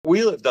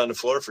we lived on the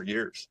floor for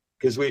years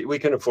because we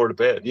couldn't afford a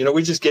bed.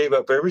 We just gave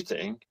up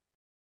everything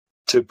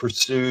to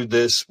pursue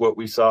this, what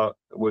we thought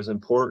was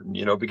important,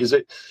 because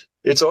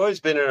it's always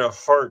been in our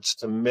hearts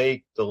to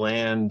make the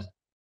land,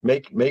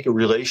 make a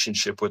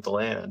relationship with the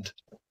land.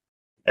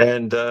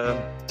 And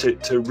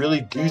to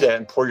really do that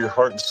and pour your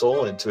heart and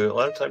soul into it, a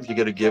lot of times you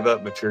got to give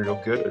up material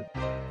good.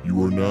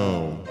 You are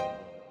now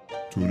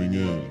tuning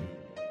in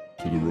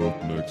to the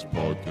Roughnecks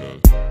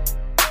Podcast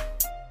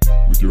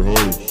with your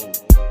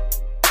host,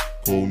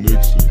 Cole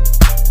Nixon.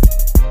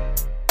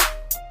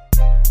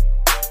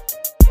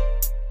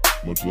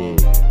 Much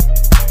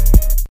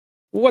love.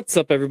 What's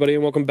up, everybody,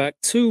 and welcome back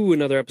to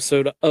another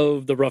episode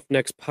of the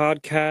Roughnecks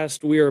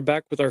Podcast. We are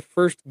back with our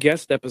first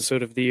guest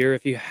episode of the year.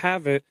 If you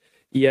haven't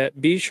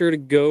yet, be sure to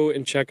go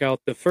and check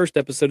out the first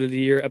episode of the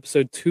year,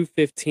 episode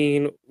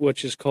 215,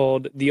 which is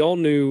called the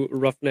all-new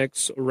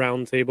Roughnecks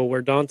Roundtable,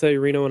 where Dante,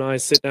 Reno, and I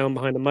sit down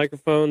behind the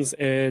microphones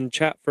and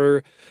chat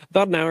for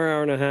about an hour,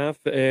 hour and a half.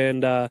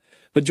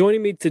 But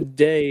joining me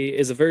today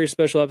is a very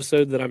special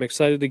episode that I'm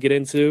excited to get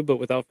into, but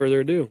without further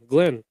ado,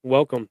 Glenn,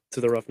 welcome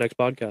to the Roughnecks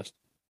Podcast.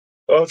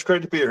 Oh, it's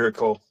great to be here,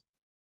 Cole.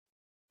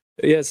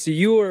 Yeah, so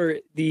you are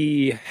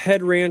the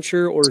head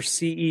rancher or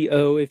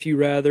CEO, if you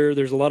rather.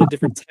 There's a lot of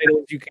different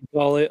titles you can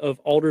call it, of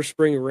Alder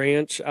Spring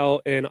Ranch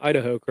out in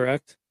Idaho,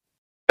 correct?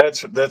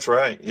 That's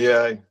right.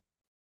 Yeah,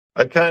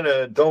 I kind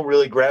of don't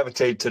really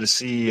gravitate to the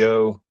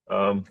CEO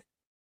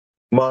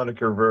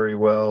moniker very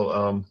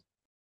well.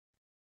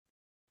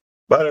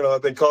 I don't know.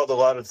 I've been called a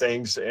lot of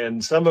things,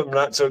 and some of them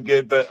not so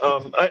good. But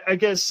I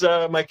guess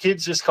my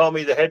kids just call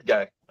me the head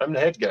guy. I'm the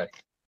head guy.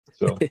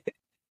 So.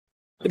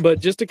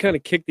 But just to kind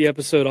of kick the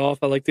episode off,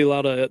 I like to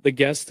allow the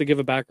guests to give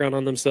a background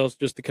on themselves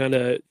just to kind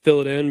of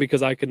fill it in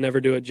because I could never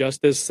do it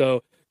justice.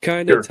 So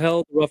kind of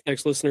tell the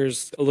Roughnecks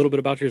listeners a little bit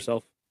about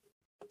yourself.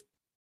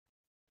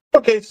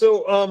 Okay,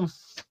 so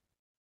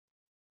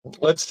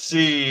let's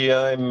see.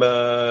 I'm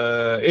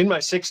in my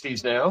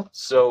 60s now.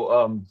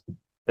 So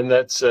and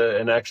that's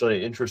an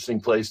actually interesting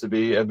place to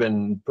be. I've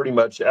been pretty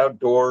much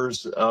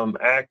outdoors,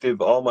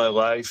 active all my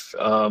life.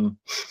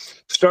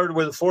 Started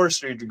with a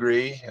forestry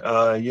degree,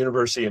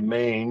 University of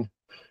Maine.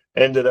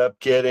 Ended up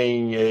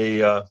getting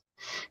a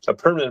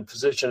permanent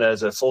position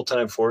as a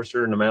full-time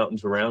forester in the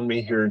mountains around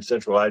me here in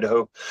central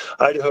Idaho.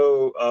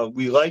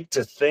 We like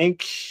to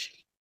think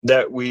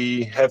that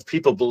we have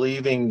people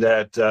believing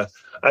that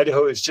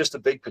Idaho is just a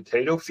big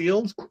potato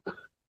field.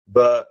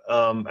 But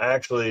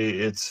actually,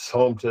 it's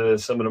home to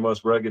some of the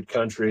most rugged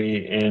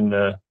country in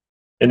the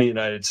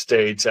United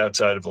States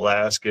outside of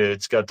Alaska.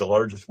 It's got the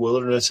largest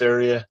wilderness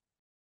area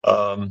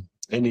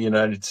in the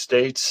United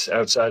States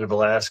outside of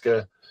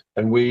Alaska,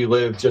 and we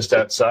live just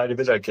outside of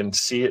it. I can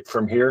see it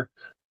from here.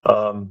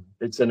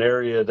 It's an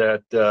area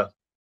that,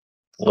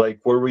 like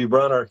where we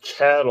run our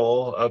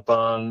cattle up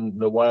on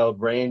the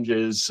wild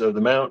ranges of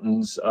the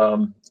mountains,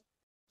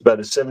 about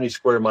a 70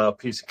 square mile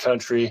piece of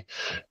country,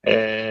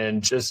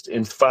 and just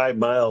in 5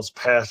 miles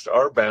past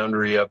our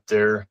boundary up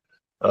there,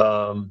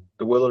 the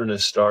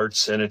wilderness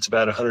starts, and it's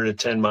about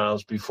 110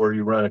 miles before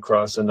you run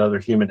across another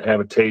human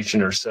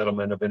habitation or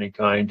settlement of any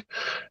kind.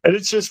 And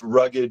it's just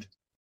rugged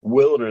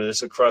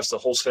wilderness across the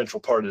whole central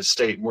part of the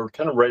state. And we're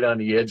kind of right on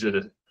the edge of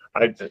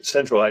the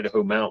central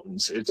Idaho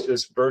mountains. It's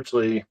just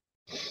virtually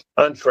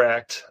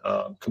untracked,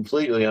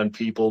 completely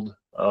unpeopled.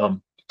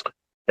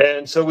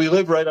 And so we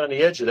live right on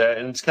the edge of that,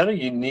 and it's kind of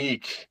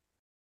unique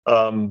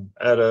out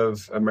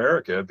of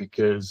America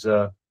because,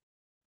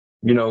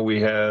 we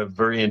have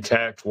very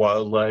intact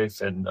wildlife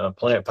and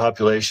plant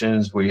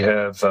populations. We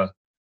have,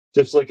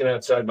 just looking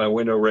outside my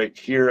window right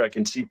here, I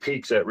can see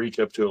peaks that reach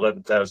up to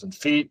 11,000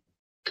 feet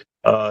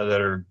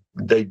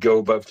they go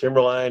above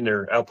timberline.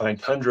 They're alpine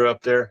tundra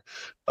up there,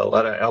 a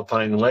lot of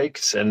alpine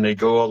lakes, and they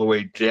go all the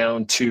way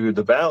down to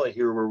the valley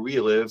here where we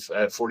live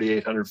at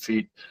 4,800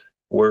 feet.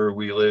 Where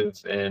we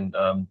live in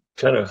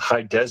kind of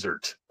high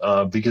desert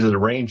because of the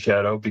rain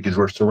shadow, because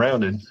we're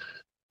surrounded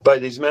by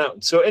these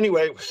mountains. So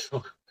anyway,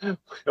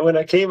 when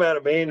I came out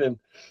of Maine and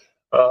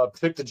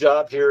took the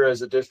job here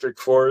as a district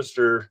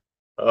forester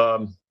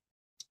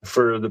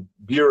for the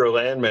Bureau of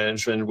Land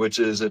Management, which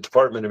is a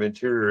Department of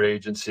Interior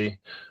agency,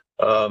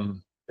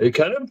 it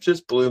kind of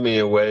just blew me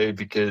away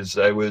because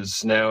I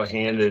was now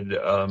handed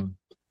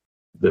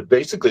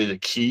basically the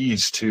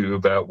keys to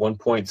about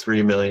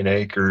 1.3 million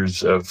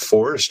acres of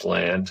forest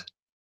land.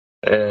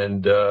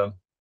 And, it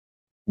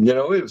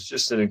was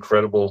just an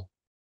incredible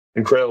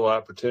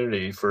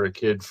opportunity for a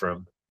kid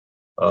from,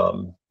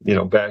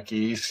 back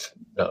east,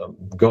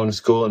 going to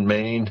school in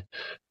Maine.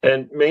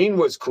 And Maine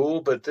was cool,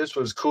 but this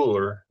was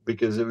cooler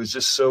because it was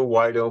just so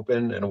wide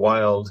open and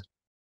wild.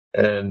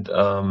 And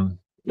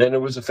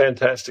it was a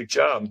fantastic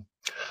job.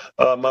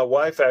 My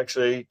wife,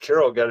 actually,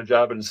 Carol, got a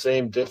job in the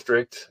same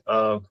district.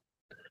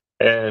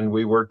 And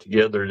we work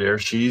together there.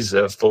 She's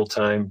a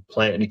full-time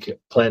plant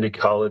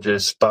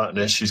ecologist,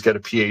 botanist. She's got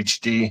a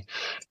PhD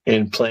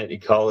in plant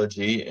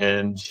ecology.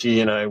 And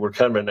she and I were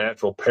kind of a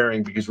natural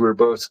pairing because we were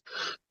both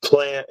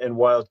plant and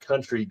wild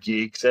country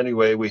geeks.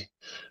 Anyway,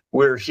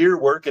 we're here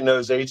working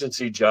those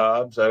agency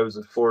jobs. I was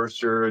a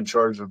forester in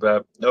charge of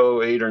about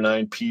 8 or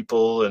 9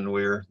 people, and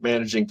we're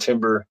managing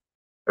timber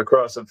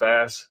across a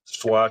vast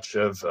swatch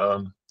of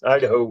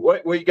Idaho.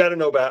 What you got to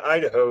know about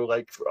Idaho?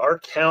 Like our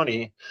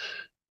county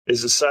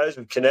is the size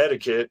of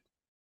Connecticut,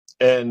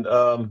 and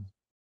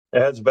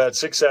it has about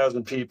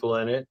 6,000 people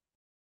in it.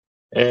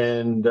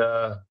 And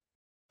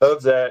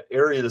of that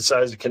area the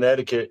size of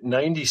Connecticut,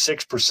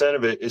 96%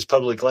 of it is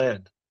public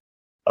land.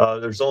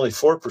 There's only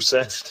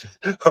 4%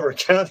 of our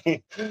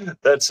county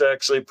that's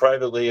actually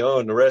privately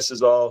owned. The rest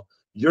is all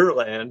your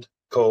land,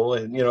 Cole,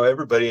 and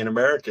everybody in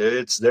America,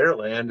 it's their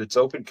land. It's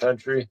open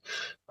country.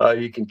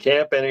 You can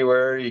camp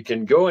anywhere. You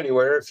can go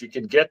anywhere if you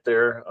can get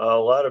there. A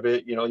lot of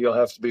it, you'll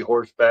have to be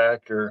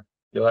horseback or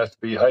you'll have to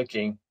be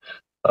hiking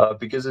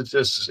because it's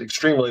just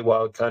extremely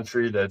wild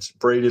country that's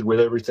braided with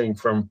everything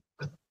from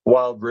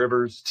wild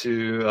rivers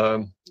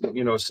to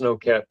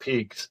snow-capped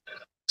peaks.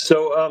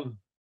 So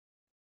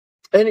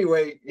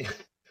anyway,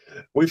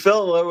 we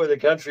fell in love with the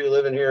country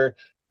living here,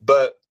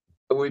 but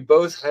we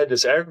both had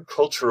this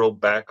agricultural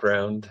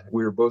background.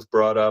 We were both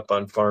brought up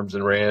on farms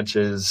and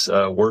ranches,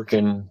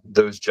 working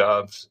those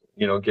jobs,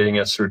 getting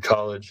us through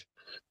college.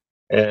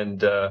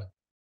 And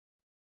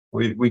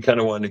we kind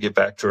of wanted to get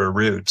back to our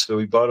roots. So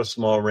we bought a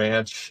small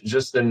ranch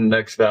just in the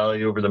next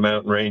valley over the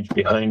mountain range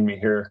behind me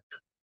here.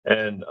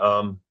 And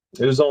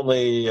it was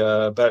only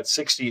about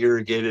 60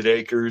 irrigated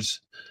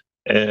acres.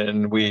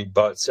 And we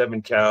bought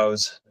 7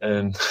 cows,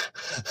 and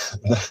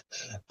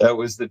that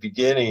was the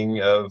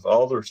beginning of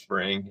Alder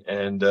Spring.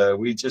 And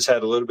we just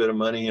had a little bit of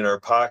money in our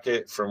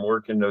pocket from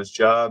working those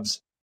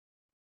jobs.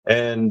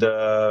 And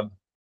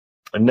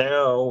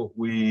now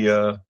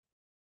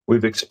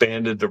we've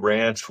expanded the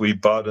ranch. We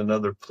bought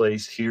another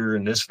place here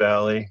in this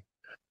valley.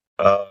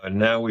 And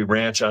now we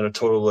ranch on a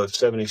total of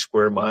 70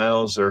 square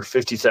miles or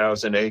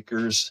 50,000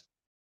 acres.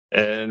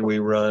 And we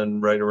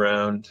run right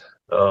around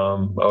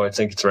I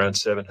think it's around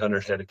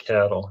 700 head of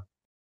cattle.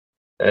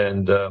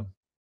 And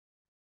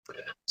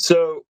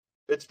so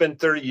it's been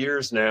 30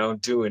 years now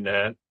doing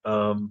that.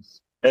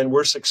 And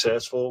we're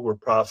successful. We're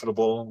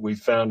profitable. We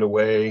found a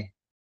way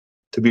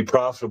to be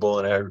profitable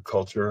in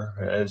agriculture.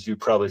 As you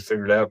probably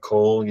figured out,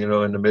 Cole,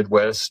 in the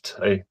Midwest,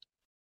 I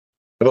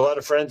have a lot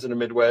of friends in the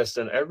Midwest,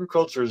 and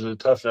agriculture is a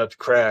tough nut to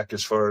crack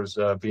as far as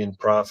being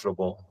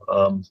profitable.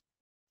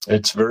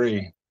 It's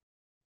very,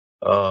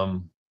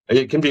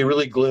 it can be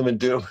really gloom and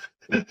doom.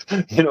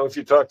 If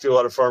you talk to a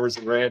lot of farmers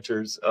and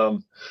ranchers,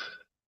 and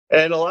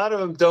a lot of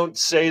them don't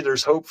say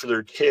there's hope for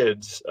their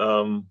kids.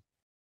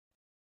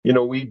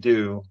 We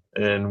do,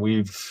 and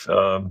we've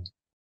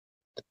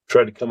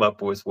tried to come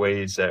up with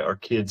ways that our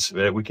kids,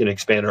 that we can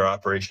expand our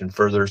operation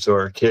further. So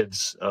our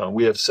kids,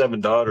 we have 7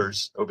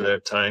 daughters over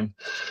that time,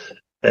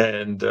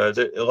 and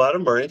a lot of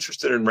them are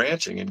interested in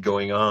ranching and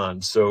going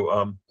on.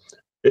 So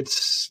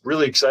it's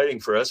really exciting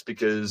for us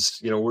because,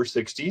 we're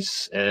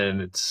 60s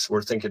and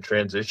we're thinking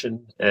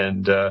transition,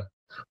 and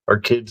our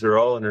kids are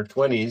all in their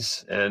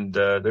 20s and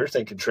they're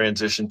thinking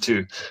transition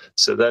too.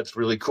 So that's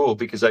really cool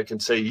because I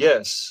can say,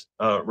 yes,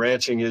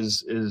 ranching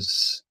is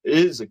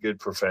a good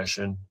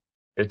profession.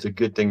 It's a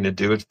good thing to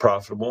do. It's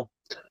profitable.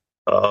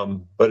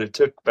 But it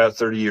took about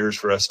 30 years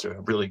for us to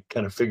really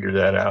kind of figure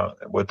that out,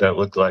 what that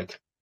looked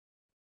like.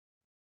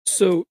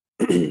 So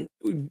at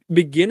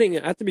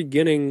the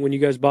beginning when you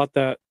guys bought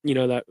that,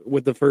 that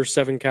with the first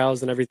 7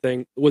 cows and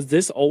everything, was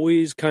this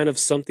always kind of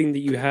something that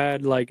you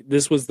had, like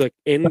this was the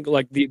end,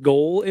 like the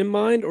goal in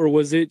mind, or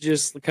was it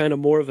just kind of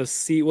more of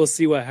we'll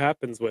see what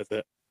happens with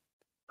it?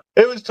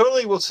 It was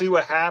totally, we'll see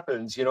what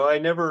happens. I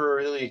never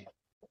really,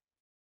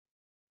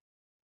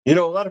 a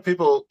lot of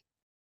people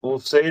will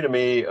say to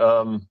me,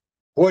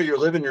 boy, you're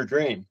living your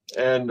dream.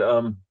 And,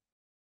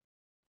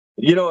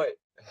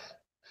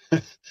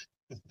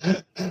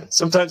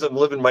 sometimes I'm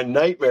living my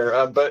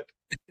nightmare, but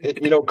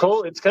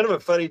Cole, it's kind of a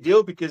funny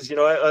deal because,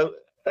 I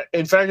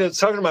in fact, I was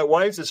talking to my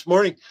wife this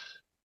morning,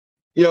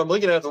 I'm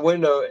looking out the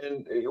window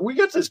and we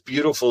got this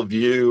beautiful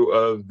view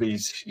of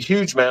these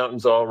huge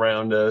mountains all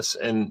around us.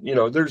 And,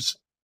 there's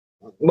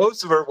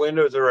most of our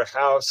windows are a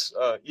house.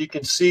 You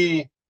can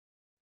see,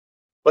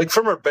 like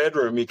from our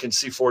bedroom, you can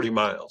see 40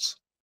 miles.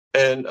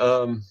 And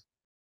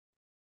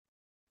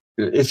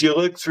if you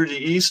look through the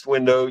east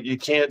window, you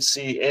can't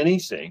see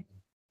anything.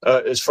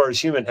 As far as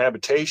human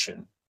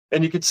habitation,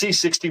 and you could see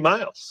 60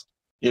 miles,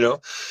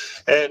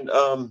 and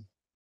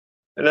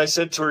I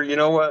said to her, you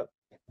know what,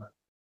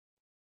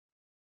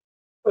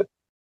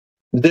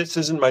 this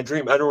isn't my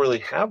dream. I don't really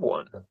have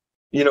one.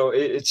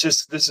 It's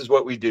just, this is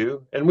what we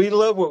do, and we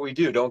love what we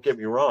do. Don't get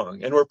me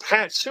wrong, and we're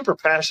super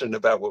passionate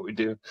about what we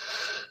do.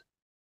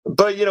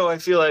 But I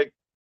feel like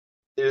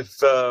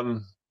if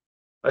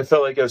I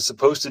felt like I was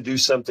supposed to do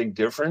something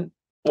different,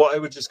 well, I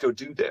would just go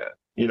do that.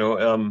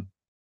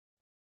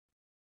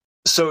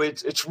 So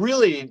it's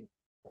really,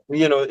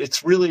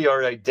 it's really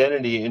our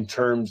identity in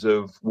terms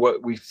of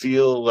what we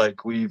feel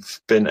like we've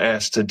been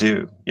asked to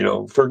do.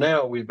 For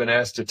now, we've been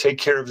asked to take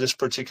care of this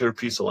particular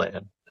piece of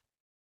land,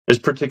 this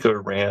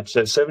particular ranch,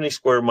 that 70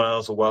 square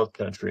miles of wild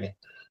country.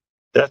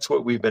 That's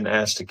what we've been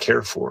asked to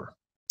care for.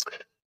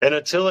 And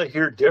until I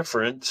hear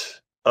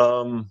different,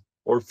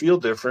 or feel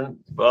different,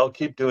 I'll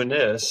keep doing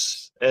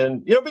this.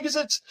 And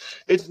because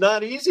it's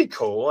not easy,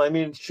 Cole. I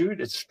mean,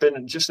 shoot, it's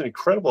been just an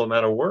incredible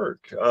amount of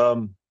work.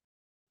 And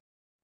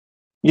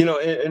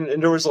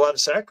there was a lot of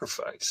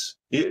sacrifice.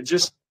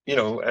 Just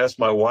ask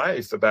my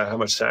wife about how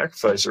much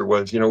sacrifice there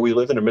was. We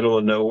live in the middle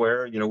of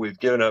nowhere. We've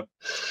given up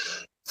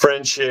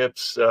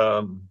friendships.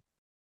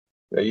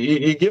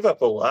 You give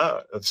up a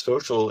lot of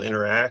social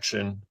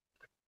interaction,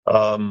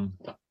 and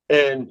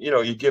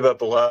you give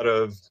up a lot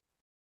of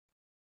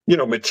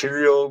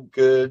material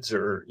goods,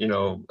 or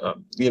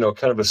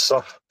kind of a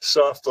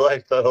soft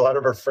life that a lot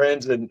of our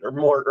friends in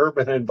more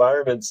urban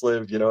environments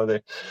live.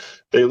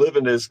 They live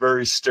in this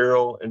very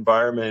sterile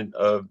environment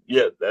of,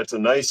 that's a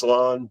nice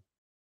lawn,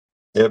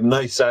 they have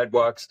nice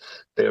sidewalks,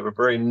 they have a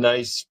very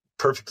nice,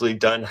 perfectly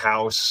done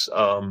house.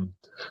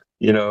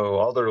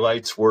 All their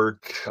lights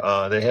work.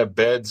 They have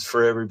beds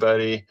for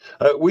everybody.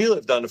 We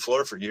lived on the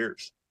floor for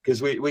years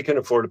because we couldn't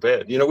afford a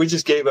bed. We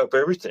just gave up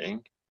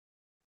everything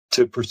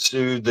to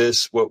pursue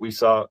this, what we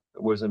thought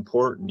was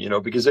important,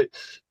 because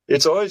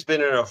it's always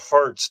been in our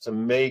hearts to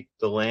make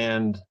the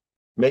land,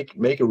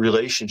 make a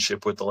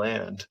relationship with the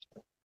land.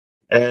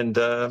 And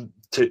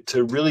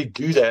to really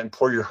do that and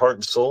pour your heart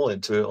and soul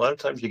into it, a lot of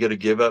times you got to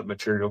give up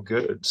material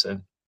goods.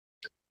 And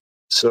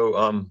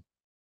so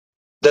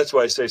that's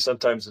why I say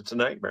sometimes it's a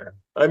nightmare.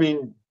 I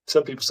mean,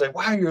 some people say,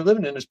 wow, you're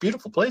living in this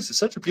beautiful place. It's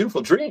such a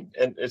beautiful dream.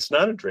 And it's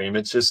not a dream.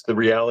 It's just the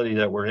reality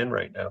that we're in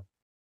right now.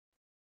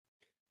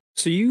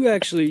 So you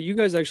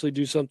guys actually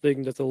do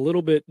something that's a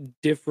little bit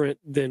different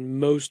than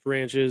most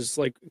ranches,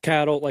 like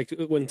cattle, like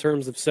in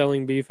terms of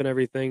selling beef and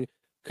everything,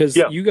 because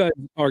you guys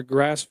are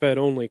grass fed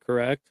only,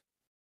 correct?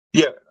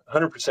 Yeah,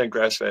 100%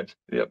 grass fed.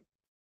 Yep.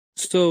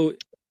 So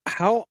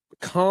how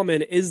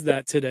common is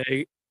that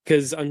today?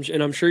 Because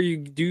I'm sure you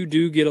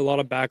do get a lot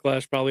of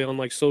backlash probably on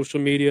like social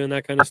media and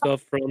that kind of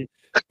stuff from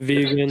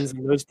vegans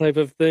and those type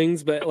of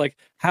things. But like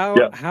how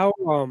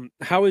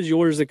is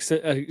yours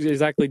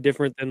exactly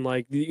different than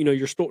like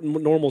your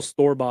normal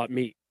store bought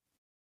meat?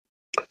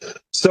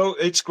 So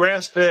it's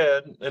grass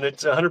fed, and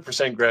it's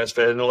 100% grass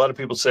fed. And a lot of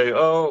people say,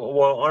 "Oh,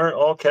 well, aren't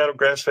all cattle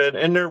grass fed?"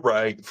 And they're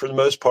right. For the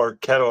most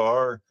part, cattle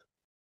are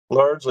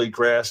largely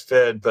grass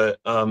fed, but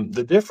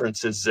the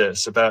difference is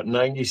this: about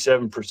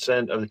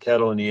 97% of the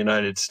cattle in the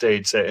United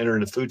States that enter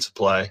the food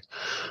supply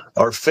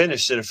are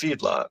finished in a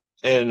feedlot.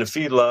 And a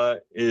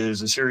feedlot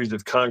is a series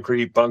of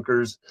concrete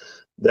bunkers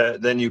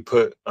that then you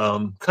put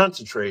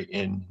concentrate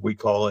in, we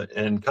call it.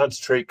 And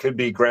concentrate could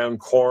be ground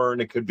corn,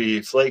 it could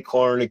be flake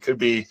corn, it could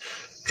be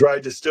dry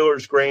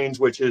distiller's grains,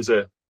 which is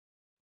a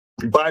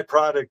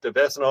byproduct of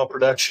ethanol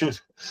production.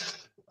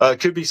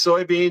 Could be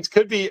soybeans,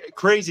 could be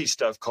crazy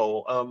stuff,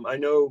 Cole. I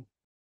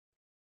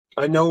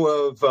know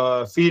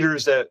of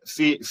feeders that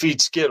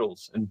feed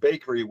Skittles and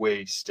bakery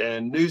waste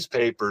and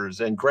newspapers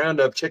and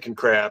ground up chicken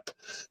crap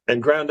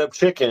and ground up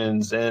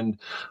chickens. And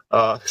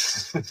one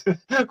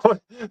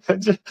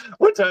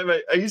time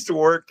I used to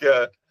work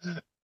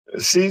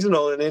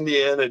seasonal in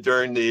Indiana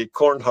during the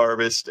corn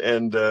harvest,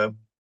 and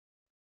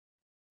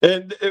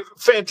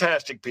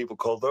fantastic people,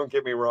 Cole, don't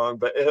get me wrong,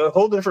 but a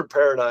whole different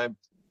paradigm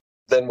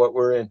than what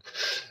we're in.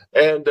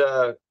 And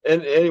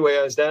anyway,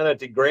 I was down at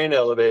the grain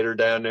elevator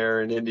down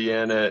there in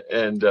Indiana,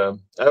 and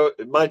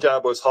my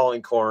job was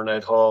hauling corn.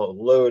 I'd haul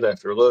load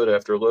after load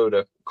after load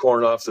of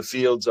corn off the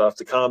fields, off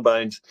the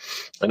combines,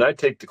 and I'd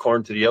take the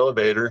corn to the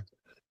elevator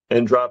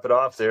and drop it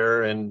off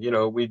there, and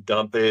we'd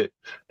dump it,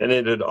 and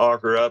it'd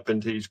auger up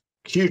into these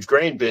huge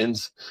grain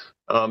bins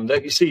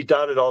that you see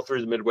dotted all through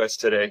the Midwest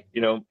today,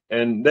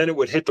 and then it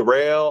would hit the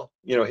rail,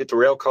 hit the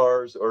rail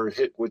cars, or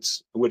would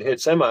hit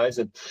semis.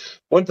 And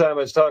one time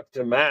I was talking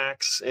to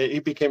Max. He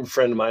became a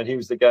friend of mine. He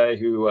was the guy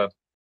who,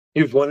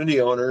 he was one of the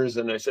owners.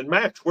 And I said,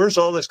 Max, where's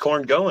all this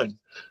corn going?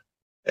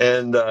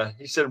 And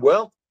he said,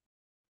 well,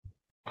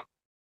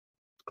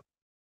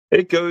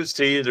 it goes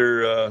to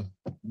either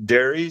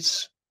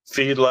dairies,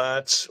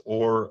 feedlots,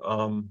 or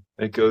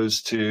it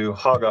goes to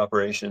hog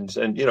operations.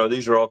 And,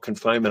 these are all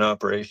confinement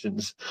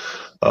operations,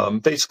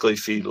 basically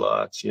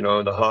feedlots.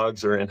 The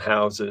hogs are in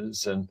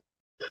houses. And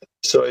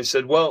so I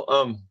said,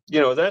 well,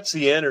 that's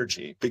the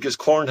energy, because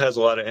corn has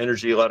a lot of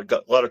energy, a lot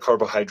of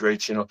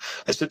carbohydrates.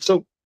 I said,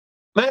 so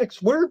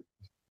Max, where's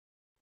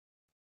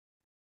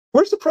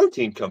the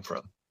protein come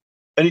from?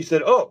 And he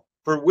said, oh,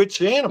 for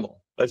which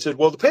animal? I said,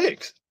 well, the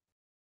pigs.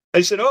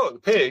 I said, oh, the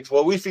pigs.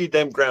 Well, we feed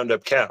them ground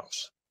up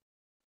cows.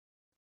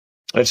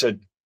 I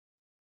said,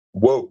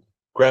 whoa,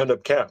 ground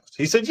up cows.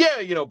 He said,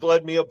 yeah,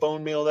 blood meal,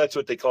 bone meal, that's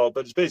what they call it,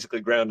 but it's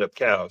basically ground up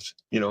cows,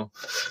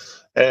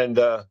 And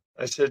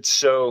I said,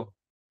 so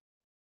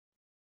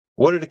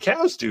what do the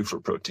cows do for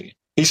protein?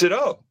 He said,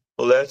 oh,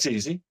 well, that's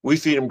easy. We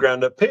feed them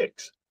ground up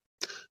pigs.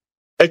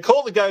 And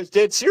Cole, the guy's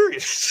dead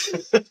serious.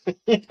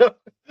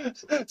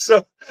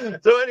 So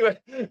anyway,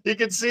 you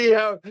can see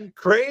how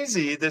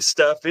crazy this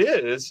stuff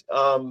is,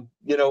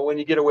 when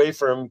you get away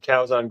from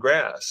cows on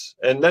grass.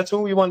 And that's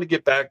what we want to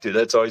get back to.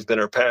 That's always been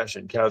our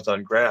passion, cows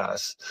on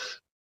grass.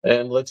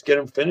 and let's get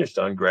them finished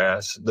on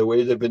grass the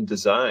way they've been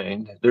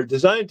designed. They're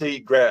designed to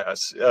eat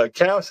grass.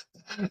 Cows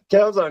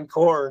on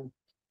corn.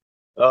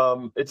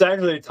 It's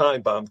actually a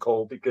time bomb,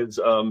 Cole, because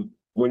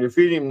when you're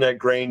feeding them that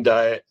grain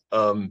diet,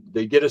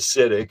 they get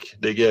acidic,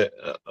 they get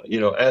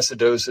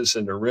acidosis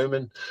in their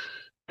rumen,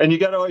 and you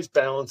got to always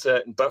balance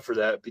that and buffer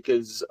that,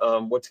 because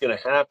what's going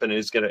to happen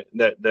is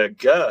that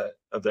gut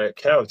of that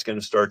cow is going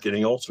to start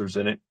getting ulcers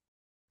in it.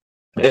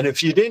 And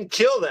if you didn't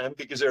kill them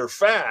because they were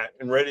fat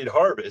and ready to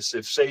harvest,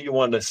 if say you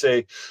wanted to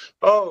say,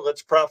 oh,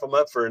 let's prop them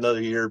up for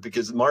another year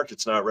because the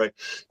market's not right,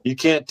 you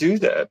can't do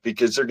that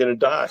because they're going to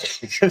die.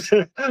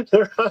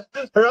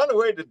 they're on the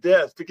way to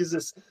death,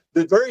 because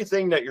the very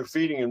thing that you're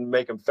feeding them to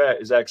make them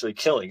fat is actually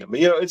killing them.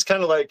 It's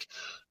kind of like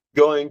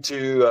going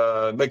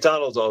to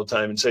McDonald's all the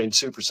time and saying,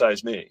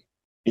 supersize me.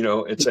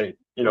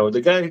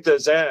 The guy who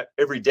does that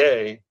every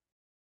day,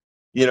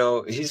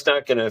 he's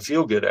not going to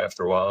feel good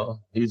after a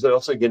while. He's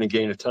also going to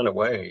gain a ton of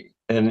weight,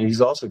 and he's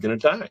also going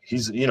to die.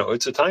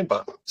 It's a time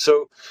bomb.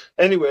 So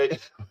anyway,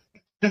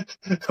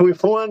 we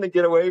wanted to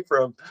get away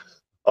from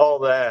all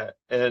that.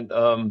 And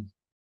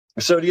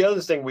so the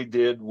other thing we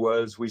did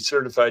was we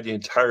certified the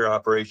entire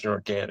operation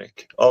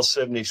organic, all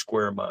 70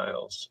 square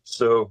miles.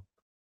 So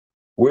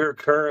we're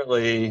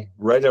currently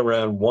right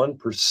around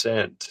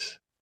 1%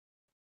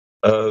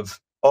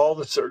 of all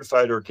the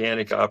certified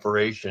organic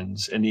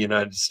operations in the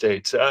United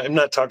States. I'm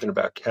not talking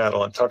about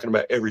cattle. I'm talking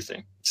about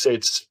everything. Say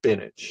it's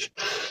spinach,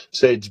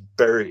 say it's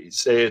berries,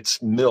 say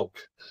it's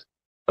milk.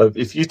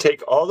 If you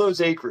take all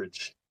those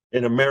acreage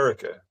in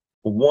America,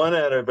 1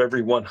 out of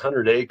every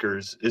 100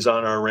 acres is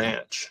on our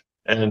ranch.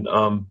 And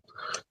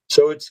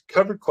so it's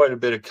covered quite a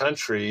bit of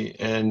country.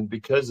 And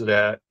because of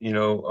that,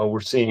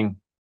 we're seeing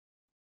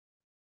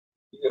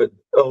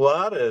a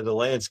lot of the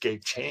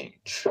landscape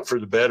change for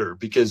the better,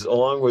 because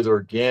along with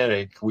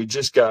organic, we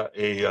just got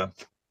a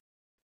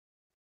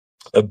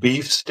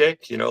beef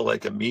stick,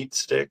 like a meat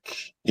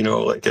stick,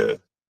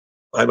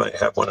 I might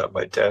have one at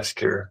my desk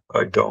here.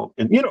 I don't.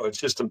 And, it's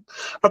just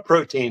a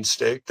protein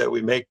stick that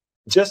we make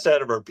just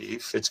out of our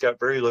beef. It's got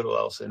very little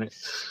else in it.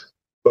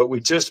 But we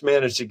just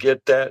managed to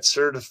get that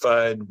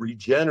certified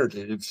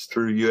regenerative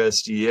through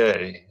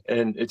USDA.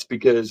 And it's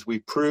because we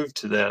proved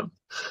to them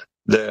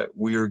that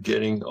we are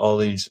getting all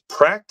these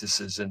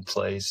practices in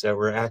place that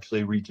we're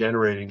actually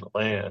regenerating the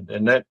land.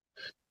 And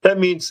that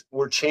means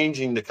we're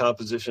changing the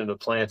composition of the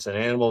plants and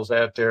animals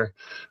out there.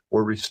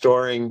 We're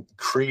restoring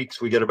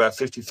creeks. We get about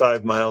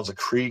 55 miles of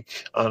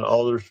creek on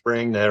Alder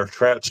Spring that are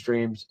trout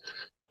streams.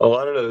 A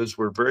lot of those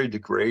were very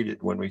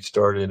degraded when we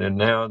started, and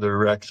now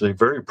they're actually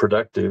very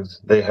productive.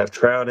 They have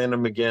trout in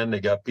them again.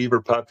 They got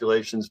beaver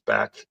populations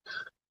back.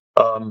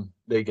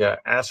 They got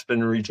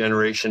aspen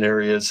regeneration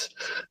areas,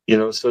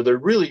 so they're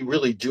really,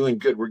 really doing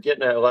good. We're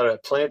getting a lot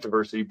of plant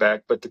diversity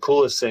back. But the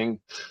coolest thing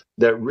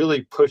that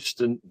really pushed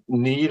the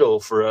needle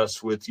for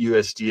us with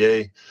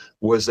USDA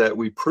was that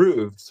we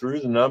proved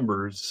through the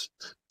numbers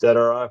that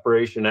our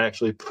operation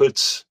actually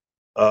puts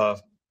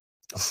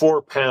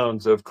 4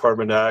 pounds of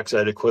carbon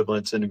dioxide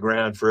equivalents in the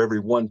ground for every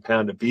 1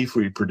 pound of beef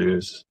we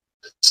produce.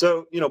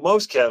 So,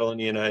 most cattle in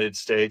the United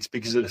States,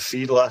 because of the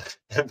feedlot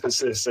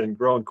emphasis and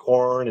growing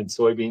corn and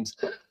soybeans,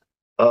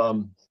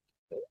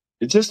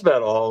 just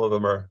about all of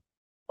them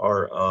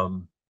are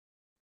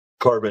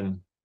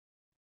carbon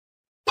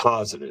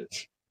positive.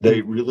 They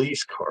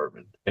release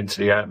carbon into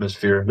the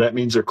atmosphere. That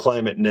means they're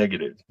climate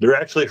negative. They're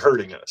actually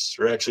hurting us.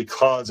 They're actually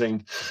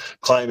causing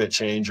climate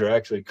change. They're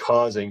actually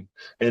causing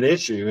an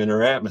issue in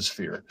our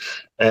atmosphere.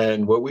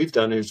 And what we've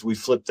done is we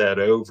flipped that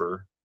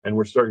over, and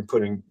we're starting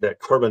putting that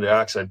carbon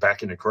dioxide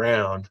back in the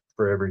ground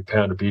for every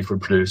pound of beef we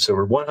produce. So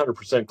we're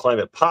 100%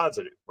 climate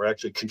positive. We're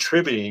actually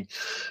contributing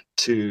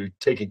to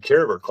taking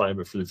care of our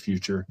climate for the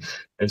future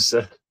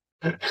instead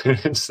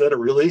of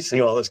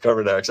releasing all this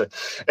carbon dioxide.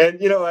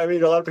 And, a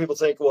lot of people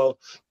think, well,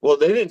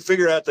 they didn't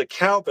figure out the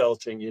cow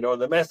belching,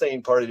 the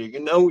methane part of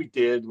it. We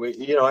did.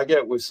 I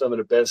get with some of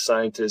the best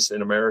scientists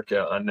in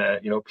America on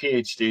that,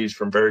 PhDs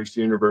from various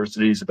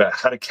universities about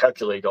how to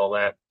calculate all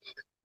that.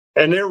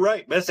 And they're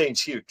right.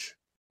 Methane's huge.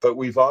 But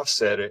we've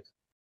offset it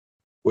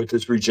with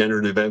this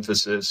regenerative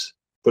emphasis,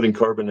 putting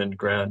carbon in the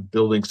ground,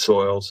 building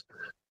soils.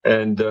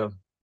 And,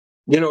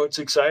 it's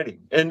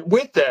exciting. And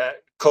with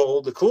that,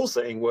 Cole, the cool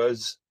thing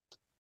was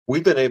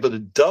we've been able to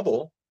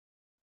double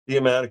the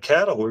amount of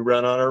cattle we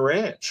run on our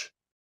ranch.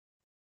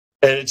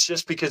 And it's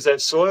just because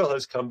that soil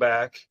has come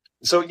back.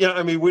 So, we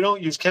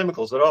don't use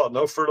chemicals at all.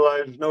 No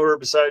fertilizers, no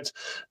herbicides,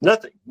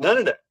 nothing, none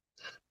of that.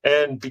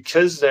 And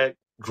because that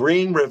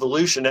green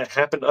revolution that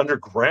happened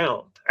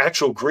underground,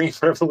 actual green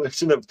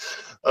revolution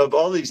of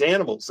all these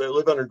animals that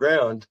live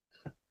underground,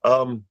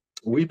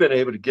 we've been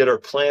able to get our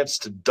plants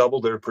to double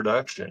their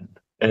production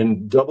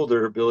and double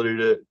their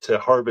ability to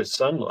harvest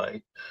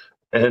sunlight.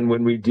 And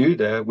when we do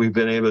that, we've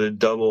been able to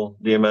double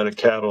the amount of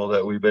cattle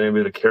that we've been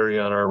able to carry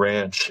on our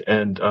ranch.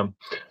 And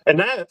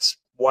that's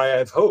why I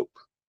have hope.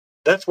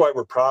 That's why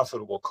we're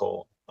profitable,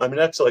 Cole.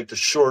 That's like the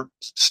short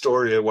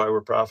story of why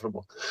we're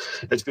profitable.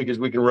 It's because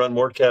we can run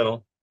more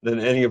cattle than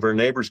any of our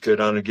neighbors could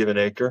on a given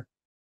acre.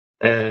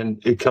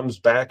 and it comes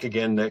back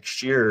again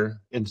next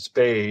year in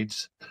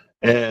spades.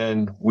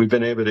 And we've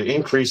been able to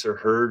increase our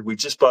herd. We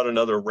just bought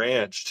another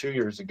ranch 2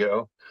 years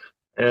ago,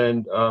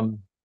 and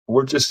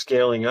we're just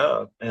scaling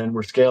up, and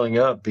we're scaling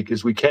up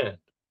because we can,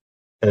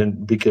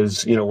 and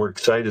because we're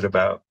excited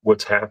about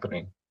what's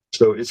happening.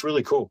 So it's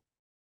really cool.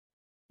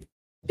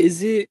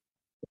 Is it?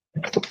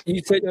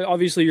 You said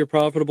obviously you're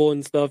profitable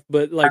and stuff,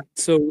 but like,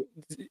 so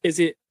is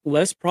it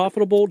less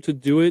profitable to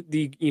do it?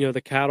 The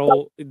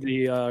cattle,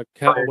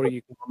 cattle. What do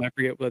you call them? I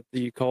forget what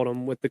you called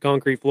them with the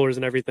concrete floors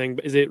and everything.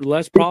 But is it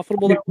less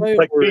profitable that way?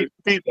 Like Or,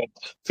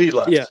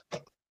 feedlots. yeah,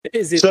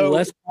 is it So,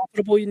 less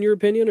profitable in your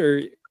opinion,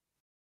 or?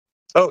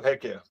 oh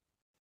heck yeah,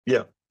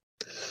 yeah.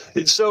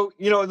 So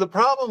the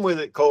problem with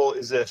it, Cole,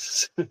 is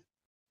this: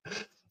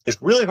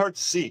 it's really hard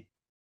to see.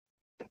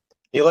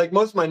 Like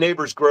most of my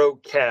neighbors grow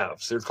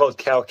calves. They're called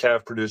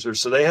cow-calf producers.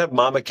 So they have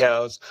mama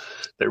cows.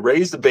 They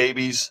raise the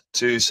babies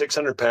to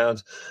 600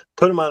 pounds,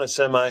 put them on a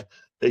semi.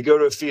 They go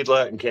to a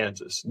feedlot in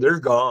Kansas. They're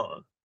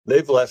gone.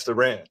 They've left the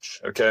ranch.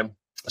 Okay.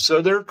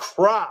 So their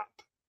crop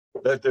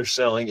that they're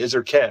selling is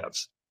their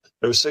calves.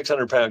 Those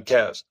 600-pound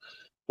calves.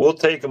 We'll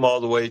take them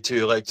all the way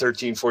to like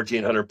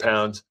 1,400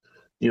 pounds,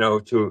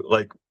 to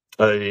like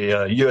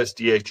a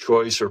USDA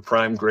choice or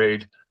prime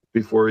grade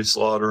before we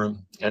slaughter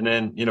them. And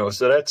then,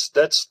 so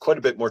that's quite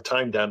a bit more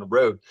time down the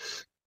road.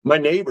 My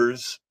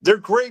neighbors, they're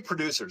great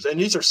producers, and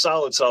these are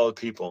solid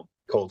people,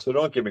 Colt. So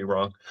don't get me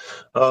wrong.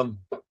 But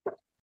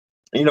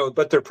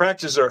their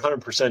practices are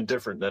 100%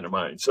 different than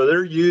mine. So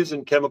they're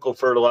using chemical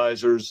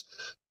fertilizers,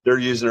 they're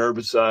using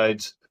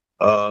herbicides.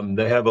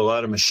 They have a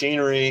lot of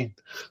machinery.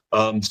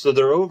 So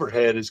their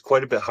overhead is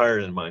quite a bit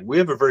higher than mine. We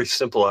have a very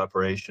simple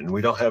operation.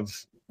 We have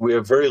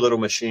very little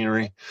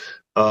machinery.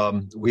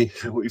 We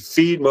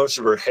feed most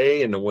of our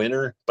hay in the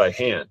winter by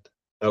hand.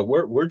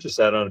 We're just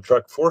out on a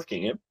truck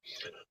forking it.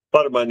 A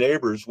lot of my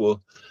neighbors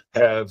will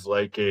have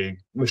like a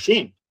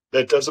machine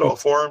that does it all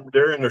for them.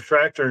 They're in their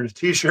tractor and a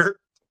t-shirt,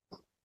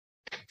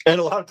 and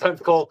a lot of times,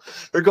 Cole,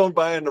 they're going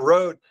by on the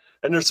road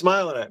and they're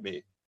smiling at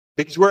me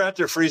because we're out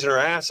there freezing our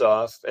ass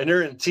off, and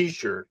they're in a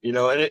t-shirt, and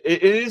it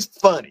is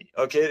funny.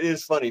 Okay, it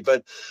is funny,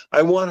 but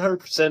I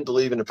 100%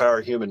 believe in the power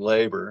of human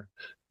labor.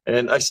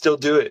 And I still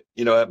do it,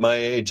 at my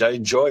age. I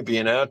enjoy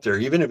being out there.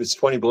 Even if it's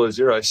 20 below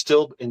zero, I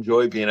still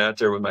enjoy being out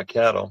there with my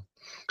cattle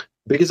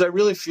because I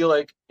really feel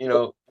like,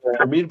 for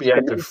me to be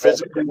out there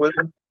physically with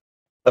them,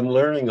 I'm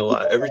learning a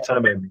lot. Every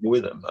time I'm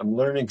with them, I'm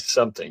learning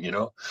something,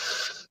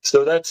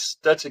 So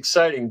that's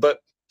exciting. But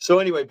so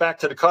anyway, back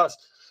to the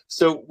cost.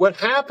 So what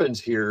happens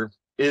here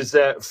is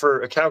that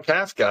for a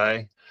cow-calf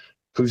guy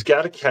who's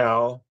got a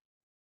cow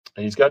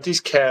and he's got these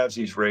calves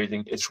he's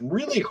raising, it's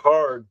really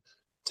hard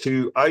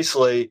to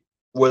isolate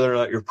whether or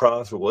not you're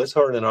profitable. It's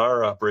hard in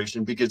our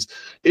operation because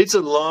it's a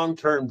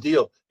long-term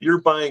deal. You're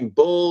buying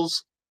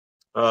bulls,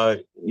 they're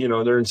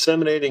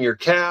inseminating your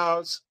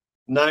cows.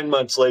 9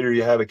 months later,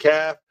 you have a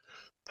calf.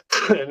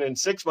 And then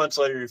 6 months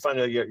later, you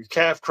finally get your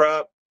calf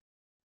crop.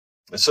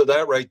 So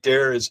that right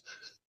there is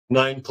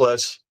 9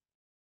 plus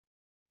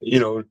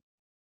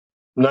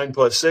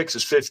 6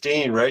 is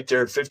 15 right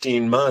there,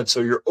 15 months.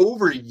 So you're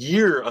over a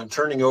year on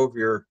turning over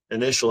your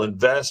initial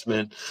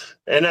investment.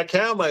 And that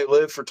cow might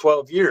live for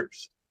 12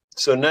 years.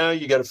 So now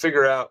you got to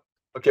figure out,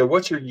 okay,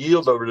 what's your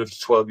yield over the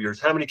 12 years?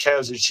 How many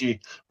cows did she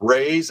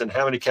raise and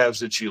how many cows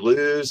did she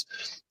lose?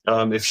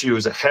 If she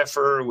was a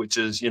heifer, which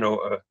is,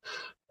 an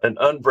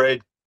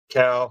unbred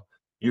cow,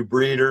 you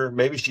breed her.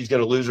 Maybe she's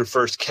going to lose her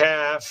first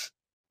calf.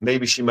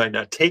 Maybe she might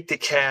not take the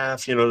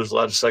calf. There's a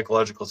lot of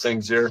psychological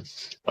things there.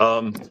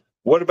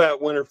 What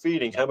about winter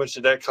feeding? How much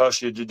did that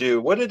cost you to do?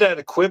 What did that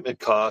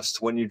equipment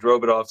cost when you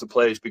drove it off the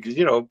place? Because,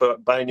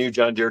 buy a new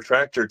John Deere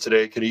tractor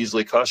today could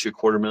easily cost you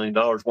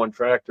 $250,000 one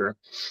tractor.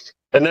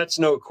 And that's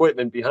no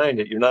equipment behind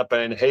it. You're not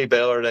buying a hay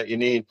baler that you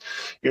need.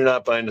 You're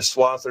not buying the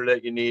swather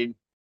that you need.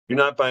 You're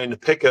not buying the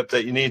pickup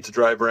that you need to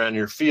drive around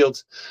your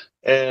fields.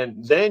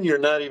 And then you're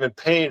not even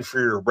paying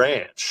for your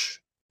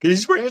ranch.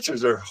 These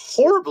ranches are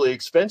horribly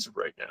expensive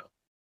right now.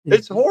 Mm-hmm.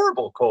 It's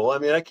horrible, Cole. I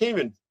mean, I can't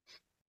even...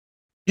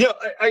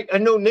 I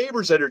know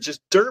neighbors that are just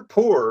dirt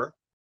poor.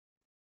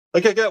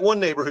 Like I got one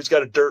neighbor who's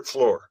got a dirt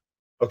floor,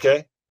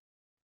 okay?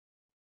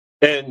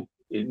 And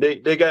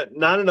they got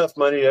not enough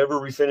money to ever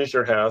refinish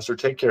their house or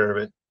take care of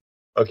it,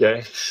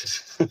 okay?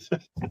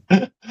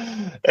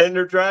 And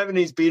they're driving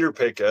these beater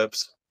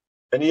pickups,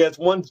 and he has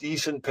one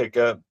decent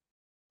pickup.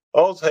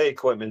 All his hay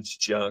equipment's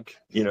junk,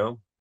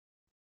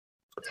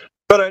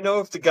 But I know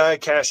if the guy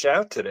cashed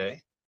out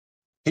today,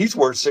 he's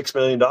worth $6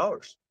 million.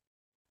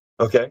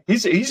 Okay,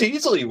 he's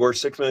easily worth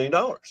 $6 million.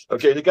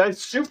 Okay, the guy's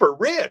super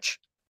rich,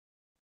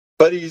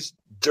 but he's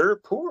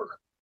dirt poor.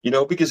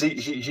 Because he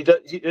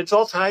it's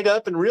all tied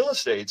up in real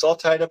estate. It's all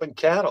tied up in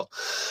cattle.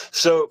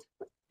 So,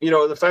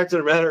 the fact of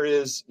the matter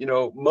is,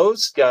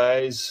 most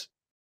guys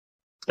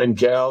and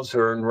gals who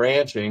are in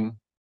ranching,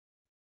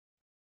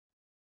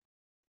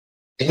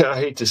 I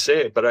hate to say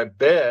it, but I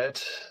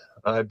bet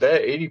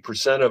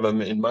 80% of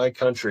them in my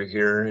country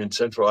here in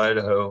central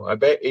Idaho, I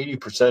bet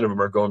 80% of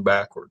them are going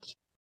backwards.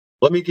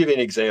 Let me give you an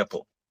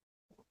example.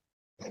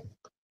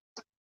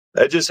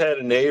 I just had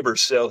a neighbor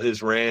sell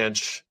his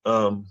ranch,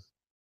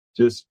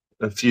 just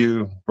a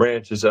few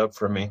ranches up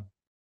from me,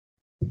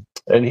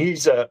 and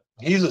he's a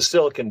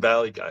Silicon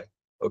Valley guy.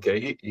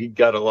 Okay, he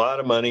got a lot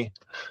of money,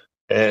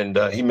 and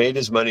he made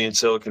his money in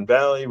Silicon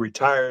Valley.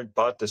 Retired,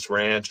 bought this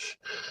ranch,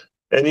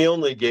 and he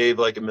only gave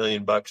like $1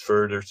 million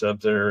for it or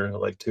something, or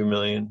like 2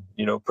 million.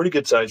 Pretty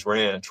good sized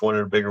ranch, one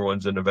of the bigger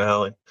ones in the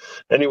valley.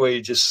 Anyway,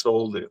 he just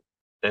sold it,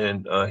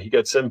 and he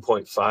got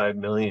 7.5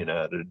 million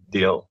out of the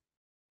deal.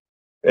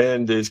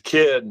 And his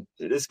kid,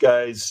 this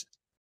guy's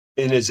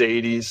in his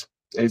 80s.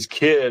 His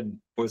kid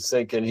was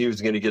thinking he was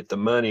going to get the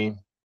money.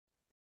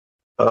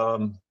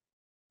 But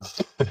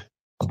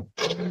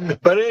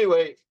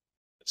anyway,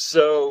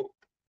 so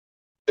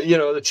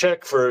the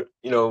check for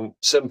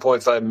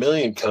 7.5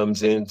 million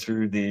comes in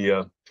through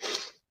the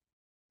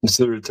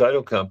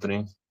title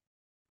company,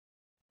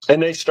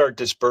 and they start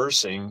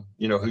dispersing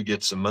who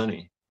gets the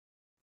money.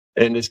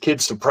 And his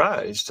kid's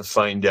surprised to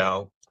find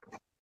out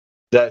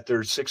that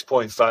there's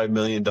 $6.5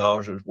 million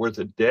worth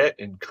of debt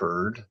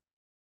incurred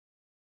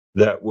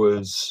that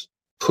was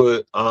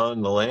put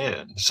on the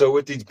land. So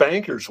what these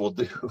bankers will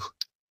do,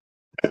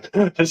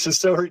 this is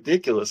so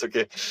ridiculous,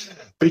 okay?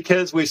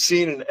 Because we've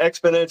seen an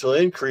exponential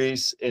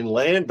increase in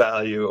land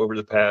value over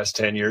the past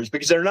 10 years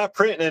because they're not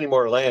printing any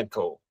more land,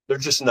 Cole. They're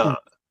just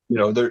not.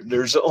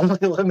 There's only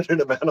a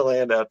limited amount of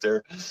land out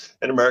there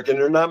in America,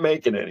 and they're not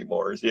making any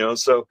more.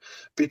 So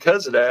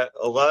because of that,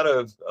 a lot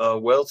of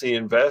wealthy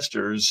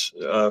investors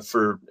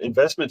for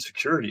investment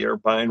security are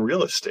buying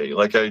real estate.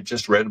 Like I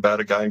just read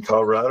about a guy in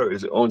Colorado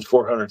who owns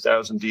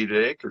 400,000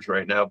 deeded acres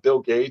right now.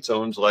 Bill Gates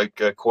owns like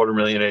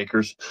 250,000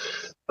 acres.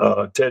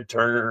 Ted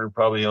Turner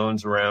probably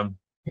owns around,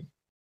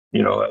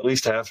 at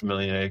least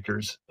 500,000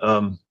 acres.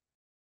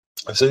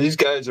 So these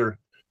guys are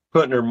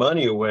putting their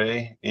money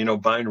away,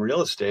 buying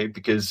real estate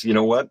because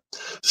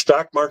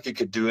stock market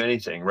could do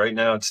anything. Right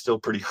now, it's still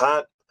pretty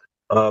hot,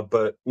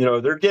 but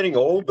they're getting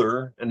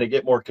older and they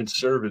get more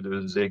conservative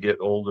as they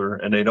get older,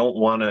 and they don't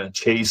want to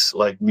chase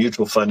like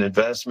mutual fund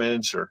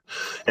investments or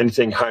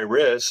anything high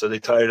risk, so they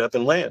tie it up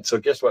in land. So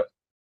guess what?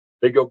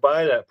 They go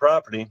buy that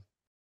property,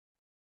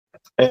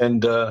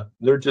 and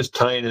they're just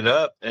tying it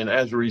up, and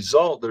as a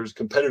result, there's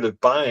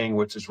competitive buying,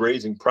 which is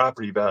raising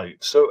property value.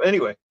 So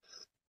anyway,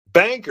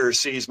 banker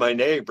sees my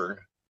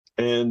neighbor,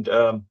 and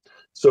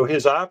so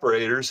his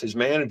operators, his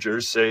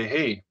managers say,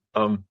 hey,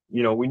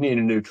 we need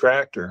a new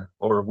tractor,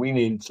 or we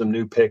need some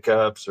new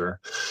pickups, or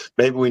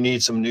maybe we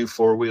need some new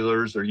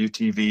four-wheelers or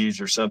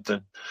UTVs or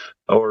something,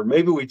 or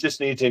maybe we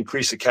just need to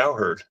increase the cow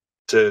herd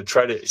to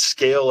try to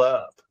scale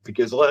up,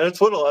 because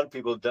that's what a lot of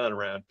people have done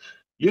around.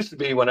 Used to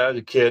be when I was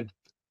a kid,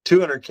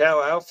 200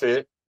 cow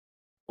outfit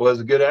was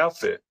a good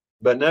outfit.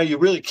 But now you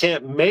really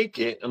can't make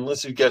it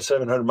unless you've got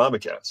 700 mama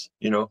cows,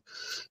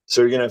 So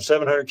you're going to have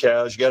 700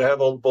 cows. You got to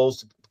have all the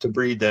bulls to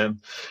breed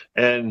them.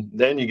 And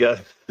then you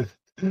got to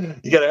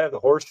have the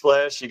horse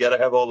flesh. You got to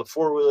have all the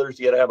four-wheelers.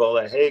 You got to have all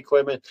that hay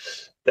equipment.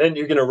 Then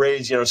you're going to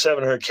raise,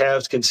 700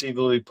 calves,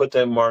 conceivably put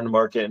them on the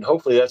market. And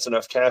hopefully that's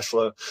enough cash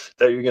flow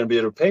that you're going to be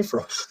able to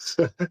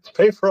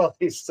pay for all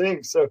these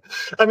things. So,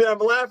 I'm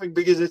laughing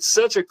because it's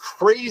such a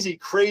crazy,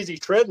 crazy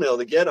treadmill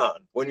to get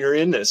on when you're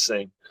in this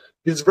thing.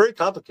 It's very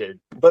complicated.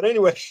 But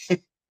anyway,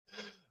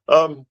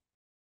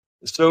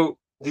 so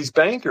these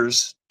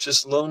bankers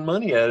just loan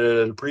money at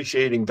an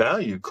appreciating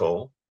value,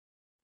 Cole.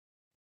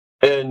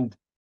 And,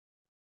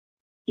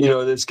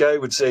 this guy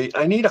would say,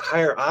 I need a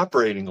higher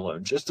operating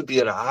loan just to be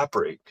able to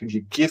operate. Could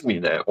you give me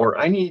that? Or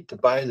I need to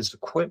buy this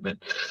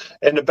equipment.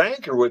 And the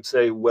banker would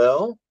say,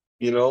 well,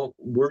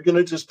 we're going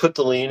to just put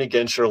the lien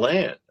against your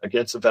land,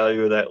 against the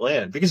value of that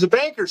land. Because the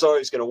banker's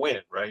always going to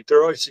win, right?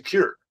 They're always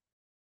secure.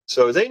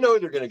 So they know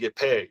they're going to get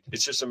paid.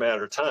 It's just a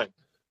matter of time.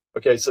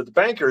 Okay, so the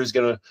banker is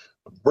going to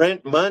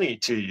rent money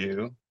to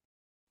you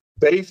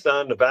based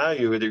on the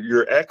value of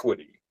your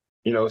equity.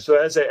 So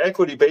as the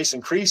equity base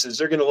increases,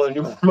 they're going to loan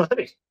you more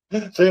money.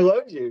 They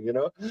love you,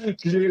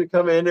 because you're going to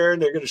come in there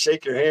and they're going to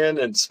shake your hand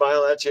and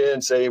smile at you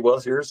and say, well,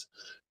 here's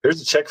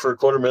a check for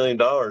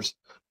 $250,000.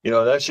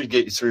 That should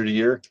get you through the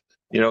year.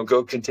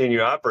 Go continue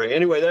to operate.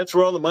 Anyway, that's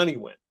where all the money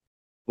went.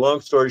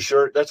 Long story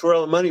short, that's where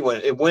all the money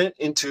went. It went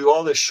into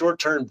all this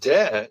short-term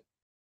debt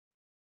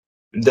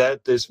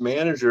that this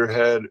manager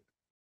had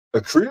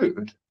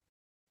accrued,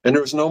 and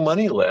there was no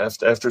money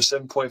left after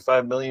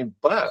 $7.5 million.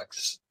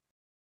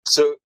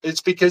 So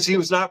it's because he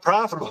was not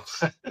profitable.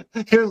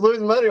 He was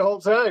losing money the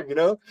whole time,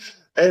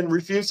 and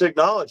refused to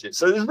acknowledge it.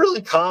 So it's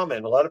really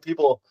common. A lot of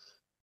people,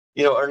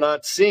 are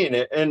not seeing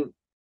it, and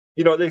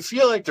they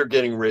feel like they're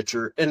getting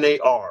richer, and they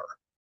are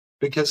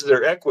because of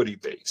their equity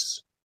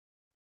base.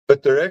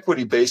 But their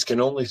equity base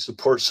can only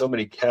support so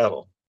many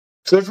cattle.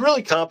 So it's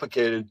really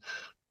complicated,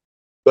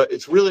 but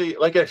it's really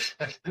like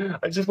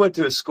I just went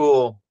to a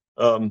school.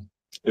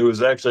 It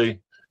was actually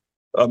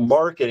a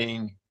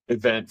marketing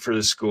event for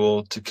the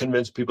school to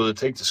convince people to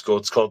take the school.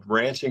 It's called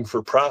Ranching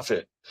for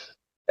Profit.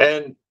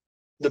 And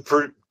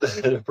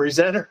the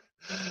presenter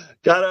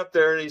got up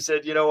there and he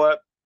said, you know what?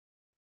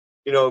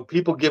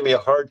 People give me a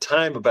hard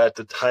time about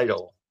the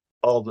title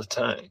all the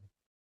time.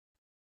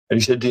 And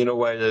he said, do you know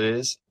why that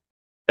is?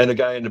 And the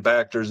guy in the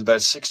back, there's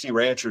about 60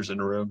 ranchers in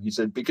the room. He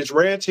said, because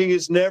ranching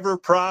is never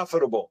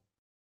profitable.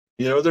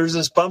 You know, there's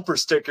this bumper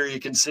sticker you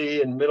can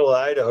see in middle of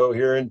Idaho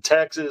here, in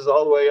Texas,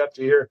 all the way up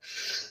to here,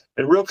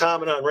 and real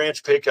common on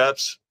ranch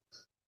pickups.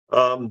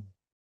 It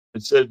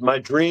said, my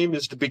dream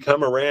is to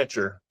become a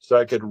rancher so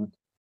I could,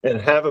 and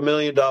have $1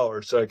 million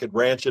so I could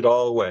ranch it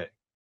all away.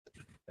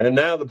 And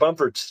now the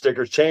bumper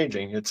sticker's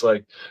changing. It's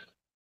like,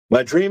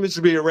 my dream is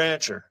to be a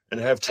rancher and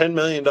have $10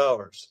 million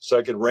so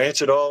I could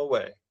ranch it all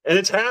away. And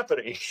it's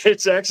happening.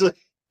 It's actually,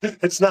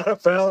 it's not a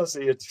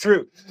fallacy. It's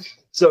true.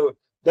 So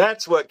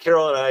that's what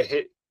Carol and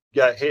I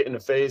got hit in the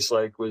face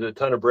like with a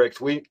ton of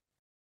bricks. We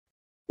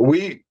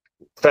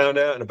found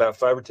out in about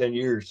 5 or 10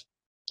 years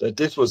that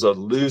this was a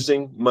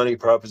losing money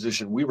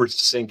proposition. We were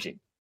sinking.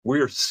 We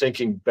were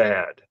sinking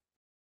bad.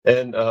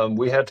 And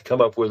we had to come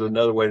up with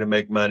another way to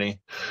make money.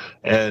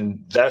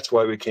 And that's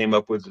why we came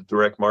up with the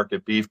direct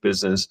market beef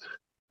business.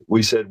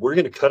 We said, we're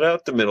going to cut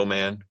out the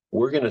middleman.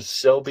 We're going to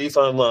sell beef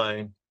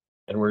online,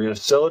 and we're going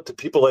to sell it to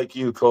people like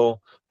you,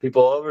 Cole,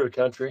 people all over the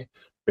country.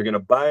 They're going to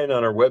buy it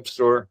on our web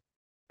store,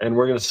 and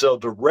we're going to sell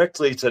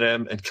directly to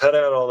them and cut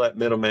out all that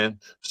middleman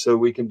so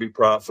we can be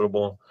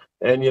profitable.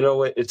 And you know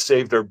what? It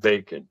saved our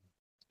bacon.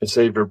 It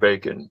saved our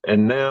bacon.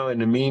 And now, in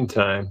the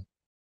meantime,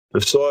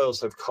 the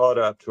soils have caught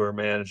up to our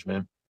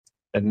management,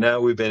 and now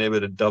we've been able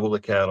to double the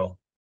cattle.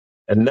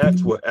 And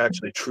that's what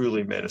actually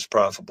truly made us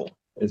profitable,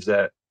 is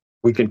that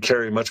we can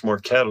carry much more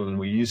cattle than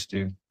we used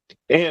to,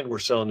 and we're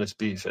selling this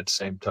beef at the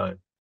same time.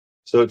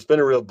 So it's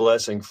been a real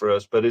blessing for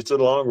us, but it's a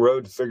long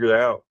road to figure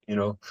it out. You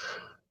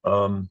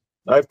know,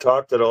 I've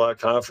talked at a lot of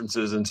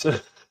conferences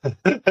and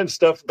and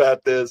stuff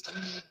about this,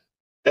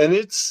 and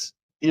it's,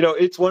 you know,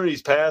 it's one of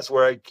these paths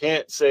where I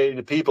can't say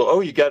to people, "Oh,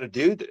 you got to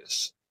do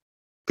this,"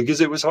 because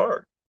it was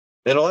hard,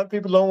 and a lot of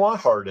people don't want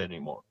hard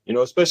anymore. You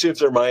know, especially if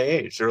they're my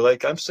age. They're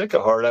like, "I'm sick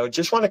of hard. I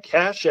just want to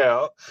cash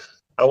out.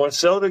 I want to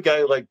sell to a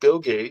guy like Bill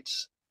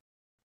Gates."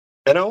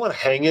 And I want to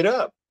hang it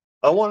up.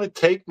 I want to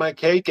take my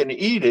cake and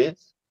eat it.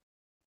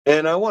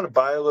 And I want to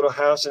buy a little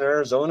house in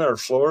Arizona or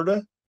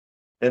Florida.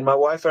 And my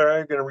wife and I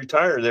are going to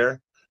retire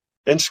there.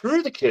 And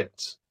screw the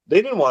kids.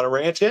 They didn't want to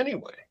ranch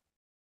anyway.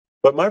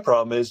 But my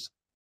problem is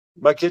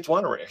my kids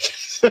want to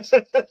ranch.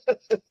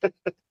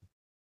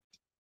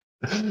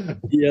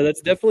 Yeah,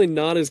 that's definitely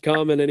not as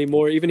common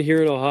anymore. Even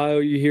here in Ohio,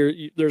 you hear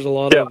there's a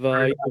lot of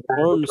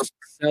farms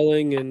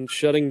selling and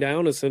shutting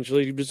down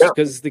essentially just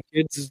because the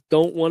kids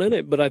don't want in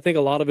it. But I think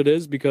a lot of it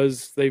is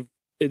because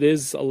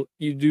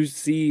you do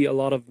see a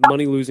lot of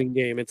money losing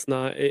game. It's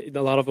not a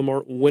lot of them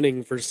aren't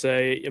winning per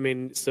se. I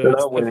mean, so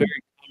it's a very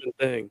common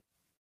thing.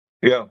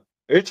 Yeah.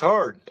 It's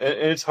hard. And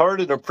it's hard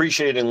in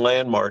appreciating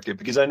land market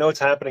because I know it's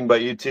happening by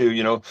you too.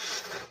 You know,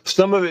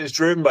 some of it is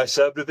driven by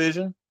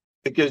subdivision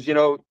because, you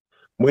know,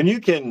 when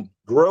you can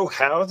grow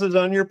houses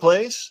on your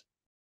place,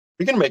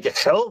 you're going to make a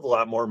hell of a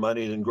lot more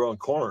money than growing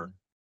corn.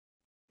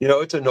 You know,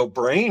 it's a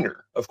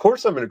no-brainer. Of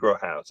course I'm going to grow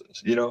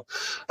houses. You know,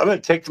 I'm going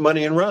to take the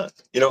money and run.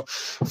 You know,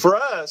 for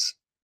us,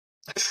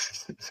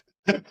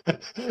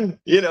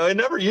 you know, it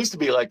never used to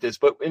be like this.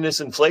 But in this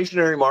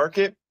inflationary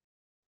market,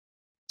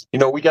 you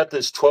know, we got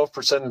this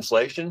 12%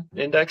 inflation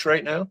index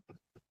right now.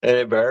 And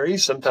it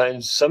varies.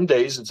 Sometimes, some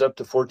days it's up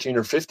to 14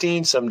 or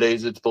 15. Some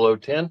days it's below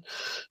 10.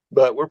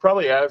 But we're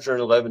probably averaging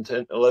 11,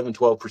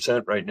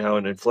 12% right now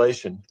in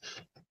inflation.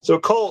 So,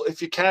 Cole,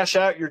 if you cash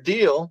out your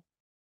deal,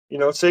 you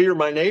know, say you're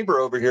my neighbor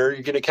over here,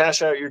 you're going to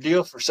cash out your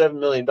deal for $7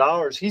 million.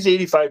 He's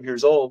 85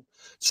 years old.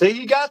 Say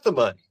you got the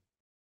money.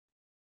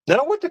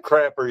 Now, what the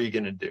crap are you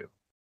going to do?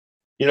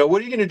 You know,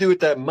 what are you going to do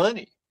with that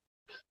money?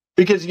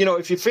 Because, you know,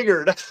 if you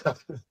figure it out,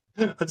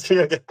 let's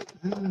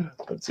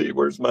see,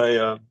 where's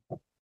my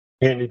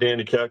handy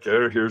dandy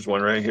calculator? Here's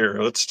one right here.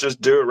 Let's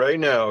just do it right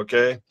now,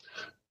 okay?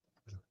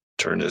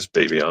 Turn this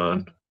baby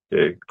on.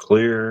 Okay,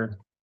 clear.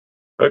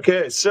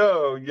 Okay,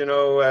 so, you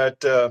know, at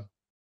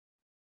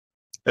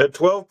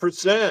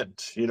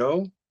 12%, you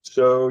know,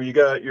 so you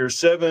got your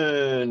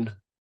 $7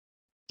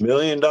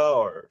 million. Did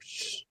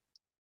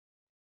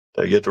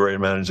I get the right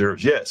amount of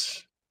zeros?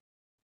 Yes.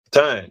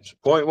 Times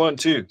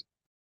 0.12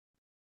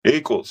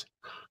 equals.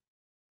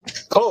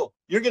 Cole,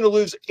 you're going to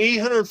lose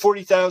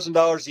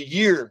 $840,000 a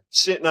year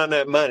sitting on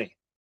that money.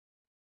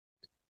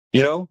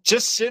 You know,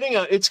 just sitting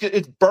on it's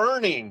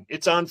burning.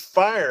 It's on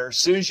fire as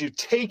soon as you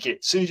take it,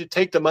 as soon as you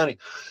take the money.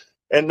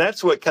 And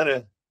that's what kind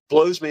of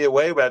blows me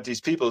away about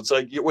these people. It's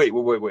like, wait.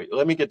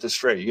 Let me get this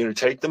straight. You're going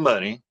to take the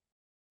money,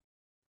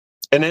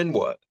 and then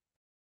what?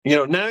 You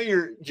know, now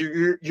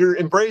you're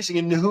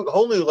embracing a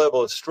whole new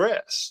level of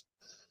stress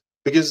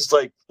because it's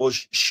like, well,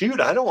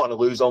 shoot, I don't want to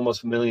lose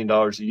almost $1 million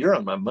a year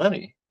on my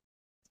money.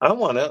 I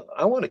want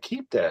to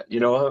keep that. You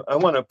know, I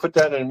want to put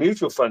that in a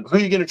mutual fund. Who are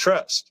you going to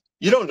trust?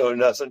 You don't know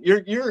nothing.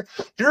 You're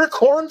a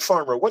corn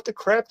farmer. What the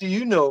crap do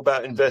you know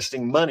about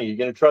investing money? You're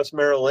going to trust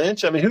Merrill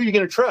Lynch? I mean, who are you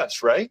going to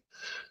trust, right?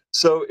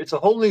 So it's a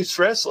whole new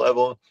stress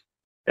level.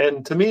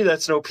 And to me,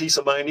 that's no peace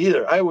of mind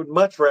either. I would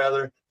much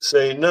rather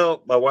say,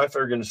 no, my wife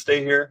and I are going to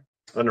stay here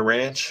on the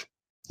ranch.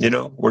 You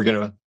know, we're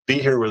going to be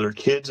here with our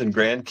kids and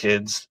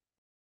grandkids,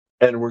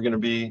 and we're going to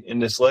be in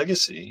this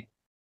legacy.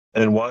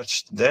 and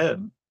watch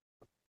them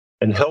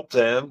and help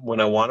them when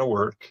I want to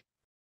work.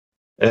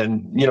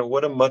 And,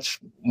 what a much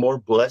more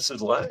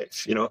blessed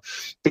life,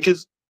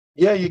 because,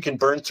 yeah, you can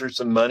burn through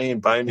some money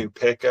and buy a new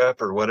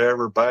pickup or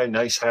whatever, buy a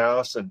nice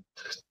house. And,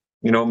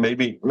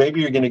 maybe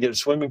you're going to get a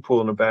swimming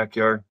pool in the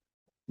backyard.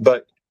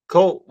 But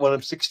Cole, when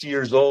I'm 60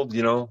 years old,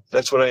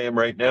 that's what I am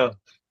right now.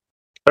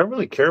 I don't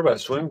really care about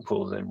swimming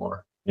pools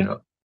anymore.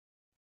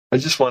 I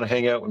just want to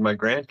hang out with my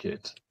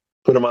grandkids,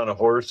 put them on a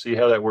horse, see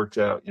how that works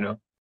out,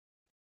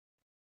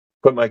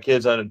 put my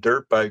kids on a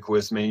dirt bike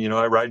with me.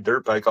 I ride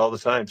dirt bike all the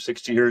time.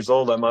 60 years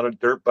old, I'm on a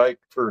dirt bike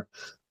for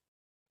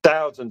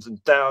thousands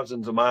and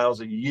thousands of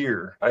miles a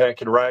year. I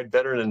can ride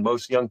better than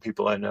most young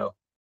people I know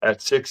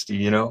at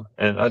 60, and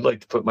I'd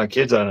like to put my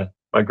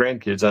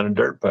grandkids on a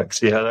dirt bike,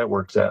 see how that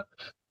works out.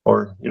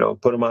 Or,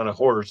 put them on a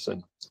horse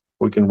and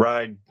we can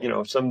ride,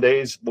 some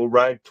days we'll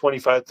ride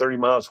 25, 30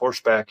 miles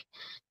horseback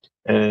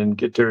and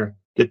get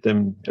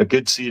them a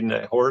good seat in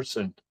that horse.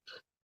 And,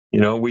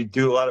 we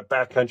do a lot of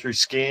backcountry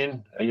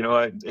skiing.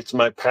 It's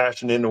my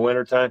passion in the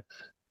wintertime.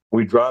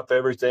 We drop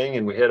everything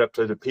and we head up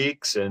to the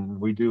peaks, and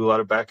we do a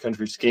lot of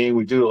backcountry skiing.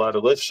 We do a lot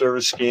of lift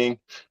service skiing.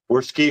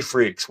 We're ski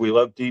freaks. We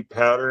love deep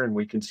powder, and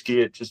we can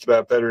ski it just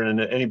about better than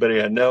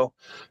anybody I know.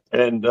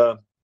 And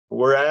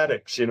we're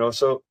addicts,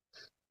 So,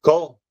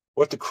 Cole,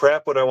 what the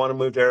crap would I want to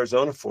move to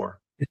Arizona for?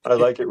 I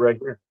like it right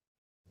here.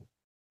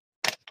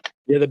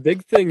 Yeah, the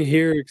big thing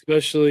here,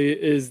 especially,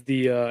 is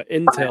the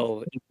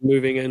Intel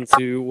moving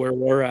into where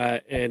we're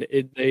at, and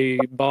they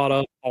bought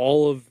up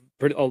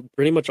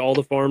pretty much all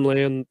the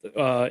farmland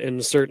in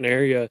a certain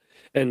area.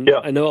 And Yeah.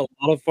 I know a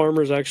lot of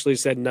farmers actually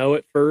said no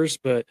at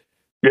first, but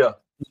yeah,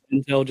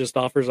 Intel just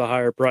offers a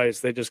higher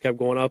price. They just kept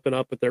going up and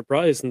up with their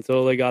price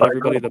until they got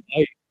everybody to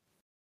bite.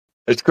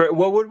 It's great.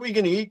 Well, what are we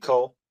going to eat,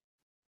 Cole?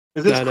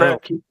 If this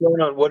crap keeps going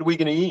on, what are we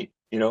going to eat?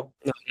 We're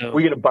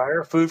going to buy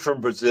our food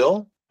from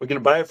Brazil. We're going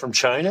to buy it from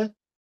China.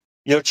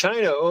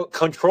 China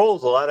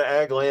controls a lot of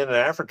ag land in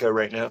Africa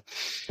right now.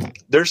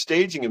 They're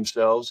staging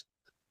themselves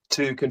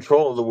to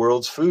control the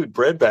world's food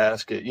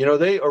breadbasket.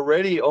 They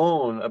already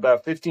own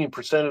about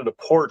 15% of the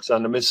ports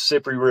on the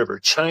Mississippi River.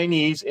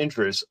 Chinese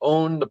interests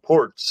own the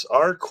ports.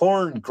 Our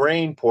corn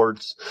grain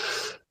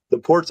ports, the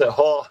ports that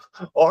haul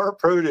our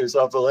produce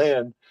off the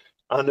land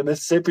on the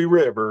Mississippi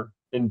River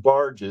in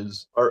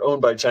barges, are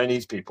owned by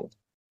Chinese people.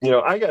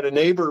 I got a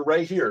neighbor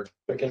right here.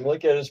 I can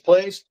look at his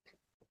place.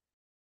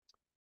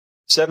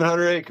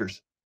 700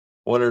 acres.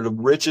 One of the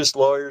richest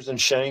lawyers in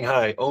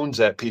Shanghai owns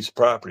that piece of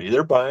property.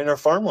 They're buying our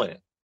farmland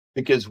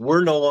because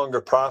we're no longer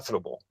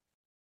profitable.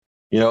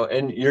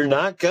 And you're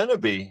not going to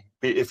be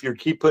if you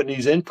keep putting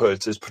these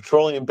inputs as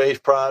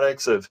petroleum-based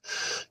products of,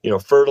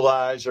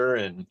 fertilizer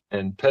and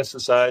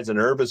pesticides and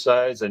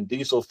herbicides and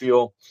diesel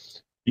fuel.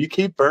 You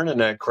keep burning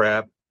that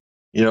crap,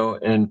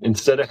 and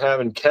instead of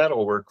having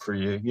cattle work for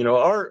you,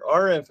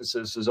 our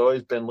emphasis has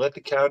always been let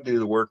the cow do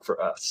the work for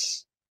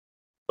us.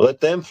 Let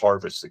them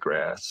harvest the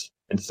grass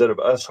instead of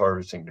us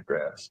harvesting the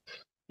grass.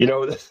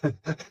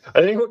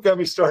 I think what got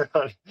me started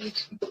on,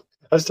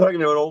 I was talking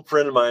to an old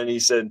friend of mine, and he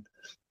said,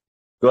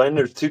 Glenn,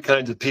 there's two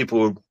kinds of people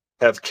who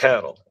have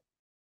cattle,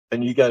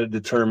 and you got to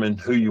determine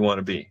who you want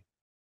to be.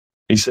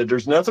 He said,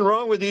 there's nothing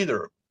wrong with either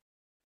of them.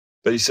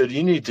 But he said,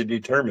 you need to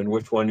determine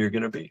which one you're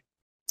going to be.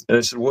 And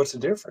I said, what's the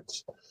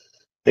difference?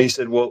 And he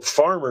said, well,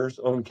 farmers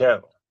own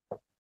cattle.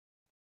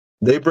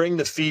 They bring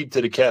the feed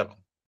to the cattle.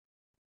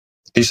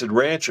 He said,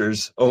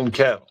 ranchers own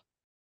cattle.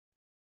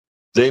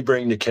 They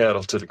bring the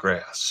cattle to the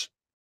grass.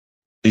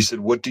 He said,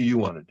 what do you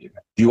want to do?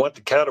 Do you want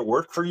the cow to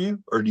work for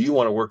you, or do you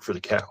want to work for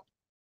the cow?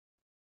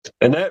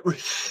 And that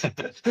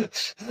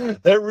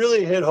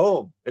really hit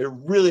home. It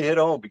really hit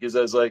home because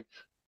I was like,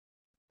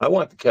 I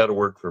want the cow to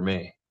work for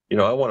me.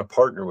 I want to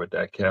partner with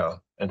that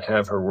cow and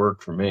have her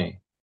work for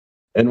me.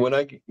 And when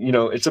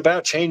it's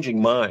about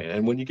changing mind.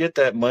 And when you get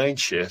that mind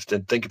shift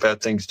and think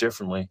about things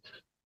differently,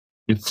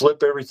 you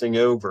flip everything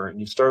over and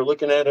you start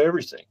looking at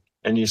everything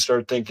and you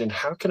start thinking,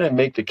 how can I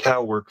make the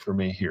cow work for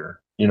me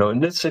here? In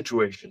this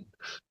situation,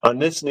 on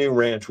this new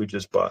ranch we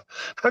just bought,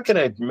 how can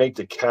I make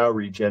the cow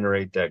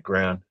regenerate that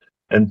ground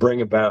and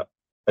bring about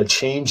a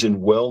change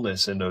in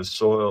wellness in those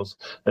soils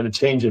and a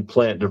change in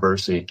plant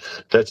diversity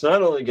that's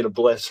not only going to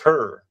bless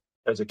her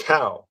as a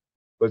cow,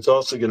 but it's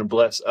also going to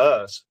bless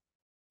us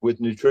with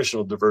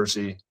nutritional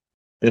diversity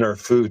in our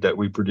food that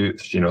we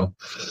produce,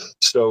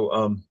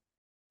 So,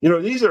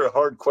 these are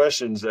hard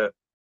questions that,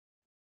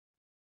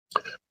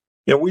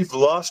 we've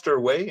lost our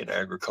way in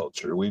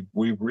agriculture. We've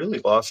really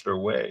lost our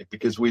way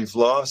because we've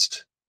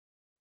lost,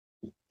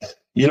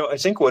 I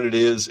think what it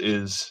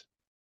is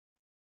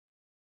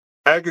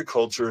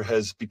agriculture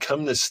has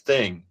become this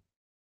thing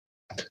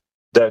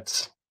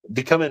that's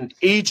become an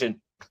agent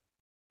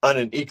on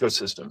an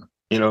ecosystem,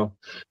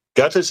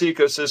 got this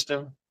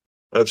ecosystem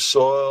of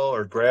soil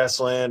or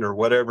grassland or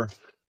whatever.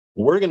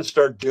 We're going to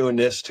start doing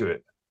this to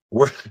it.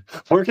 We're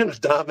going to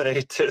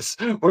dominate this.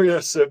 We're going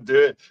to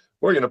subdue it.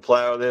 We're going to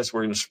plow this.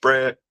 We're going to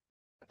spray it.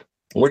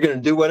 We're going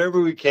to do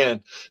whatever we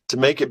can to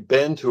make it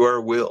bend to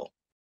our will.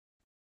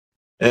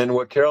 And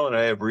what Carol and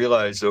I have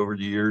realized over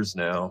the years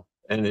now,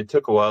 and it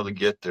took a while to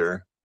get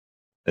there.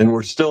 And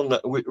we're still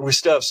not, we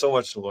still have so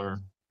much to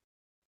learn.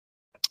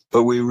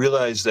 But we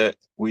realized that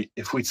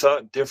if we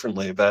thought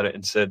differently about it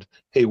and said,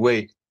 hey,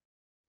 wait,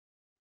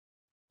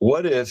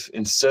 what if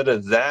instead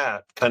of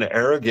that kind of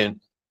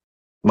arrogant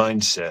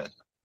mindset,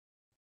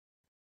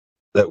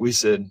 that we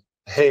said,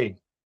 hey,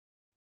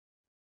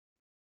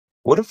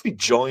 what if we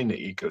join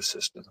the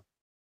ecosystem?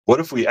 What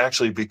if we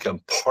actually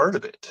become part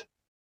of it?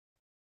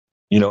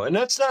 And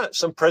that's not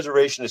some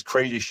preservationist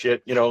crazy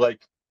shit,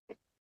 like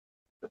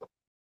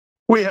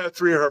we have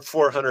 300 or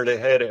 400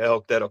 head of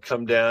elk that'll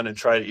come down and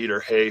try to eat our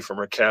hay from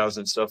our cows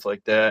and stuff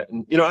like that.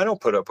 And, I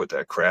don't put up with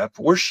that crap.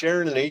 We're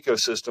sharing an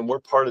ecosystem. We're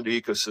part of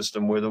the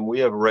ecosystem with them.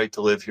 We have a right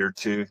to live here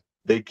too.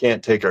 They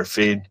can't take our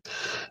feed.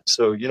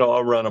 So,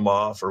 I'll run them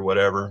off or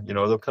whatever.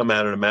 They'll come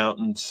out of the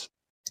mountains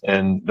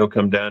and they'll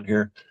come down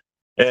here.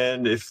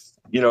 And if,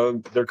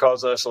 they're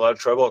causing us a lot of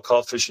trouble, I'll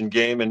call Fish and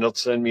Game and they'll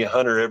send me a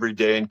hunter every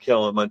day and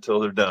kill them until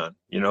they're done,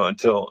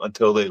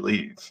 until they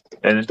leave.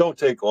 And it don't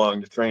take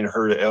long to train a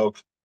herd of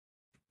elk.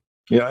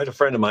 I had a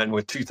friend of mine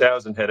with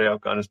 2,000 head of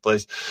elk on his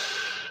place.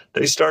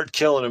 They started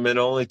killing them, and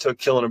it only took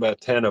killing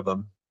about 10 of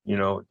them,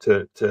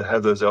 to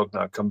have those elk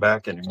not come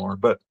back anymore.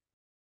 But,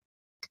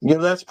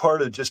 that's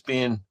part of just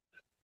being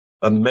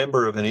a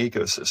member of an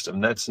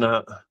ecosystem. That's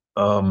not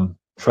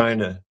trying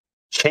to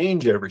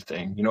change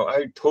everything.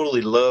 I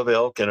totally love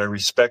elk and I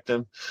respect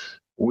them.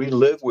 We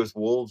live with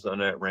wolves on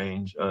that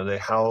range. They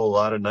howl a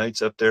lot of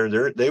nights up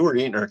there. They were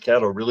eating our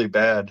cattle really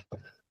bad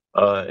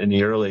in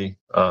the early,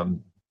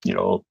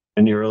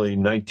 in the early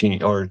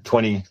 19 or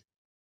 20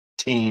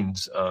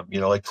 teens.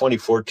 Like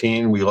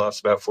 2014, we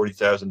lost about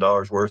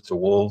 $40,000 worth to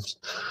wolves.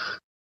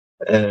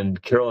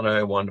 And Carol and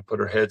I wanted to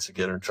put our heads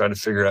together and try to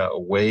figure out a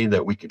way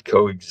that we could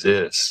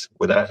coexist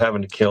without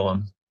having to kill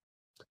them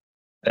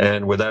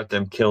and without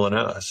them killing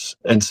us.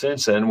 And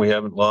since then, we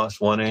haven't lost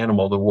one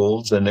animal to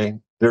wolves,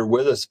 and they're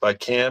with us by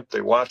camp.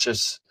 They watch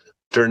us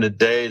during the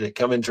day. They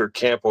come into our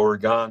camp while we're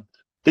gone.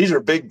 These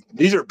are big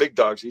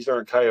dogs. These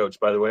aren't coyotes,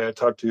 by the way. I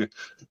talked to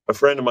a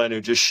friend of mine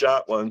who just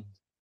shot one.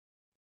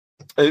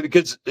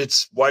 Because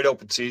it's wide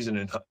open season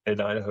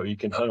in Idaho. You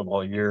can hunt them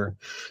all year.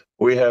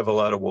 We have a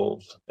lot of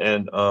wolves.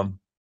 And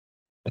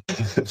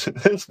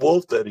this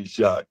wolf that he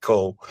shot,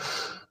 Cole,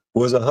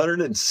 was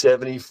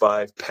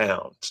 175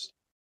 pounds.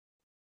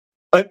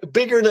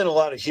 Bigger than a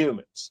lot of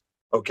humans,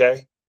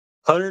 okay?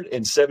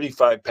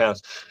 175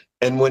 pounds.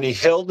 And when he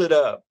held it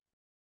up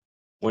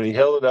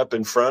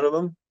in front of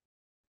him,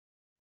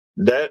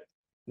 that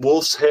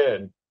wolf's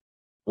head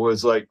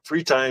was like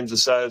 3 times the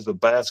size of a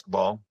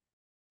basketball,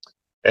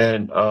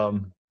 and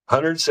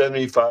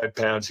 175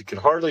 pounds. He could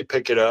hardly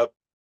pick it up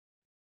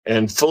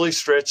and fully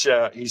stretched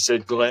out. He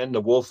said, Glenn,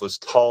 the wolf was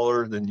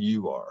taller than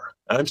you are.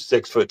 I'm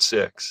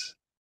 6'6".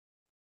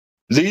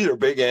 These are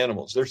big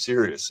animals. They're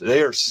serious.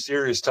 They are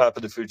serious top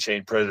of the food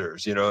chain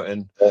predators,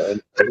 and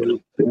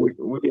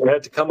we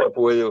had to come up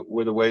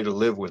with a way to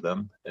live with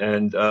them.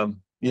 And,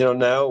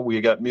 now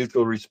we got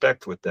mutual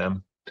respect with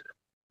them.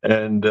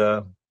 And,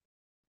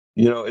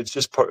 it's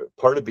just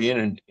part of being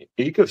an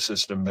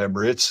ecosystem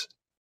member. It's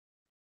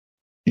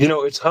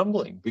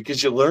humbling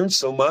because you learn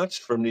so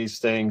much from these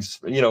things,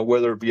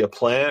 whether it be a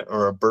plant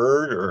or a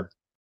bird or,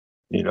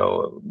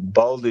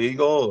 bald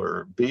eagle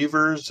or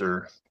beavers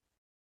or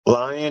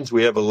lions.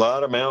 We have a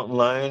lot of mountain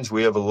lions.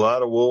 We have a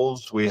lot of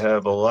wolves. We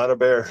have a lot of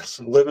bears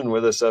living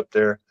with us up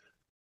there.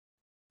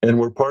 And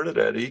we're part of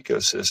that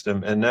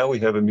ecosystem. And now we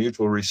have a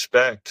mutual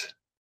respect.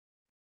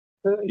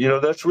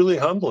 That's really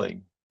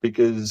humbling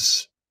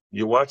because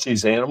you watch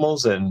these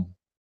animals and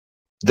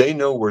they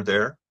know we're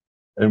there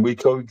and we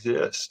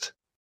coexist.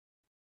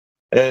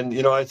 And,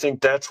 I think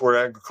that's where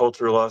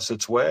agriculture lost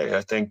its way.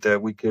 I think that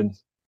we could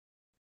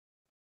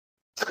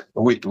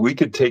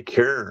take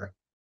care.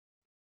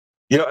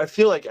 I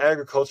feel like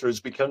agriculture has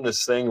become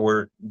this thing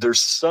where there's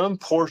some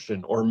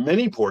portion or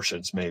many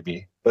portions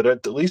maybe, but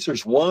at least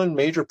there's one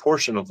major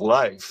portion of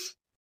life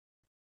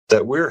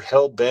that we're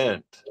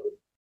hell-bent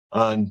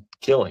on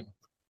killing.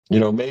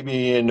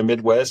 Maybe in the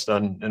Midwest,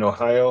 in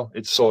Ohio,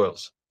 it's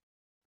soils.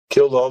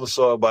 Killed all the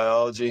soil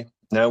biology.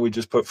 Now we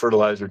just put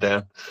fertilizer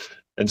down.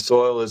 And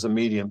soil is a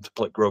medium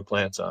to grow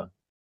plants on.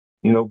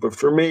 But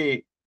for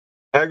me,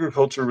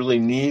 agriculture really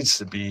needs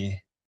to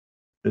be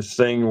this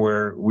thing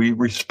where we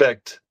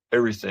respect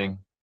everything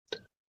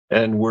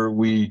and where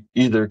we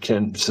either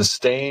can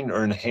sustain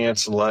or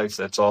enhance life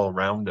that's all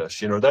around us.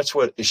 That's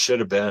what it should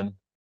have been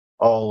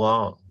all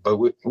along. But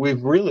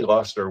we've really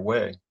lost our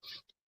way.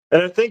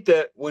 And I think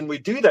that when we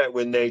do that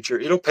with nature,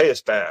 it'll pay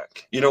us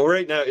back.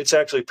 Right now, it's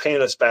actually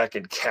paying us back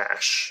in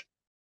cash.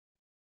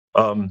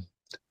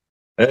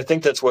 And I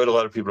think that's what a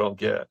lot of people don't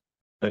get.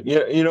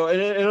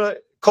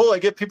 Cole, I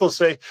get people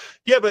say,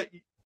 yeah, but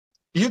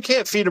you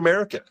can't feed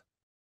America,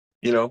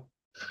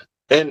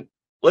 And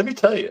let me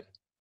tell you,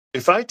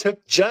 if I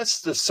took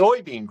just the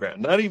soybean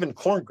ground, not even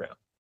corn ground,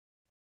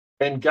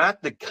 and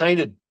got the kind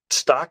of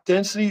stock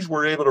densities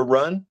we're able to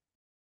run,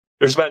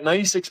 there's about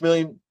 86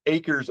 million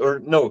acres of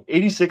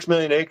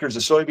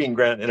soybean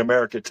ground in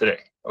America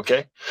today,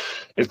 okay?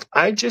 If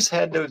I just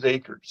had those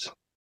acres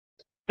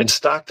and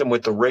stock them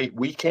with the rate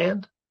we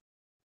can,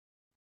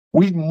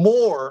 we'd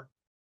more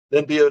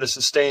than be able to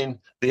sustain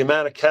the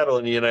amount of cattle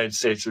in the United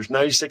States. There's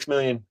 96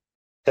 million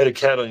head of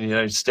cattle in the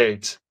United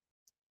States.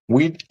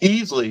 We'd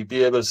easily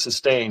be able to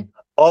sustain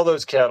all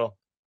those cattle,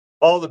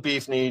 all the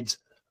beef needs,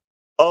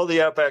 all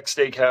the Outback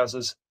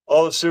steakhouses,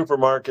 all the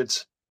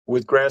supermarkets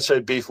with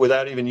grass-fed beef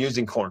without even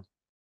using corn.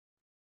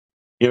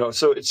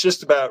 So it's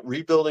just about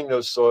rebuilding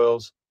those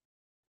soils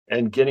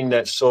and getting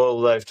that soil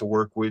life to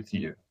work with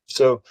you.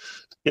 So,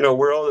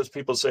 where all those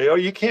people say, oh,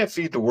 you can't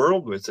feed the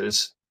world with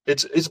this,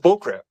 it's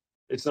bullcrap.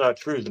 It's not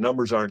true. The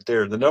numbers aren't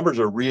there. The numbers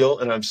are real,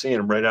 and I'm seeing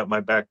them right out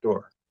my back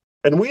door.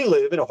 And we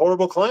live in a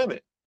horrible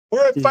climate.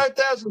 We're at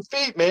 5,000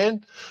 feet,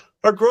 man.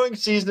 Our growing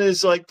season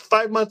is like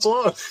 5 months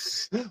long.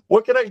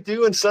 What can I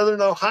do in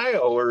southern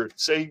Ohio or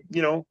say,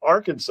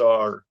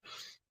 Arkansas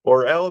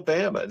or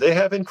Alabama? They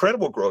have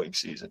incredible growing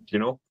seasons,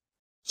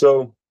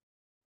 So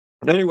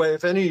anyway,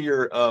 if any of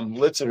your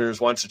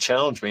listeners wants to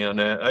challenge me on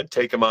that, I'd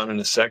take them on in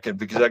a second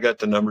because I got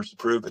the numbers to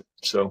prove it.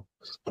 So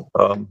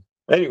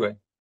anyway,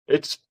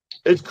 it's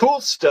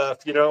cool stuff,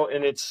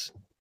 and it's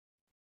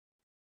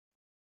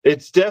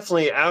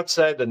definitely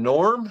outside the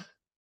norm.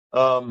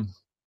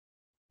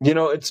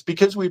 It's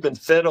because we've been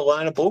fed a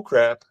line of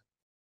bullcrap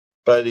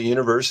by the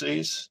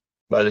universities,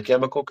 by the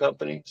chemical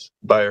companies,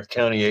 by our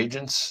county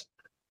agents.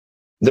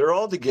 They're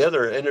all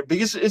together, and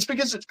because it's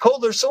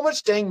cold. There's so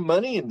much dang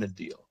money in the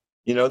deal.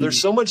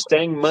 There's so much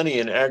dang money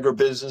in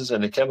agribusiness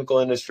and the chemical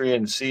industry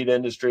and the seed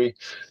industry.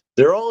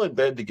 They're all in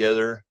bed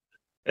together,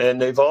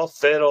 and they've all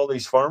fed all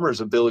these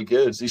farmers a bill of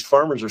goods. These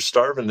farmers are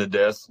starving to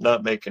death,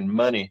 not making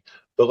money.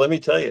 But let me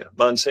tell you,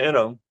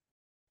 Monsanto,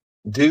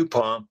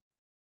 DuPont,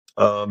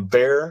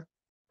 Bayer,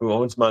 who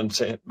owns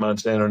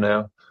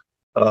Monsanto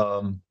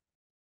now,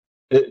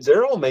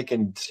 they're all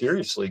making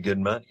seriously good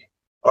money.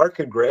 Our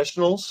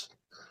congressionals,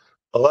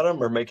 a lot of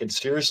them are making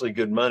seriously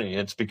good money.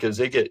 It's because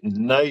they get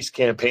nice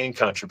campaign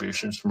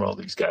contributions from all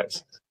these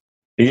guys.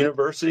 The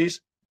universities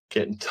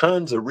getting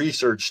tons of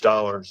research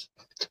dollars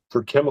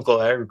for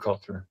chemical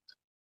agriculture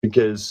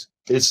because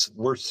it's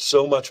worth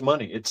so much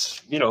money.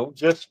 It's,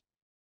 just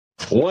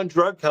one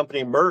drug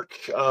company, Merck,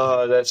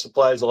 that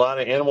supplies a lot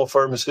of animal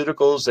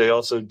pharmaceuticals. They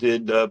also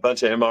did a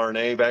bunch of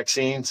mRNA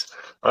vaccines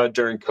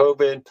during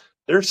COVID.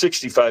 They're a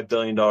 $65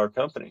 billion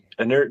company,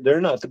 and they're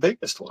not the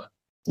biggest one.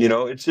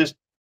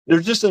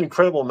 There's just an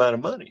incredible amount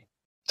of money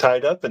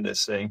tied up in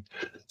this thing.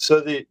 So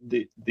the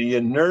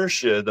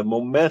inertia, the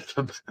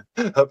momentum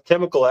of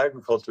chemical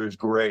agriculture is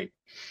great.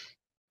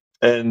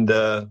 And,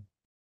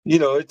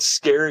 it's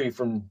scary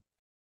from,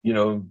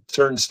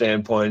 certain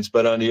standpoints,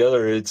 but on the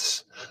other,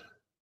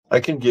 I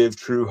can give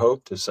true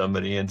hope to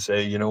somebody and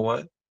say, you know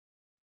what?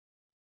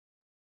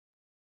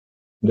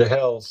 The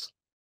health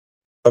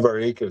of our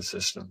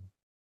ecosystem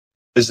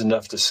is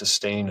enough to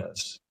sustain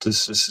us, to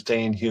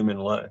sustain human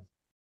life,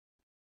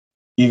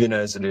 even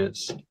as it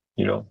is,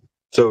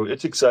 So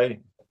it's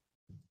exciting.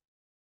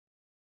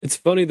 It's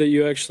funny that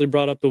you actually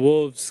brought up the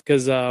wolves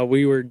because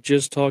we were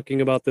just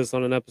talking about this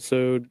on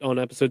episode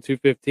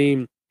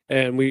 215,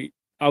 and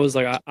I was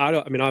like,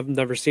 I've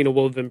never seen a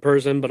wolf in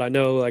person, but I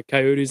know like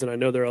coyotes, and I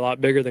know they're a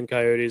lot bigger than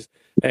coyotes.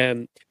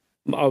 And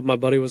my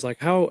buddy was like,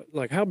 how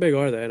big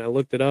are they? And I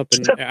looked it up,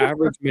 and the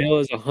average male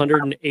is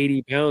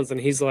 180 pounds, and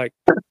he's like,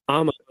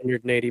 I'm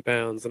 180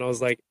 pounds, and I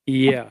was like,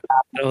 yeah,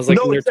 and I was like,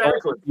 no, and they're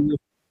exactly. tall,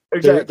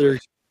 Exactly. they're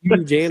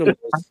huge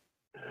animals.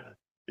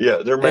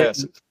 Yeah, they're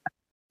massive.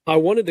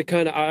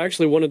 And I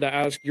actually wanted to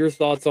ask your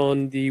thoughts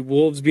on the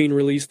wolves being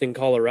released in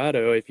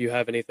Colorado, if you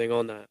have anything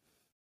on that.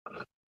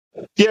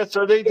 Yeah,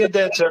 so they did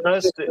that to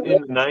us in the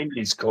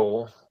 90s,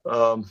 Cole.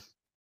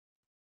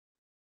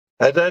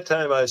 At that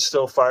time, I was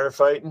still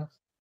firefighting.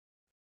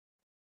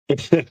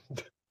 I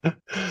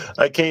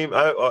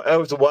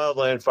was a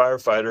wildland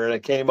firefighter, and I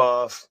came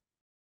off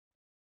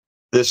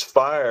this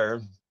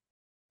fire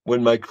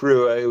when my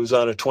crew, I was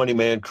on a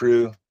 20-man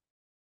crew,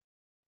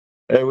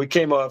 and we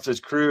came off this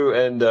crew,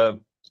 and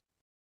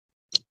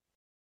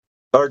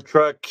our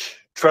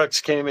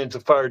trucks came into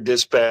fire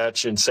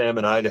dispatch in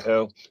Salmon,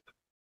 Idaho.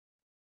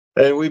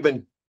 And we've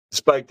been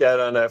spiked out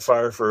on that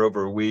fire for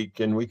over a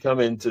week, and we come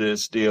into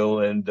this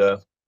deal, and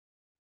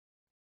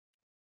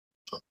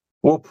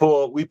we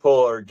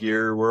pull our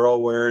gear. We're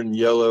all wearing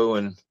yellow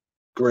and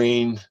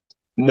green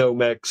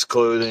Nomex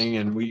clothing,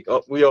 and we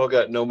all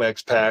got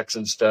Nomex packs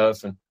and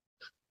stuff, and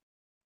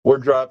we're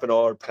dropping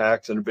all our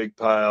packs in a big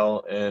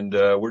pile, and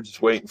we're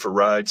just waiting for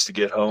rides to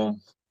get home.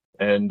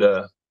 And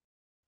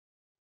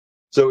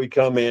so we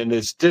come in.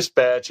 This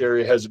dispatch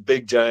area has a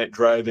big, giant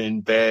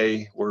drive-in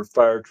bay where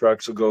fire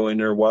trucks will go in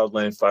there,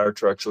 wildland fire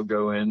trucks will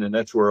go in, and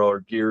that's where all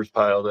our gear is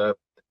piled up.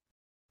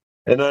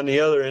 And on the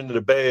other end of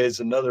the bay is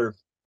another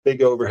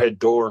big overhead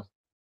door.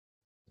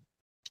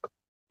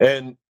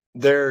 And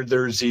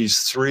there's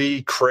these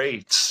 3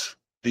 crates,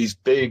 these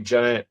big,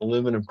 giant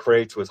aluminum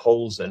crates with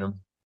holes in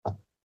them.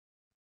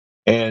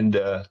 And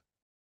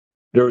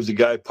there was a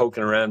guy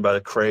poking around by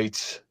the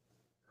crates.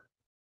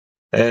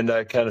 And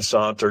I kind of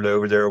sauntered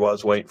over there while I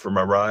was waiting for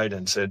my ride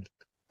and said,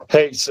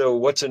 hey, so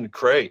what's in the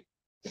crate?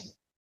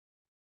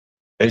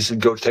 And he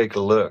said, go take a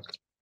look.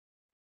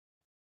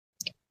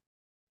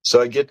 So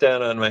I get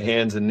down on my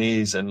hands and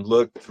knees and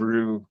look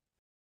through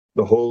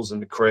the holes in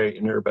the crate,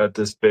 and they're about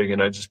this big,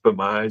 and I just put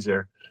my eyes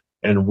there.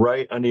 And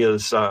right on the other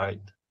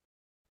side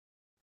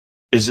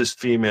is this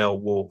female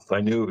wolf. I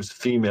knew it was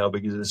female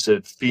because it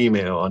said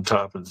female on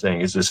top of the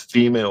thing. It's this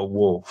female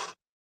wolf.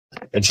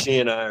 And she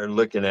and I are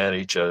looking at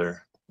each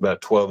other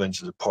about 12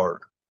 inches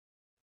apart.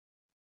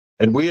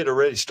 And we had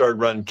already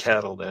started running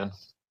cattle then.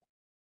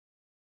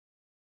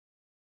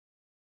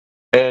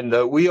 And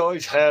we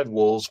always had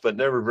wolves, but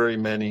never very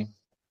many.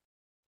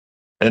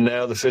 And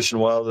now the Fish and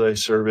Wildlife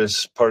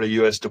Service, part of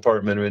U.S.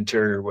 Department of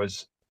Interior,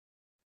 was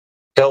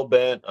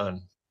hell-bent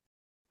on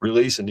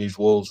releasing these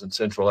wolves in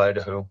central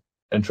Idaho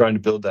and trying to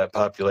build that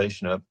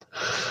population up.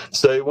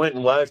 So they went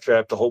and live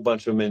trapped a whole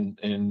bunch of them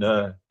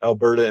in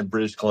Alberta and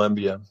British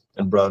Columbia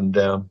and brought them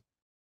down.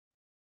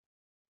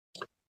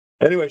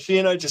 Anyway, she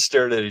and I just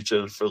stared at each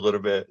other for a little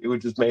bit. We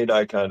just made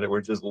eye contact.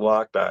 We just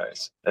locked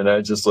eyes. And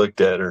I just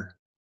looked at her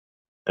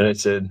and I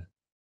said,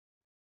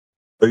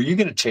 are you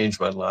going to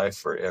change my life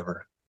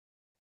forever?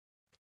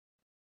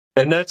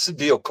 And that's the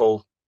deal,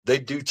 Cole. They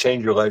do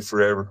change your life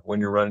forever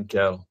when you're running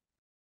cattle.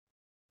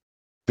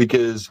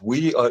 Because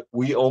we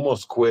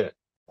almost quit.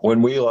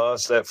 When we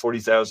lost that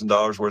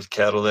 $40,000 worth of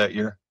cattle that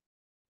year,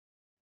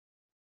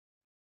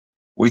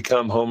 we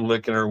come home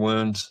licking our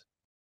wounds.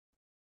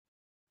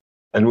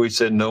 And we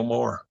said, no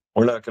more.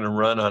 We're not going to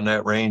run on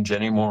that range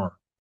anymore.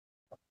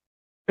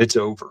 It's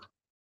over.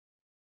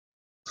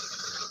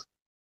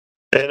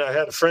 And I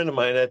had a friend of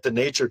mine at the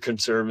Nature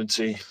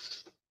Conservancy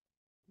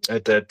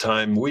at that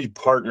time. We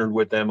partnered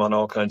with them on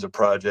all kinds of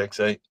projects.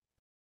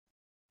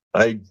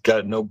 I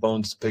got no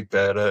bones to pick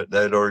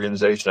that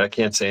organization. I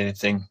can't say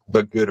anything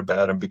but good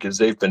about them because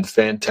they've been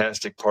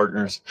fantastic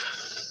partners.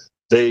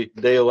 They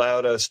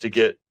allowed us to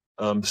get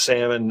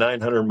salmon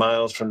 900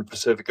 miles from the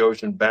Pacific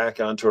Ocean back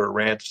onto our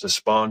ranch to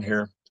spawn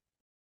here.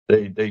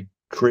 They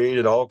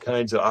created all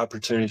kinds of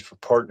opportunities for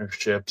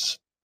partnerships.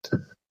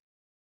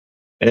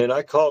 And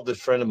I called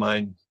this friend of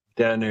mine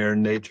down there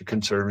in Nature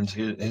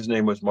Conservancy. His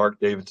name was Mark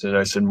Davidson.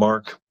 I said,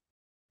 Mark,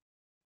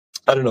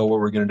 I don't know what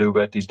we're going to do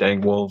about these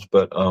dang wolves,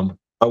 but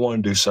I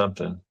want to do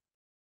something.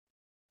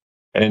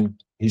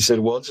 And he said,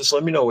 well, just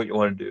let me know what you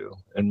want to do,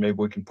 and maybe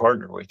we can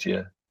partner with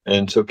you.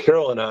 And so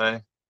Carol and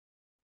I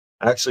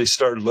actually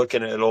started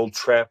looking at old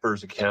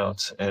trappers'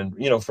 accounts and,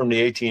 from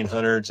the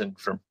 1800s, and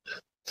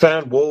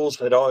found wolves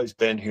had always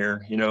been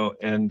here,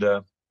 and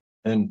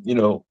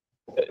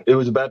it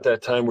was about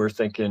that time we were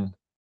thinking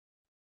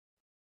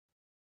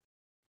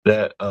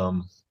that,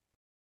 I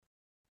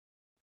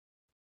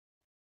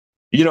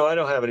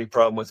don't have any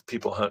problem with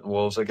people hunting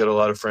wolves. I got a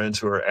lot of friends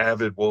who are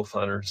avid wolf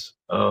hunters.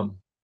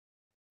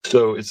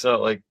 So it's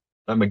not like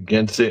I'm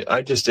against it.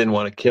 I just didn't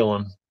want to kill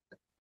them.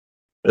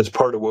 That's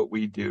part of what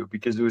we do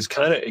because it was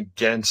kind of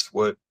against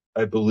what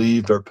I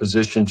believed our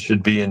position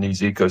should be in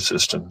these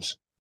ecosystems.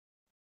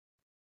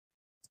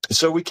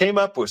 So we came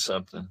up with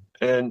something,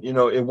 and,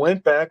 it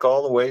went back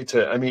all the way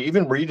to,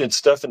 even reading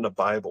stuff in the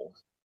Bible.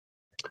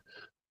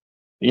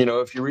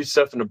 If you read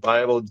stuff in the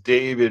Bible,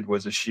 David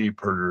was a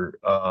sheep herder.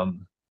 A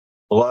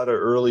lot of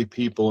early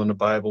people in the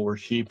Bible were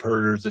sheep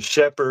herders. The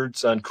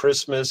shepherds on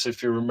Christmas,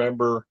 if you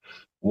remember,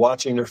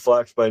 watching their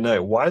flocks by night.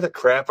 Why the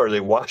crap are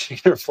they watching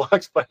their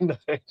flocks by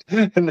night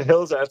in the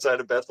hills outside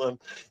of Bethlehem?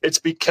 It's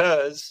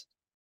because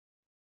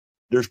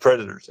there's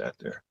predators out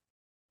there.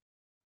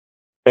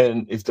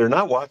 And if they're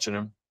not watching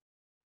them,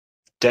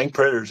 dang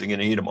predators are going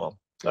to eat them all.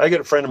 I got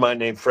a friend of mine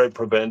named Fred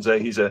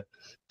Provenza. He's a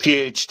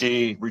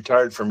PhD,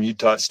 retired from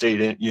Utah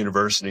State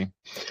University.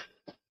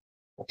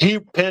 He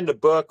penned a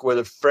book with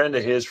a friend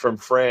of his from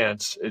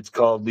France. It's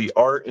called The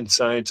Art and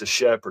Science of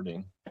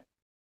Shepherding.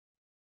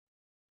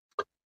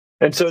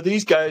 And so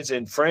these guys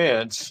in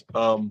France,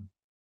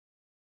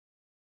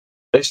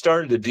 they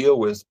started to deal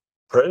with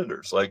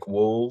predators like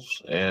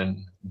wolves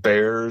and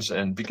bears,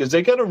 and because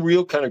they got a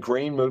real kind of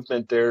green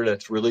movement there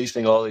that's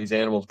releasing all these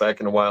animals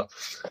back in the wild.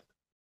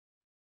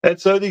 And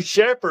so these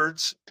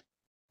shepherds,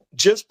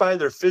 just by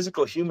their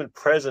physical human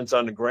presence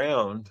on the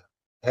ground,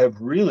 have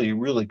really,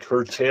 really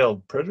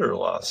curtailed predator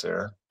loss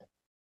there.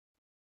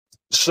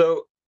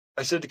 So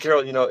I said to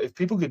Carol, if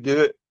people could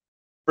do it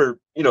for,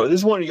 this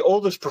is one of the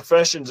oldest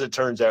professions, it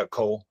turns out,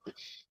 Cole.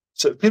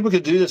 So if people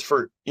could do this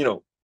for,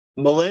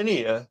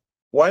 millennia,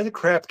 why the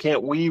crap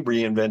can't we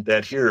reinvent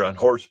that here on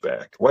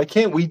horseback? Why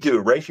can't we do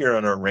it right here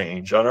on our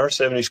range, on our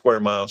 70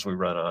 square miles we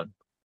run on?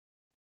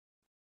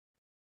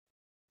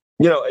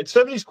 At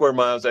 70 square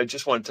miles, I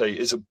just want to tell you,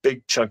 it's a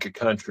big chunk of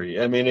country.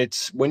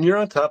 It's when you're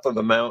on top of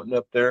a mountain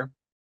up there,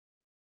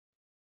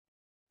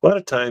 a lot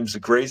of times the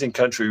grazing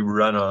country we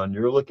run on,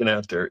 you're looking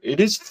out there, it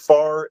is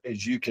far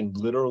as you can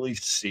literally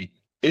see.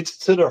 It's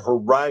to the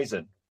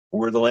horizon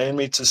where the land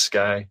meets the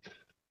sky,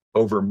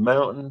 over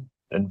mountain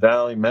and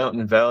valley,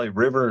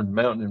 river and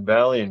mountain and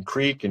valley and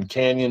creek and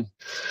canyon,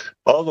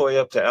 all the way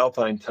up to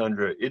alpine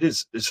tundra. It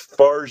is as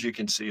far as you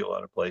can see a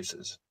lot of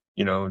places.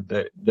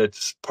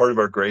 That's part of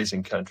our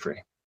grazing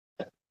country.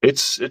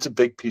 It's a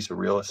big piece of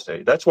real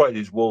estate. That's why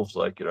these wolves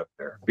like it up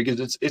there,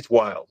 because it's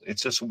wild.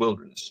 It's just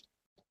wilderness.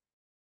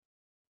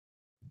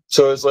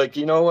 So it's like,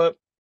 you know what?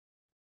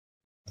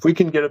 If we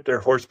can get up there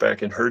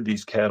horseback and herd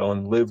these cattle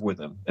and live with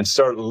them and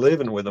start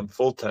living with them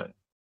full time,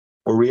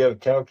 where we have a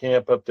cow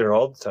camp up there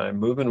all the time,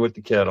 moving with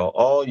the cattle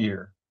all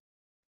year,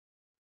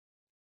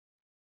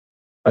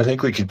 I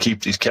think we could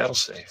keep these cattle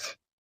safe.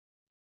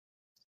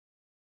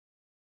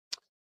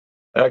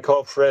 And I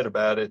called Fred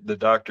about it, the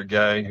doctor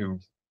guy who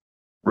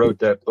wrote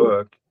that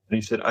book, and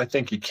he said, I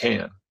think you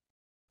can.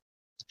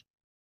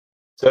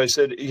 So I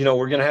said, you know,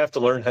 we're going to have to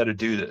learn how to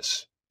do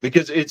this,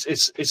 because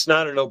it's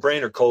not a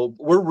no-brainer, Cole.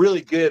 We're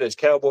really good as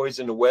cowboys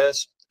in the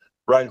West,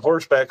 riding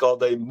horseback all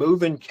day,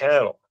 moving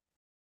cattle.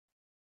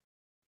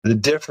 The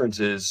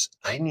difference is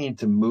I need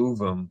to move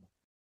them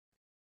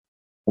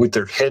with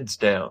their heads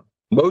down.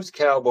 Most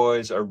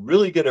cowboys are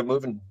really good at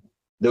moving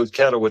those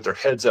cattle with their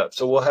heads up.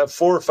 So we'll have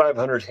 400 or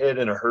 500 head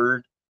in a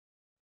herd,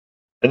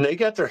 and they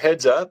got their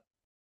heads up.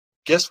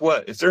 Guess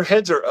what? If their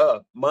heads are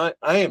up,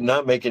 I am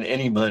not making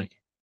any money,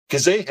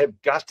 because they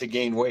have got to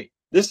gain weight.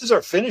 This is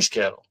our finished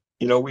cattle.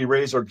 You know, we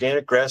raise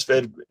organic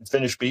grass-fed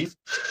finished beef,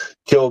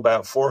 kill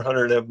about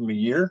 400 of them a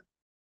year.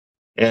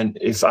 And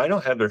if I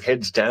don't have their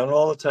heads down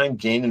all the time,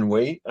 gaining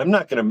weight, I'm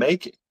not going to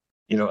make it.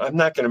 You know, I'm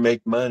not going to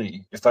make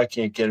money if I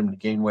can't get them to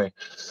gain weight.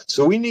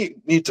 So we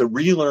need to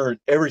relearn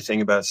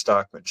everything about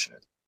stockmanship.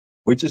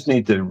 We just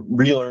need to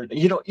relearn,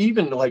 you know,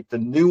 even like the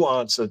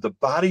nuance of the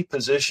body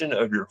position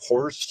of your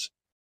horse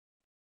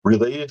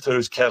related to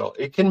those cattle.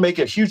 It can make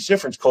a huge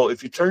difference, Cole.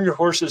 If you turn your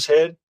horse's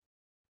head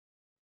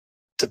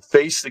to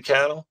face the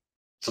cattle,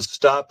 to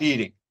stop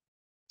eating.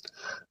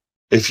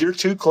 If you're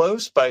too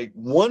close by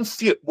 1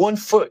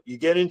 foot, you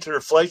get into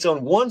their flight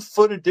zone, 1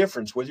 foot of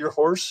difference with your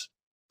horse,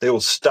 they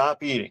will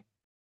stop eating.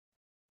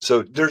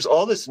 So there's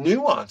all this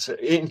nuance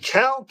in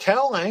cow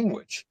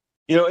language,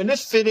 you know, and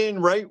this fit in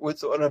right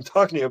with what I'm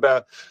talking to you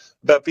about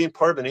being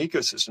part of an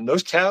ecosystem.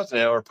 Those cows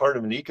now are part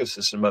of an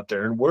ecosystem up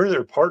there, and we're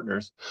their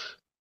partners.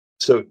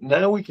 So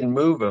now we can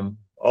move them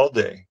all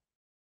day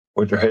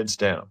with their heads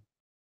down,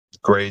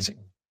 grazing.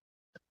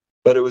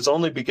 But it was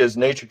only because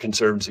Nature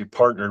Conservancy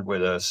partnered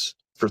with us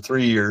for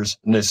 3 years,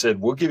 and they said,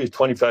 we'll give you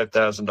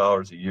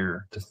 $25,000 a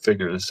year to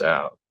figure this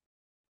out,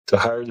 to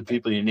hire the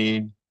people you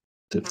need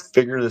to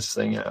figure this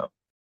thing out.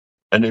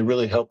 And they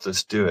really helped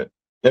us do it.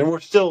 And we're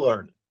still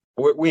learning.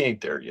 We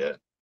ain't there yet,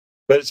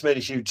 but it's made a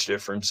huge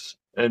difference.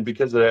 And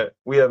because of that,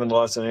 we haven't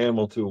lost an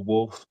animal to a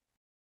wolf.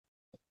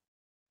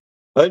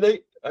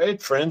 I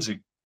had friends who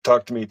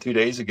talked to me 2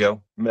 days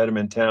ago, met him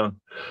in town.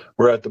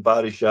 We're at the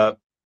body shop.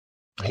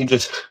 He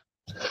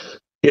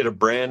had a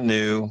brand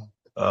new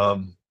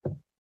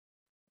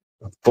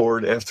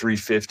Ford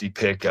F-350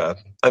 pickup,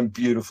 a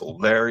beautiful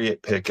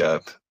Lariat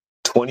pickup,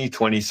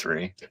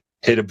 2023.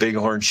 Hit a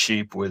bighorn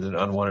sheep with it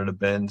on one of the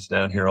bends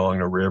down here along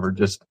the river.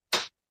 Just,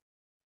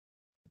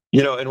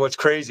 you know, and what's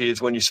crazy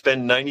is when you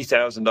spend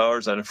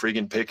 $90,000 on a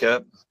friggin'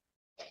 pickup,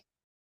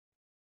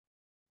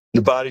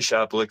 the body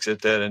shop looks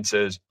at that and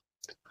says,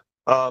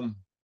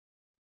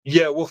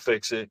 yeah, we'll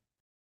fix it.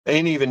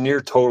 Ain't even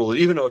near total,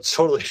 even though it's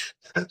totally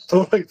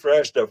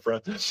thrashed up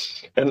front.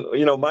 And,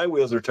 you know, my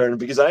wheels are turning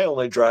because I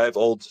only drive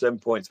old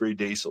 7.3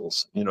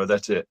 diesels. You know,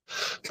 that's it.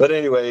 But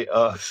anyway,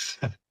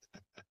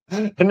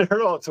 and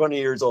they're all 20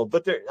 years old.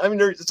 But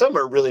some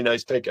are really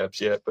nice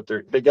pickups yet, but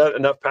they got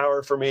enough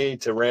power for me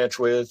to ranch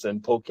with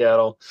and pull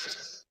cattle.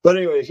 But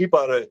anyway, he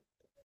bought it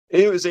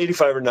was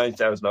 $85,000 or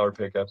 $90,000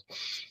 pickup.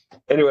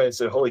 Anyway, I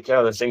said, holy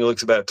cow, that thing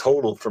looks about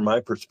total from my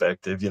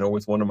perspective, you know,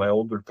 with one of my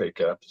older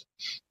pickups.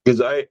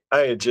 Because I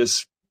had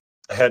just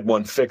had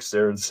one fixed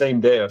there the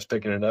same day I was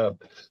picking it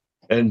up.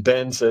 And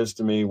Ben says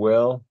to me,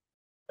 well,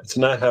 it's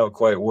not how it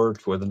quite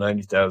works with a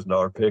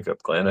 $90,000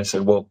 pickup, Glenn. I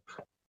said, well,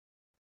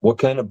 what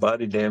kind of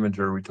body damage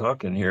are we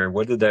talking here?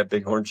 What did that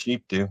bighorn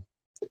sheep do?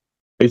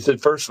 He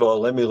said, first of all,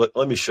 let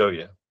me show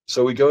you.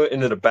 So we go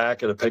into the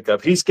back of the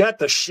pickup. He's got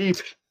the sheep.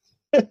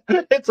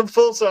 It's a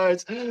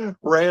full-size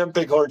ram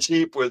bighorn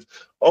sheep with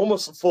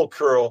almost a full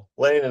curl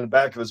laying in the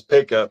back of his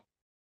pickup.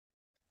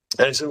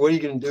 And I said, what are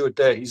you going to do with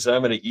that? He said,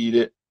 I'm going to eat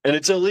it. And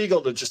it's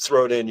illegal to just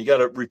throw it in. You got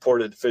to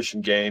report it to Fish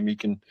and Game.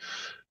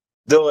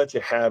 They'll let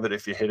you have it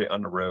if you hit it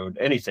on the road.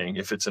 Anything.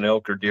 If it's an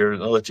elk or deer,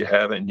 they'll let you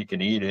have it and you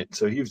can eat it.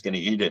 So he was going to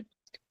eat it.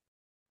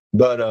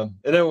 But, and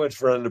then I went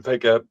to run the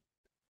pickup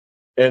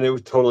and it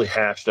was totally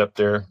hashed up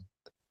there.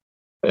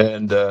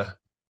 And,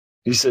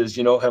 he says,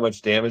 you know how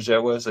much damage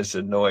that was? I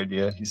said, no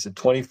idea. He said,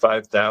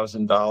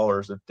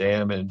 $25,000 of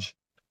damage.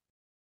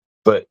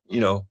 But, you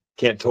know,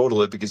 can't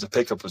total it because the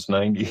pickup was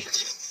 90.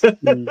 So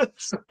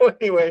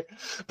anyway,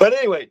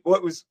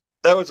 that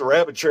was a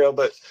rabbit trail.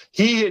 But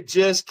he had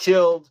just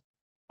killed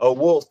a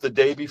wolf the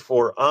day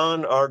before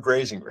on our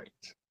grazing range.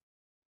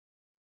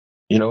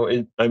 You know,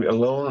 a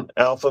lone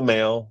alpha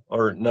male,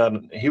 or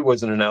not, he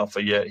wasn't an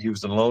alpha yet. He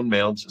was a lone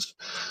male, just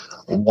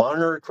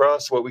wander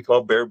across what we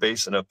call Bear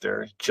Basin up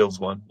there. He kills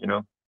one, you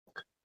know.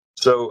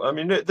 So, I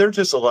mean, they're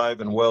just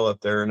alive and well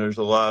up there, and there's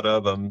a lot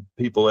of them.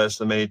 People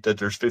estimate that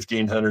there's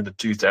 1,500 to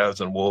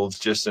 2,000 wolves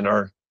just in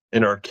our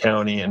in our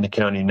county and the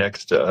county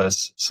next to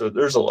us. So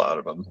there's a lot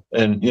of them.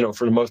 And,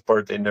 for the most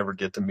part, they never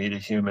get to meet a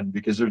human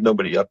because there's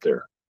nobody up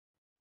there.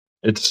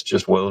 It's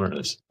just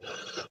wilderness.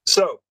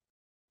 So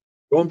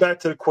going back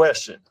to the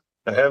question,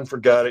 I haven't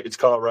forgot it. It's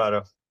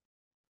Colorado.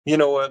 You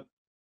know what?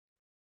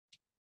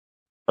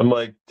 I'm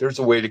like, there's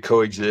a way to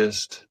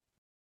coexist.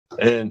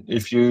 And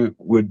if you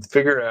would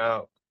figure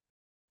out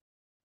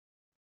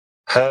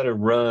how to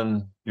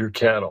run your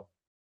cattle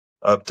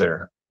up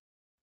there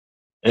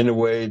in a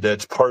way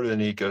that's part of an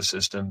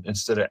ecosystem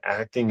instead of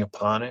acting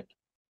upon it,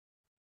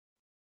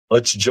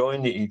 let's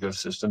join the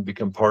ecosystem,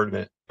 become part of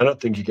it. I don't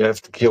think you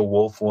have to kill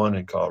wolf one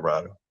in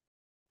Colorado.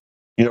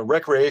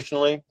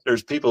 Recreationally,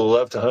 there's people who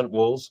love to hunt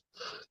wolves.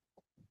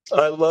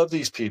 I love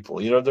these people.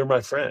 They're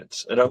my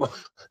friends, and I'm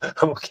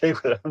okay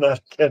with it. I'm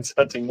not against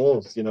hunting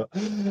wolves,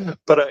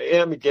 but I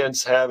am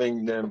against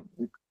having them,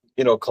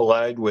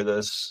 collide with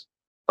us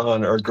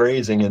on our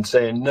grazing and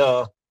saying,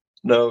 no,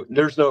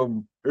 there's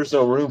no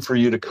room for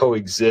you to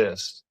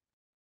coexist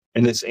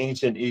in this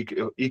ancient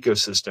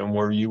ecosystem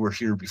where you were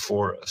here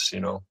before us,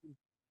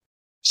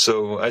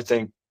 So I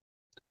think,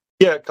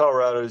 yeah,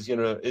 Colorado is,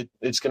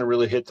 it's going to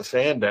really hit the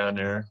fan down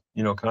there,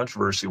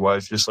 controversy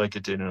wise, just like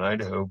it did in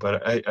Idaho.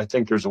 But I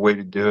think there's a way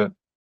to do it.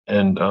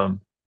 And, a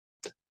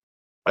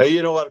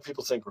lot of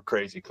people think we're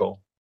crazy,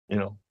 Cole,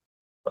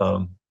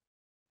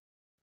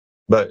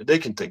 but they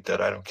can think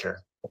that. I don't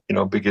care,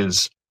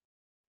 because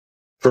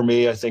for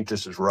me, I think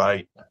this is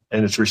right.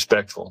 And it's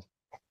respectful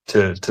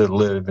to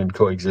live in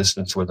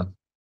coexistence with them.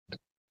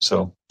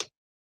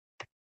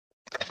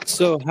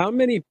 So how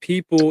many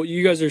people,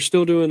 you guys are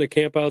still doing the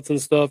campouts and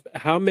stuff,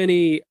 how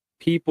many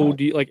people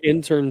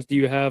interns do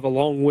you have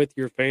along with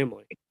your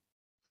family?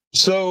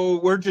 So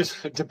we're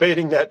just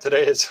debating that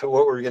today as to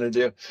what we're going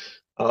to do.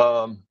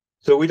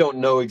 So we don't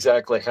know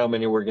exactly how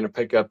many we're going to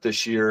pick up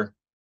this year.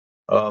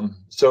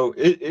 So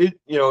it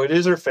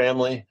is our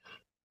family,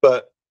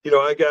 but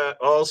I got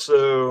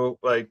also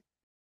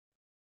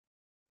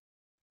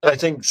I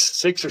think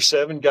 6 or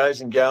 7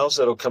 guys and gals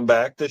that'll come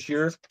back this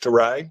year to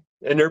ride,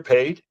 and they're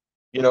paid,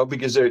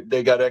 because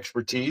they got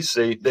expertise.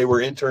 They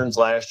were interns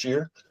last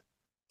year.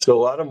 So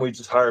a lot of them we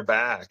just hire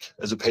back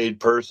as a paid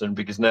person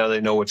because now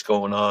they know what's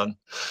going on.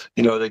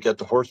 They got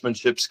the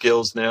horsemanship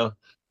skills now.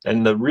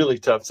 And the really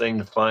tough thing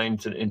to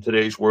find in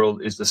today's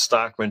world is the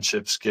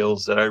stockmanship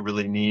skills that I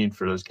really need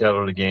for those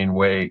cattle to gain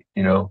weight,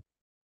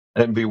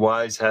 and be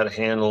wise how to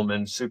handle them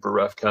in super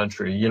rough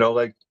country.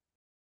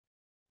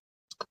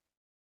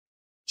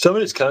 Some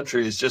of this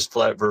country is just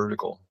flat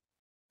vertical.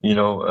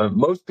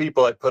 Most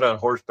people I put on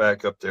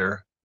horseback up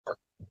there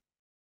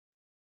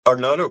are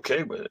not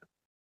okay with it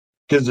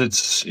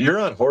because you're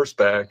on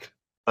horseback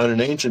on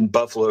an ancient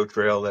buffalo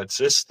trail that's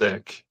this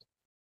thick,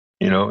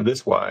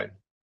 this wide.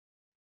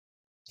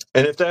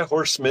 And if that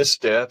horse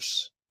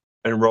missteps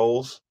and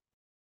rolls,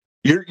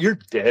 you're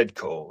dead,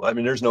 Cole. I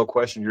mean, there's no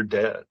question you're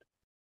dead.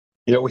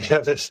 We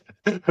have this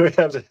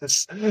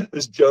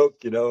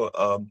joke,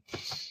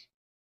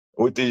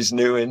 with these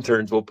new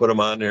interns. We'll put them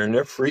on there and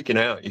they're freaking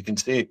out. You can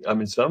see, I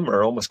mean, some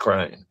are almost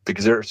crying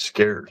because they're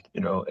scared,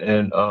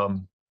 and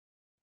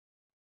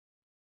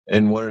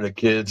one of the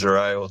kids or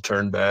I will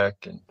turn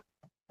back and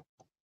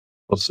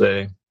we'll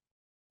say,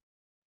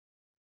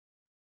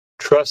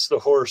 trust the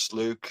horse,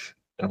 Luke.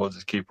 And we'll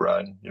just keep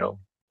riding,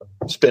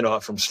 spin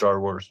off from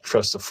Star Wars,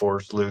 trust the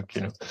Force, Luke,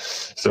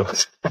 So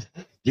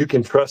you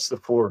can trust the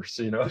Force,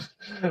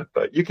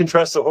 but you can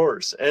trust the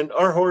horse. And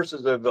our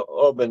horses have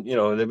all been,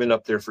 they've been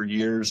up there for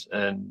years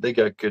and they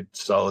got good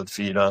solid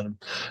feet on them.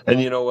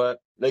 And you know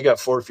what? They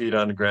got 4 feet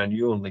on the ground.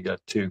 You only got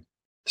 2.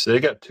 So they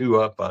got 2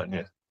 up on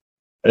you.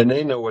 And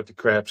they know what the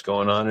crap's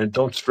going on and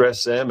don't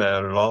stress them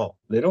out at all.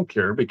 They don't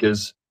care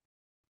because,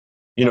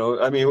 if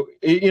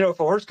a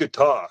horse could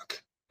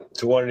talk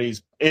to one of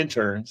these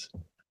interns,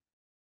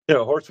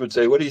 a horse would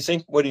say, what do you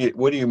think? What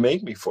do you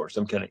make me for?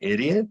 Some kind of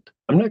idiot?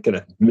 I'm not going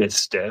to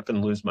misstep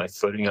and lose my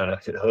footing on a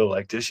hill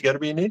like this. You got to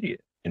be an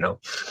idiot,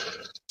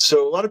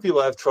 So a lot of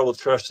people have trouble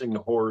trusting the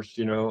horse,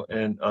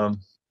 and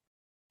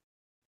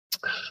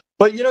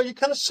but you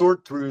kind of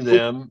sort through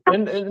them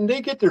and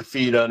they get their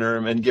feet under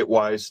them and get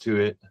wise to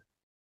it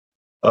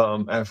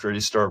after they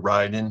start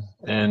riding.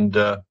 And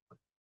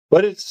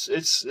but it's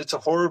a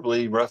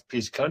horribly rough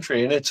piece of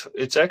country, and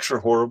it's extra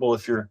horrible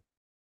if you're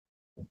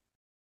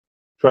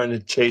trying to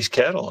chase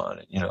cattle on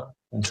it,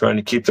 and trying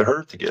to keep the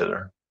herd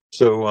together.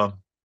 So,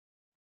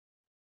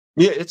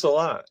 yeah, it's a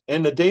lot.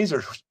 And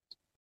a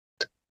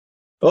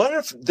lot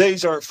of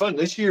days aren't fun.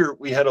 This year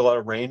we had a lot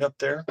of rain up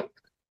there.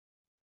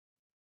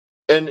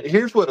 And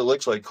here's what it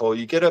looks like, Cole.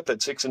 You get up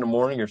at 6 a.m.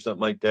 or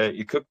something like that.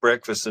 You cook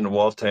breakfast in the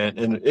wall tent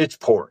and it's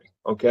pouring.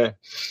 Okay.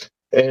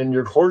 And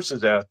your horse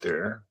is out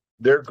there.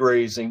 They're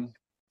grazing.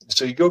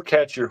 So you go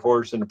catch your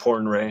horse in the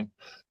pouring rain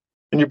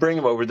and you bring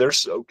them over. They're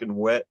soaking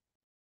wet.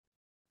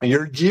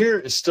 Your gear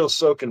is still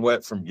soaking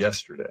wet from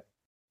yesterday.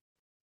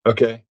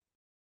 Okay.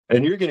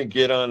 And you're going to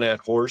get on that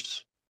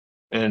horse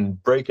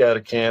and break out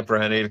of camp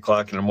around 8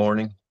 o'clock in the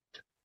morning,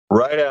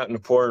 right out in the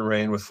pouring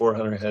rain with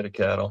 400 head of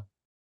cattle.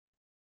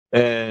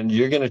 And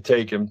you're going to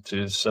take them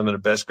to some of the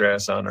best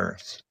grass on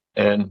earth.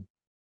 And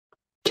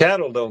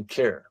cattle don't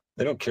care.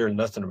 They don't care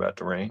nothing about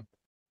the rain.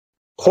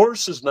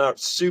 Horse is not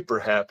super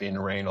happy in the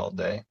rain all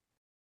day,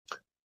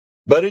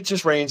 but it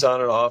just rains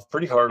on and off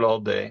pretty hard all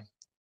day.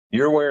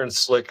 You're wearing a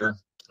slicker.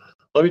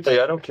 Let me tell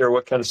you, I don't care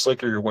what kind of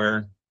slicker you're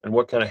wearing and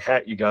what kind of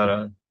hat you got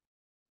on.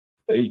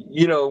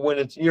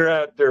 When you're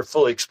out there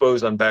fully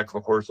exposed on back of a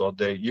horse all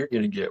day, you're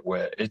going to get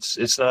wet.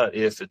 It's not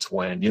if, it's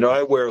when.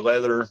 I wear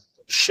leather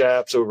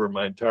chaps over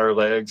my entire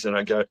legs, and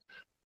I got,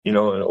 an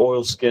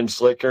oilskin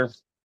slicker,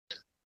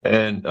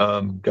 and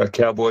got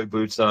cowboy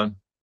boots on.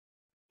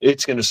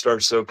 It's going to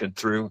start soaking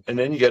through, and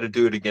then you got to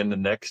do it again the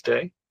next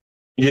day.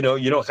 You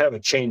don't have a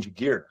change of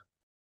gear.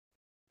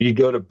 You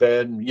go to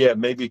bed, and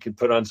maybe you can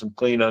put on some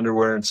clean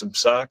underwear and some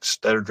socks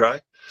that are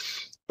dry,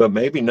 but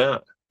maybe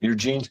not. Your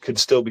jeans could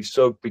still be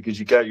soaked because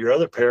you got your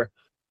other pair.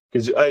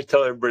 Because I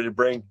tell everybody to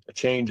bring a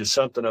change of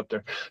something up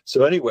there.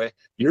 So anyway,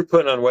 you're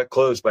putting on wet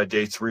clothes by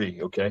day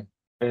 3, okay?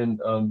 And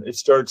it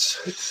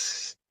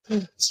starts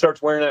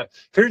wearing out.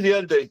 Here's the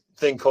other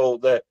thing, Cole,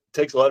 that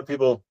takes a lot of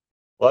people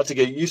a lot to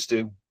get used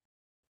to.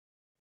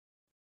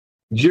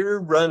 You're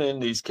running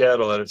these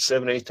cattle at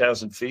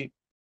 7,000-8,000 feet.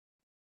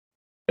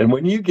 And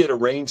when you get a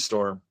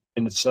rainstorm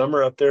in the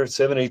summer up there at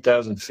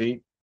 7,000-8,000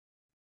 feet,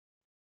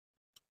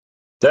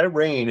 that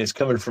rain is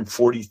coming from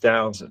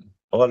 40,000.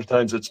 A lot of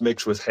times it's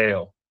mixed with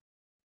hail.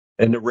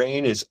 And the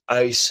rain is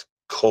ice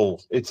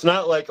cold. It's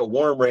not like a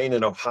warm rain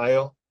in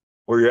Ohio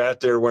where you're out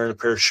there wearing a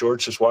pair of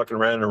shorts just walking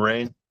around in the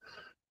rain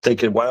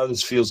thinking, wow,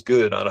 this feels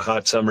good on a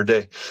hot summer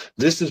day.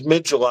 This is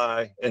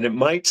mid-July, and it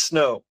might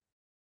snow.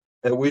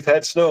 And we've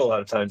had snow a lot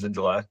of times in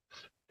July.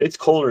 It's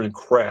colder than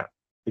crap.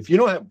 If you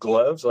don't have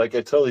gloves, like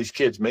I tell these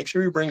kids, make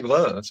sure you bring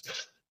gloves.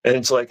 And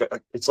it's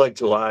like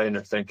July, and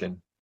they're thinking,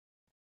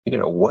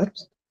 what?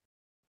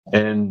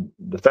 And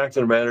the fact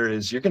of the matter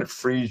is, you're going to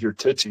freeze your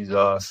tootsies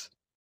off.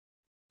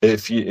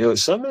 If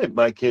some of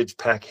my kids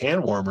pack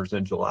hand warmers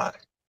in July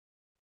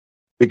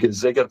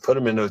because they got to put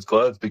them in those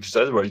gloves, because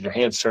otherwise your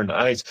hands turn to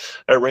ice.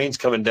 That rain's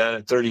coming down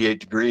at 38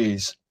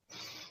 degrees.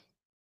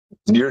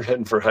 You're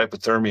heading for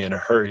hypothermia in a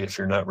hurry if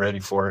you're not ready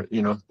for it,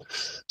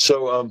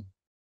 So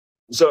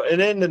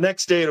and then the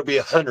next day it'll be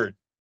 100,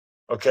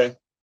 okay?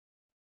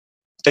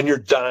 And you're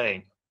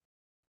dying.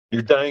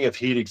 You're dying of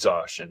heat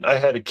exhaustion. I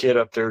had a kid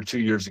up there 2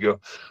 years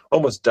ago,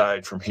 almost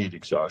died from heat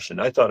exhaustion.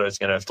 I thought I was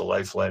going to have to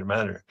life flight him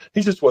out of there.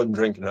 He just wasn't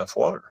drinking enough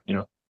water,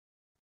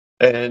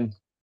 And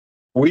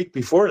week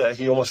before that,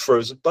 he almost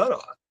froze his butt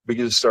off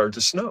because it started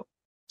to snow.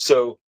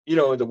 So,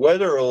 the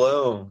weather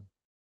alone,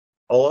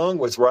 along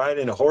with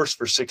riding a horse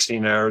for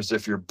 16 hours,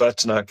 if your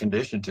butt's not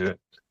conditioned to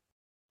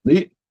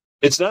it,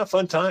 it's not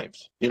fun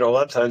times. A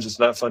lot of times it's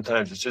not fun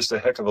times. It's just a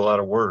heck of a lot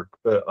of work.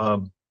 But,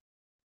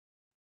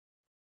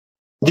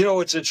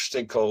 what's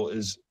interesting, Cole,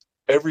 is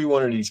every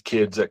one of these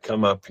kids that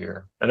come up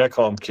here, and I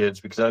call them kids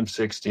because I'm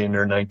 60 and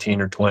they're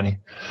 19 or 20.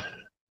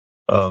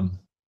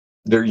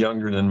 They're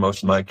younger than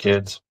most of my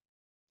kids.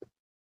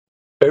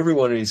 Every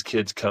one of these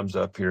kids comes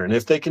up here, and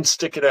if they can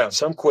stick it out,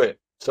 some quit,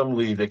 some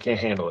leave, they can't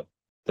handle it.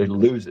 They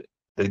lose it.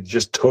 They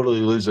just totally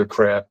lose their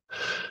crap.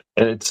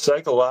 And it's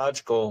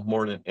psychological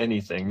more than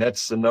anything.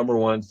 That's the number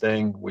one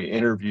thing we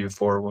interview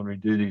for when we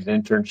do these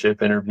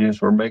internship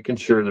interviews. We're making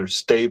sure they're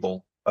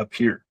stable up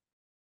here.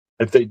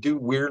 If they do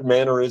weird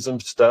mannerism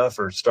stuff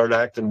or start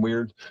acting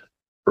weird,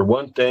 for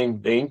one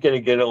thing, they ain't going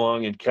to get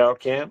along in cow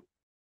camp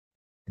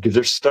because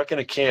they're stuck in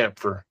a camp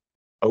for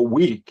a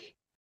week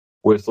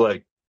with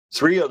like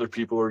 3 other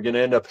people who are going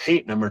to end up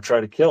hating them or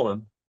try to kill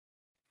them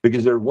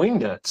because they're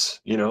wingnuts,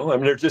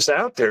 they're just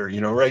out there,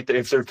 right?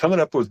 If they're coming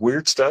up with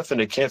weird stuff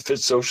and they can't fit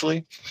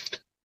socially,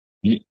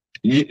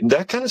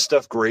 that kind of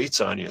stuff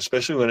grates on you,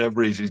 especially when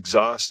everybody's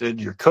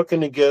exhausted. You're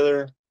cooking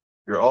together.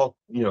 You're all,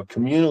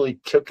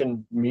 communally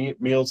cooking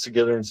meals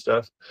together and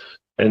stuff.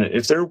 And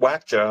if they're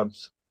whack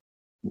jobs,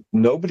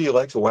 nobody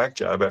likes a whack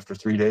job after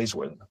 3 days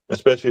with them,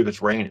 especially if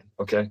it's raining,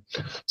 okay?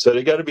 So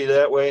they got to be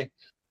that way.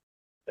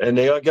 And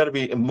they all got to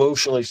be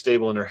emotionally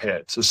stable in their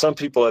head. So some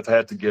people have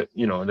had to get,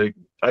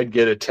 I'd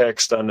get a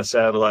text on the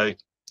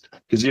satellite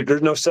because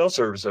there's no cell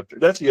service up there.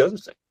 That's the other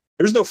thing.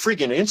 There's no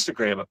freaking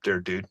Instagram up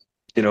there, dude.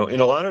 In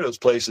a lot of those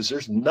places,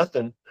 there's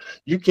nothing.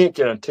 You can't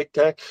get on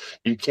TikTok.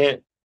 You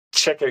can't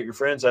check out your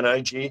friends on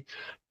IG.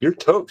 You're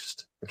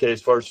toast, okay,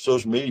 as far as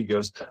social media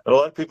goes. And a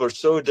lot of people are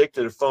so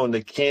addicted to the phone,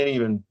 they can't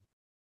even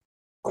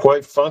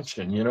quite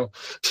function,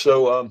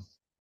 So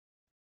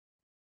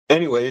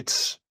anyway,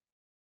 it's,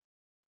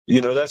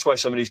 that's why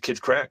some of these kids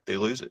crack. They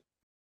lose it.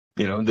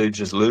 They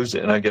just lose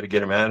it, and I got to get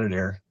them out of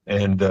there.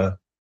 And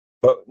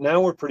but now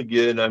we're pretty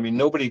good. I mean,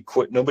 nobody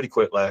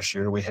quit last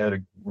year. We had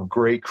a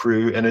great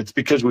crew, and it's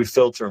because we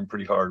filter them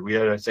pretty hard. We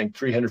had, I think,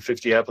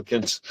 350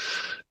 applicants,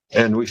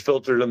 and we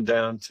filtered them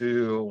down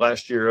to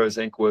last year, I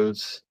think,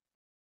 was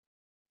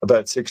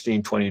about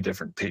 16, 20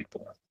 different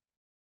people.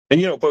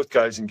 And, both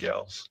guys and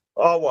gals,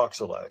 all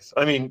walks of life.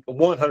 I mean,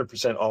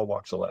 100% all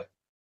walks of life.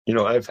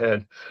 I've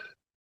had,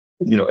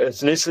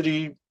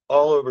 ethnicity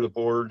all over the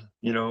board,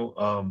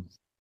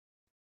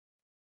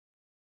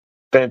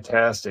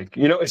 Fantastic.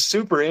 It's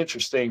super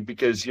interesting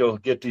because you'll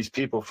get these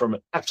people from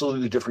an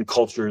absolutely different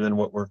culture than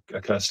what we're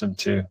accustomed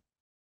to.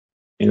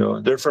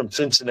 They're from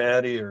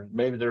Cincinnati, or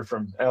maybe they're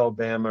from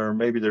Alabama, or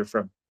maybe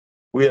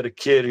we had a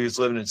kid who's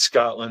living in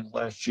Scotland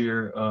last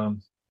year.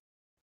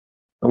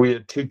 We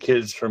had 2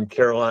 kids from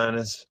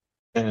Carolinas.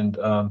 And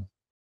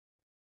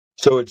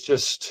so it's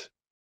just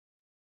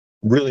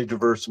really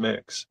diverse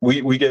mix.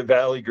 We get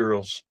Valley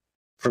girls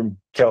from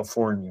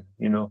California,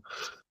 and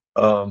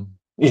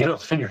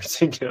you're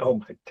thinking,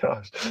 oh my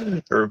gosh,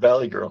 they're a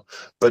Valley girl,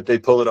 but they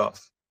pull it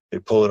off.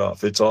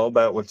 It's all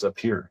about what's up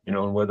here,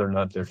 and whether or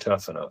not they're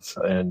tough enough.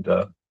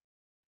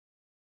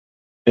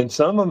 And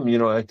some of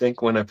them, I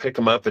think when I pick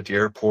them up at the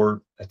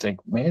airport, I think,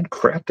 man,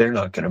 crap, they're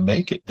not going to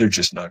make it. They're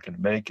just not going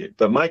to make it.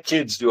 But my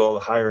kids do all the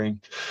hiring,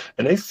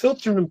 and they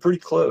filter them pretty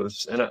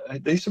close. And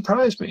they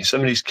surprise me.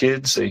 Some of these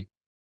kids, they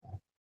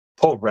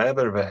pull a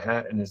rabbit out of a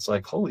hat, and it's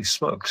like, holy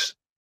smokes,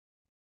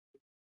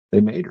 they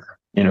made her,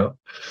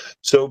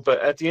 So, but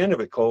at the end of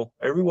it, Cole,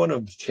 every one of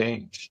them's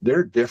changed.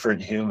 They're a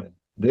different human.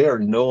 They are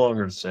no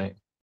longer the same.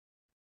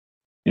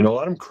 A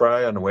lot of them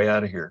cry on the way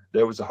out of here.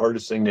 That was the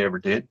hardest thing they ever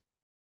did.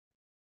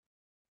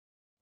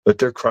 But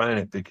they're crying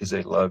it because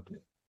they loved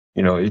it.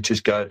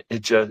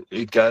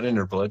 It got in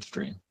their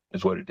bloodstream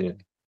is what it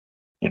did,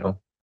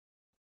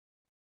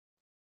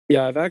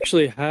 Yeah, I've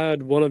actually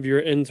had one of your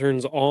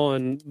interns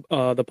on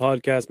the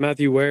podcast,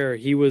 Matthew Ware.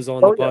 He was on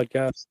the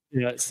podcast.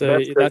 Yeah, so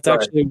that's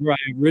actually where I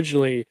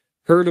originally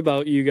heard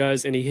about you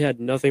guys, and he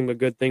had nothing but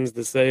good things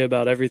to say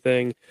about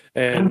everything.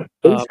 And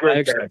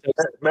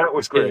Matt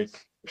was great.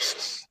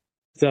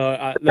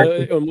 So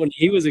when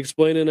he was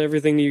explaining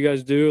everything you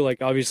guys do,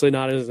 like obviously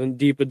not as in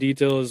deep a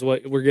detail as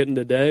what we're getting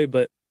today,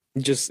 but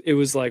it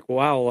was like,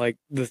 wow, like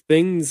the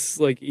things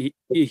like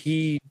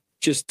he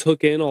just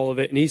took in all of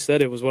it, and he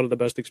said it was one of the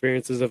best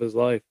experiences of his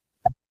life.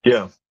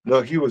 Yeah,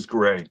 no, he was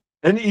great.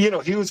 And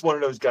he was one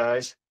of those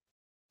guys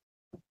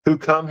who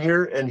come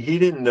here and he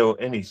didn't know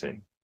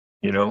anything,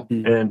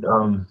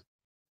 and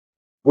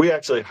we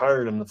actually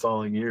hired him the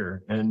following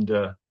year, and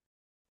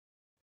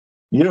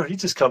he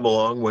just come a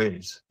long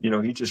ways.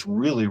 He just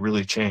really,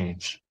 really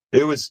changed.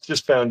 It was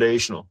just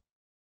foundational.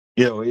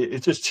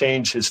 It just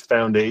changed his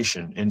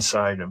foundation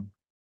inside him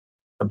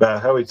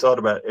about how he thought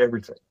about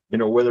everything,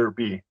 whether it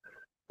be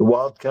the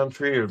wild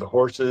country or the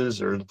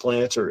horses or the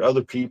plants or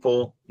other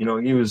people.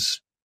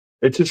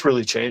 It just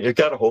really changed. It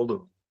got a hold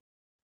of him.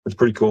 It's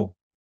pretty cool.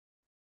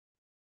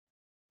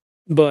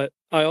 But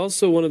I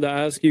also wanted to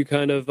ask you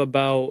kind of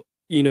about,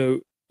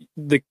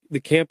 the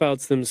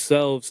campouts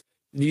themselves.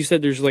 You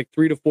said there's like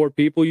 3 to 4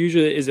 people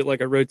usually. Is it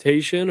like a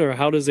rotation, or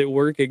how does it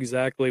work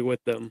exactly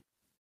with them?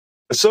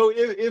 So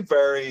it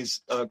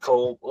varies,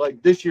 Cole.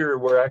 Like this year,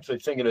 we're actually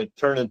thinking of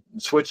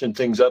switching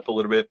things up a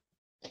little bit.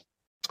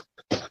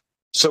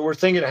 So we're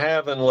thinking of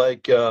having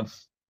like a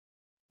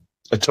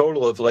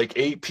total of like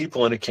 8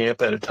 people in a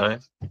camp at a time.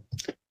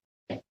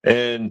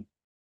 And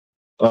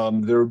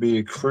there will be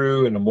a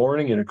crew in the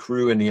morning and a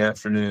crew in the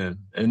afternoon.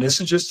 And this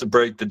is just to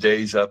break the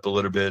days up a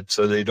little bit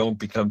so they don't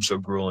become so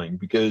grueling,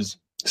 because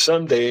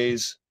some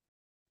days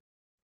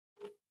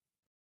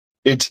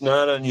it's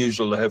not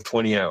unusual to have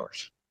 20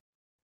 hours,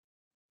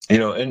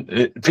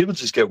 and people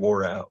just get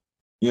wore out.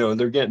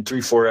 They're getting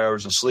 3-4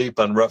 hours of sleep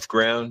on rough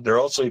ground. They're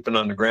all sleeping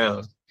on the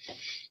ground.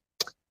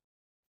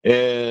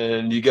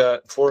 And you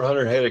got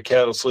 400 head of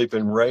cattle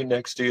sleeping right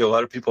next to you. A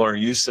lot of people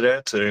aren't used to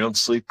that, so they don't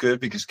sleep good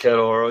because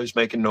cattle are always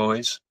making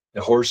noise.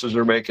 The horses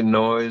are making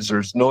noise.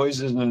 There's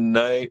noises in the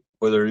night,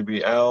 whether it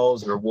be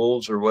owls or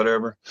wolves or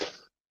whatever.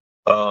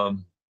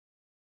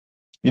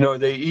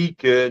 They eat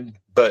good,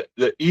 but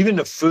even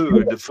the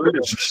food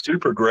is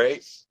super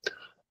great,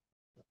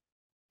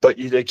 but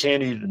they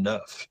can't eat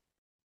enough.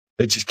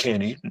 They just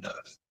can't eat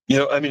enough.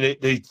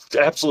 They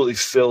absolutely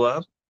fill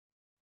up,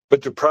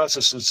 but they're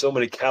processing so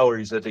many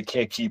calories that they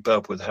can't keep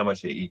up with how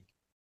much they eat.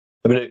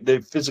 They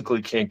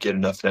physically can't get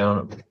enough down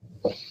of them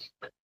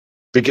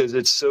because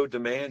it's so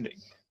demanding.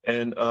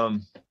 And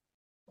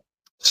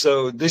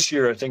so this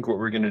year, I think what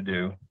we're going to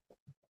do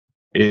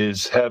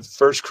is have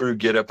first crew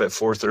get up at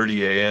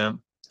 4:30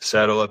 a.m.,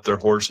 saddle up their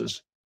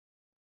horses,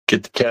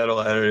 get the cattle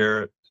out of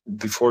there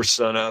before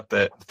sunup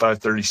at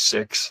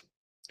 5:36,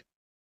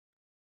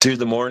 do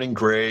the morning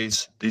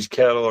graze. These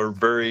cattle are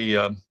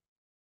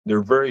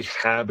they're very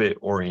habit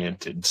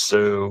oriented.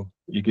 So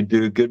you can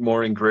do a good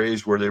morning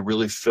graze where they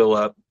really fill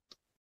up.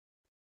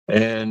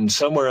 And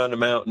somewhere on the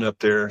mountain up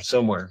there,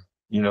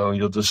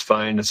 you'll just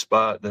find a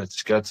spot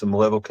that's got some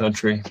level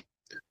country,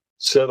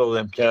 settle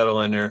them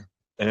cattle in there.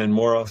 And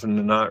more often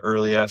than not,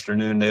 early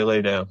afternoon, they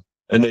lay down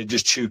and they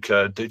just chew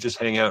cud. They just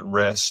hang out and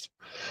rest,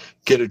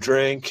 get a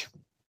drink.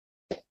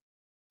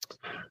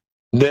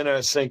 Then I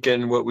was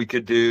thinking what we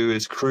could do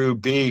is crew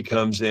B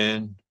comes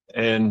in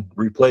and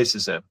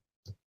replaces them.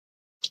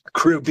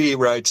 Crew B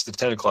rides to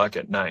 10 o'clock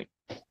at night.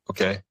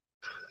 Okay.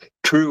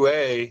 Crew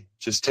A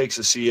just takes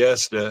a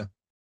siesta,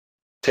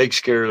 takes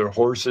care of their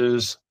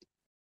horses,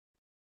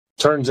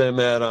 turns them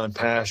out on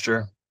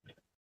pasture.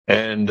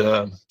 And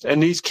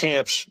these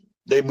camps,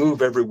 they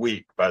move every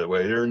week, by the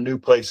way. They're in new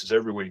places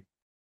every week.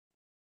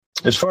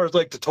 As far as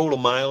like the total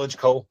mileage,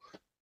 Cole,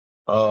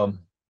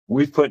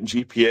 we've put in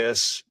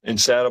GPS in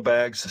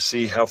saddlebags to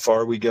see how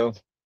far we go.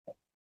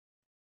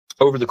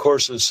 Over the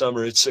course of the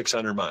summer, it's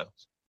 600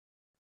 miles.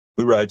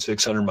 We ride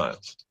 600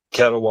 miles.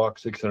 Cattle walk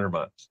 600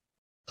 miles.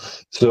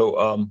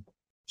 So,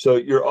 so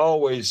you're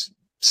always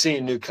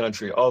seeing new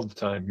country all the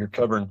time. You're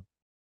covering,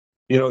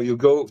 you'll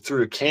go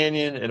through a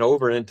canyon and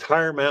over an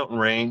entire mountain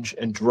range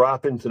and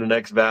drop into the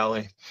next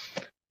valley,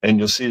 and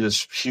you'll see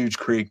this huge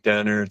creek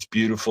down there. It's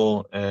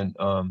beautiful, and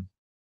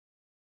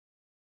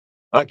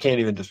I can't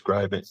even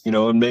describe it.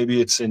 And maybe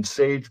it's in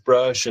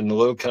sagebrush in the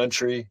low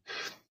country,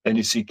 and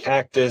you see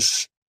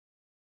cactus.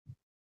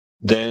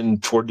 Then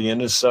toward the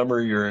end of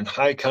summer, you're in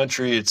high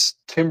country. It's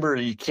timber.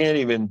 You can't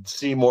even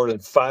see more than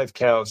 5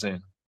 cows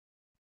in.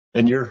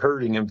 And you're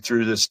herding them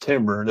through this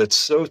timber that's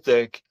so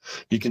thick,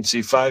 you can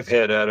see 5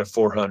 head out of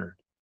 400.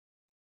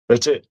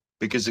 That's it.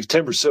 Because the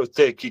timber's so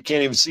thick, you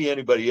can't even see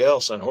anybody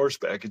else on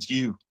horseback. It's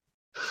you.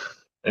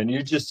 And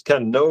you just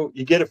kind of know,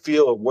 you get a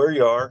feel of where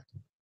you are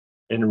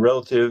in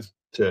relative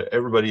to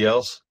everybody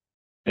else.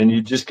 And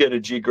you just get a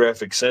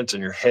geographic sense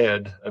in your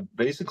head.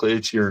 Basically,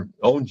 it's your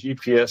own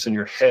GPS in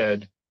your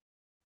head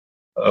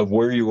of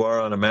where you are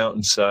on a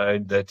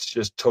mountainside that's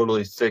just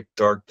totally thick,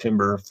 dark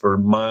timber for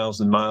miles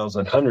and miles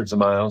and hundreds of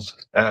miles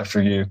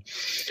after you.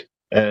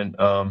 And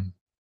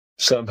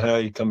somehow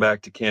you come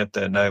back to camp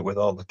that night with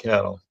all the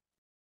cattle.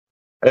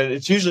 And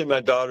it's usually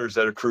my daughters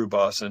that are crew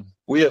bossing.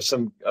 We have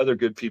some other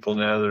good people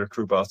now that are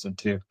crew bossing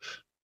too.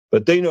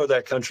 But they know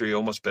that country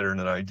almost better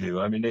than I do.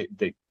 I mean,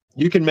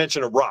 you can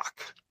mention a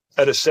rock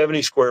out of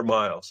 70 square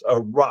miles,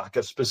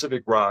 a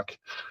specific rock.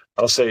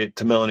 I'll say it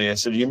to Melanie. I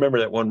said, you remember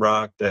that one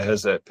rock that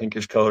has that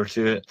pinkish color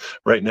to it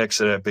right next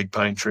to that big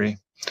pine tree?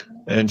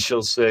 And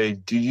she'll say,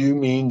 do you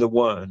mean the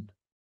one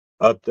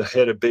up the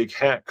head of Big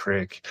Hat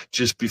Creek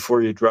just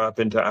before you drop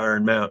into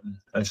Iron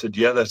Mountain? I said,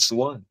 yeah, that's the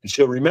one. And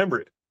she'll remember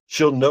it.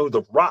 She'll know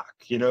the rock.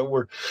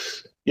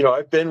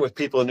 I've been with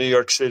people in New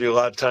York City a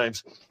lot of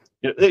times.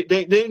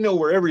 They know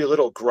where every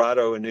little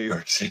grotto in New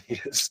York City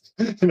is.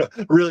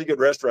 Really good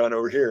restaurant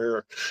over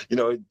here.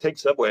 Take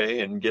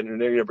Subway and get in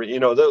there.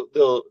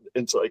 They'll.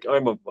 It's like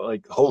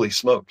like holy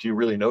smoke! You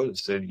really know the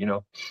city.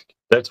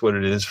 That's what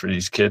it is for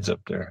these kids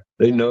up there.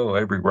 They know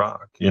every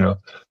rock.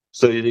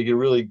 So they get a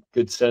really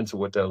good sense of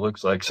what that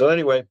looks like. So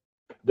anyway,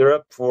 they're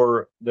up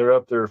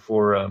there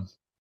for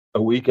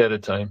a week at a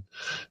time.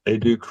 They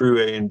do crew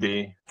A and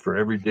B for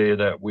every day of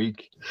that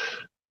week,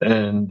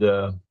 and.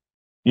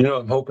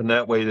 I'm hoping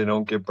that way they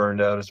don't get burned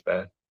out as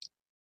bad.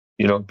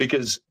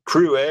 Because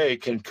crew A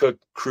can cook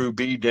crew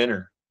B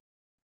dinner.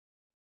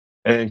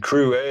 And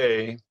crew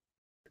A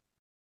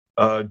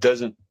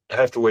doesn't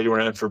have to wait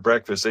around for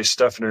breakfast. They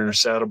stuff it in their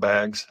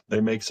saddlebags.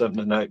 They make something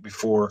the night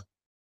before,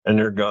 and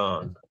they're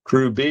gone.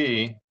 Crew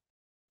B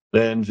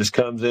then just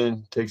comes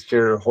in, takes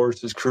care of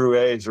horses. Crew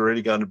A is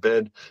already gone to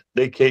bed.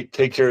 They take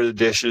care of the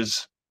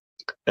dishes,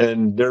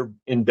 and they're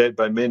in bed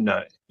by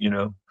midnight,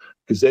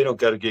 because they don't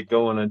got to get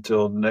going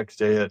until the next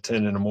day at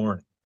 10 in the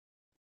morning.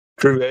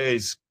 Crew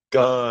A's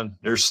gone.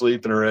 They're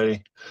sleeping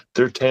already.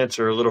 Their tents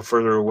are a little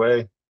further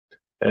away,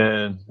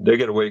 and they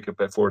got to wake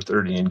up at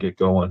 4:30 and get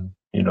going,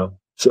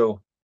 So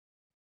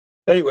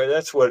anyway,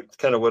 that's what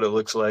it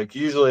looks like.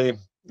 Usually,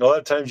 a lot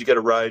of times you got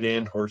to ride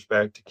in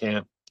horseback to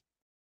camp.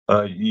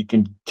 You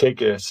can take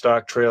a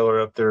stock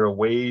trailer up there a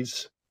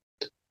ways,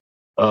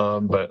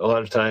 but a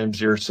lot of times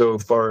you're so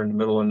far in the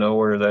middle of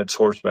nowhere that's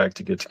horseback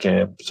to get to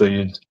camp. So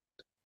you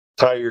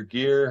tie your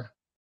gear,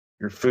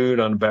 your food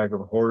on the back of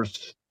a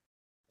horse,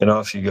 and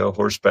off you go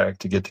horseback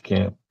to get to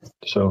camp.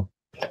 So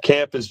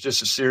camp is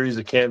just a series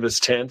of canvas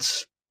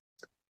tents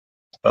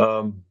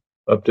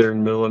up there in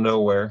the middle of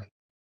nowhere.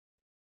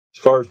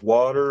 As far as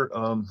water,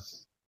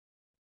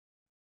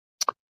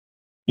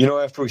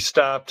 after we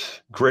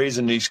stopped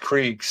grazing these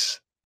creeks,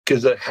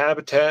 because the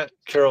habitat,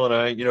 Carol and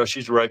I,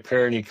 she's a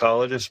riparian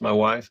ecologist, my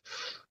wife.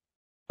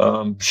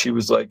 She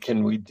was like,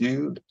 can we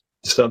do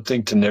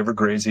something to never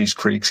graze these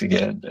creeks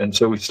again? And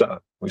so we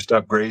stopped. We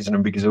stopped grazing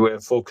them because we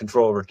have full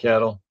control over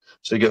cattle.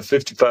 So you got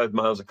 55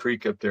 miles of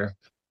creek up there.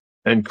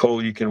 And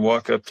Cole, you can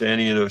walk up to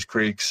any of those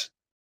creeks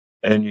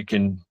and you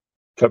can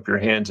cup your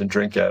hands and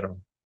drink out of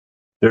them.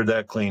 They're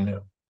that clean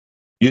now.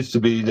 Used to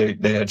be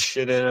they had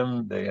shit in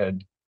them. They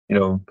had,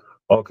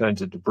 all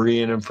kinds of debris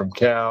in them from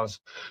cows.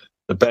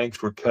 The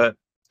banks were cut.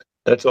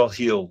 That's all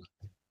healed.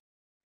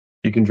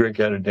 You can drink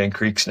out of dang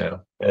creeks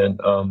now.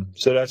 And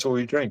so that's what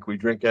we drink. We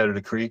drink out of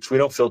the creeks. We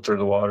don't filter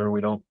the water. We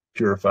don't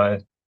purify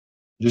it.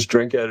 Just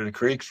drink out of the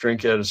creeks,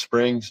 drink out of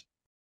springs.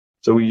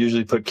 So we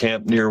usually put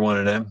camp near one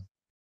of them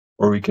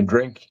where we can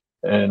drink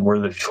and where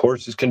the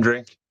horses can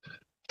drink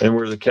and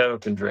where the cattle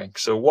can drink.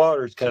 So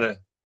water is kind of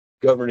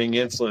governing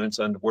influence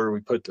on where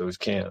we put those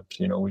camps.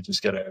 We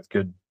just got to have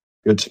good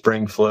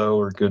spring flow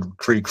or good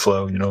creek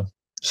flow,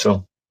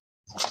 so.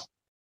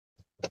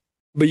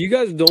 But you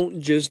guys don't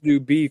just do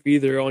beef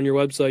either. On your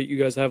website, you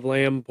guys have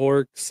lamb,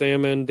 pork,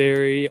 salmon,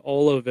 dairy,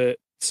 all of it.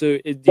 So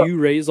do you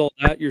raise all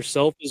that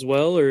yourself as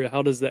well, or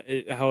how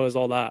is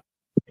all that?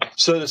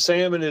 So the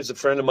salmon is a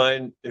friend of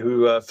mine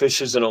who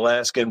fishes in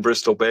Alaska in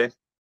Bristol Bay.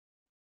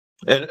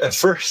 And at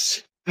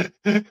first,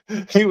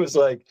 he was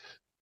like,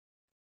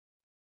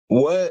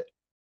 what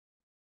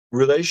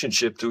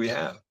relationship do we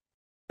have?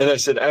 And I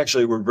said,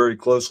 actually, we're very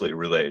closely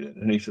related.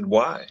 And he said,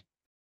 why?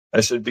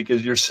 I said,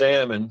 because your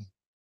salmon,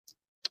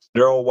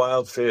 they're all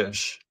wild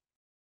fish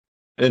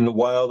in the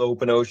wild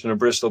open ocean of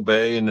Bristol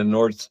Bay in the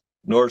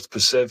North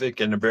Pacific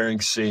and the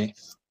Bering Sea.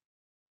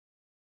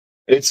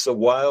 It's the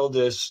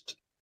wildest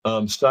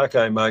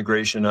sockeye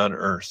migration on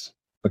Earth.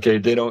 Okay,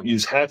 they don't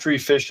use hatchery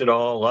fish at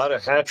all. A lot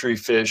of hatchery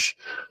fish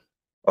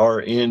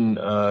are in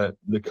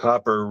the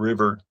Copper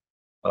River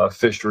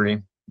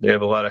fishery. They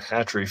have a lot of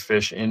hatchery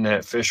fish in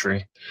that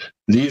fishery.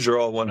 These are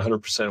all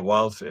 100%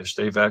 wild fish.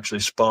 They've actually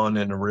spawned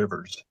in the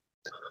rivers.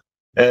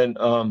 And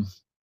and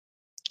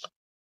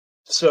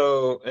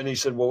he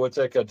said, well, what's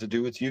that got to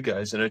do with you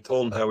guys? And I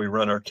told him how we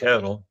run our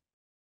cattle.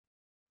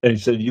 And he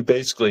said, you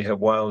basically have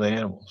wild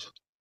animals.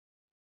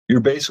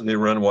 You're basically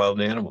running wild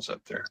animals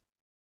up there.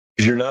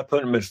 Because you're not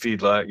putting them in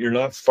feedlot. You're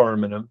not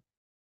farming them.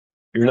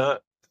 You're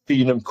not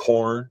feeding them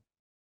corn.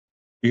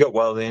 You got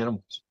wild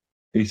animals.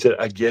 He said,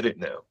 I get it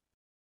now.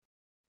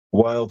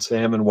 Wild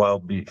salmon,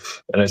 wild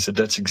beef. And I said,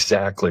 that's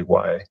exactly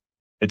why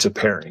it's a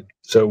pairing.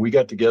 So we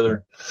got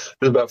together, it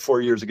was about 4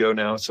 years ago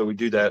now. So we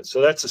do that.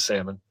 So that's the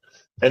salmon.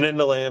 And then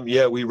the lamb,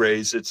 yeah, we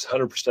raise. It's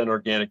 100%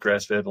 organic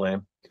grass-fed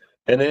lamb.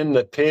 And then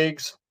the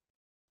pigs,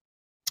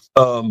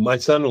 my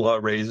son-in-law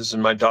raises,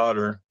 and my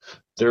daughter,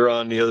 they're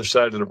on the other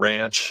side of the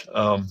ranch.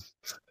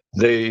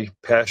 They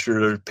pasture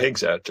their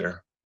pigs out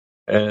there.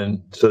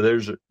 And so they're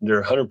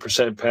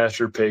 100%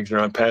 pasture pigs. They're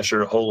on pasture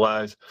their whole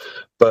lives.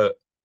 But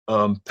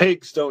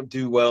pigs don't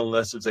do well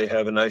unless they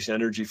have a nice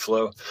energy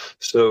flow.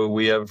 So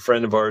we have a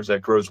friend of ours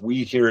that grows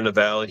wheat here in the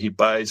valley. He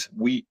buys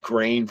wheat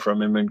grain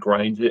from him and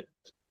grinds it,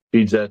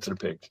 feeds that to the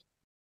pigs.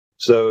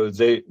 So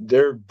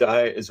their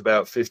diet is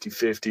about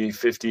 50-50,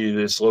 50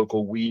 this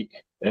local wheat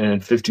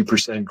and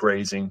 50%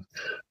 grazing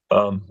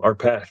our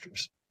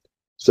pastures.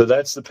 So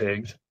that's the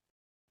pigs.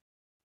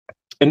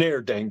 And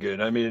they're dang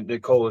good. I mean,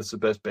 Nicole, it's the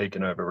best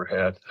bacon I've ever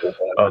had.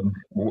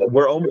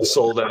 We're almost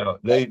sold out.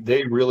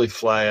 They really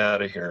fly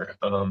out of here.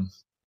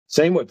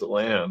 Same with the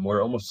lamb.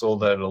 We're almost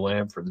sold out of the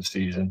lamb for the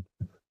season.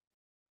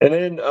 And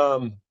then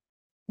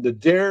the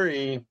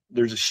dairy,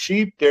 there's a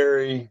sheep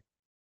dairy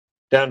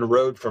down the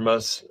road from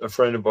us, a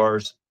friend of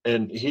ours,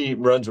 and he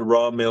runs a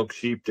raw milk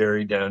sheep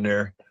dairy down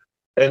there.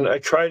 And I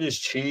tried his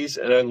cheese,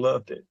 and I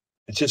loved it.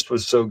 It just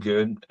was so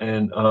good.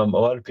 And a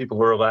lot of people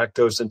who are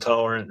lactose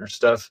intolerant or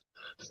stuff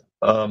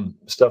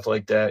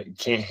like that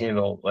can't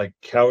handle like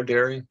cow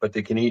dairy, but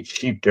they can eat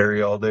sheep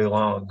dairy all day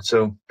long.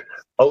 So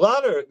a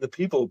lot of the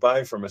people who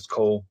buy from us,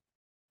 Cole,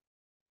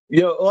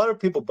 a lot of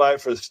people buy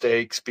for the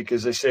steaks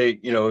because they say,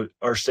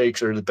 our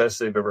steaks are the best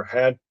they've ever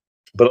had.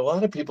 But a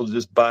lot of people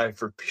just buy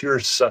for pure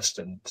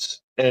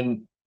sustenance.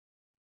 And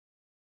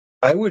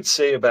I would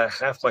say about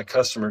half my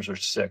customers are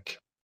sick.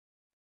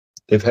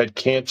 They've had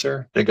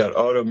cancer. They got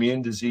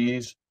autoimmune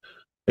disease.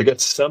 They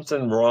got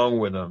something wrong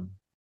with them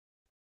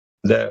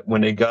that when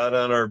they got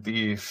on our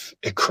beef,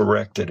 it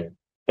corrected it.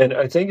 And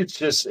I think it's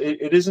just,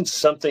 it isn't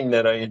something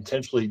that I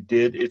intentionally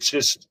did. I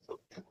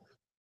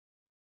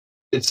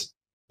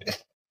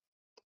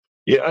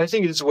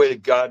think it's the way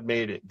that God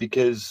made it,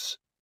 because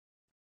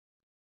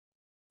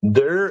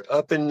they're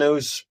up in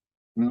those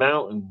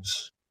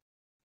mountains.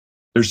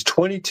 There's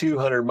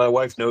 2,200, my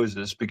wife knows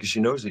this because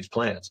she knows these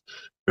plants.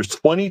 There's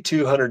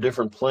 2,200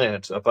 different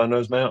plants up on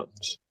those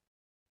mountains.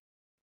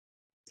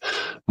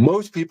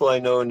 Most people I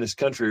know in this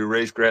country who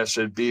raise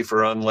grass-fed beef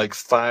are on like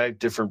 5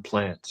 different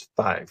plants.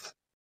 5.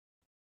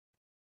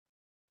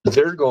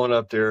 They're going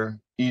up there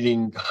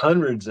eating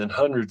hundreds and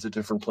hundreds of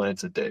different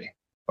plants a day.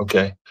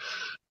 Okay.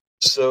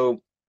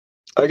 So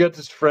I got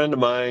this friend of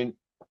mine.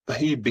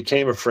 He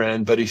became a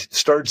friend, but he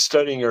started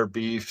studying our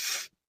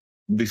beef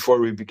before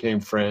we became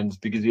friends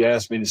because he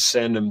asked me to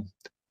send him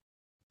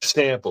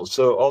samples.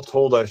 So all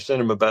told, I've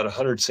sent him about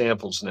 100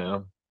 samples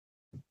now,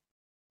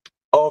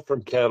 all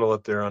from cattle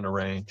up there on the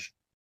range.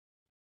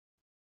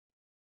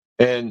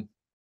 And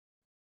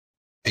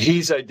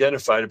he's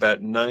identified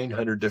about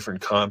 900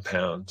 different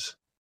compounds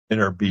in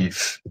our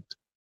beef.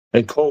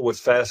 And Cole, what's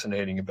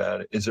fascinating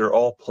about it is they're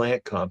all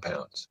plant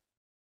compounds.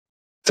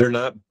 They're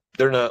not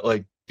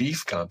like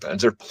beef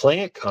compounds. They're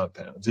plant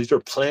compounds. These are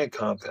plant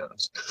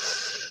compounds.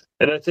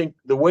 And I think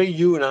the way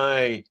you and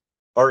I,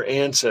 our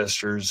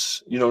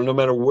ancestors, no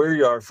matter where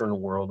you are from the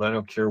world, I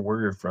don't care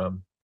where you're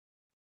from,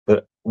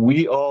 but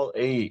we all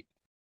ate,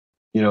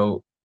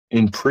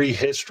 in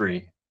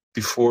prehistory,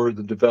 before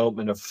the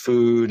development of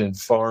food and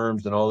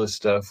farms and all this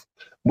stuff,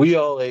 we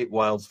all ate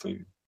wild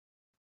food.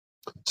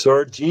 So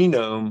our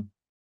genome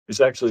is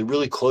actually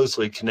really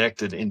closely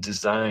connected in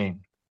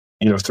design,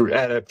 through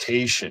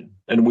adaptation.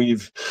 And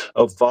we've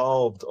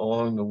evolved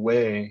along the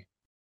way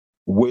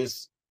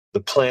with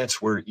the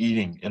plants we're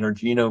eating, and our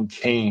genome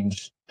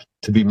changed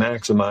to be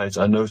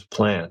maximized on those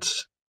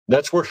plants.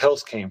 That's where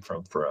health came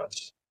from for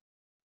us.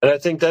 And I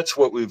think that's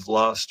what we've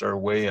lost our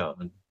way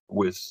on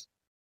with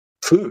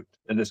food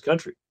in this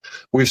country.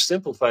 We've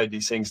simplified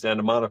these things down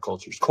to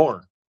monocultures: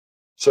 corn,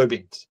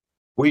 soybeans,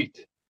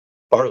 wheat,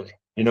 barley.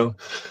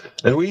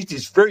 and we eat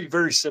these very,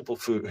 very simple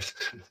foods.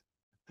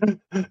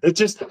 It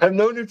just have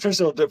no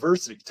nutritional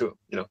diversity to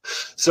them.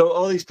 So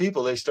all these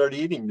people, they start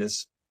eating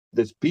this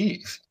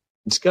beef.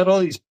 It's got all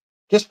these.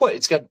 Guess what?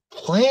 It's got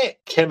plant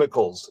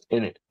chemicals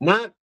in it.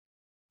 Not,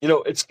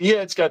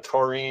 it's got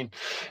taurine.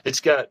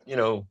 It's got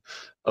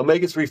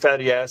omega-3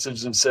 fatty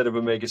acids instead of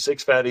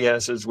omega-6 fatty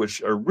acids,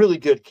 which are really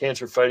good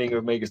cancer-fighting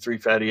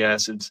omega-3 fatty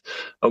acids.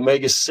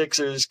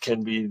 Omega-6s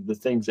can be the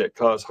things that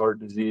cause heart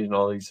disease and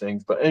all these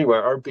things. But anyway,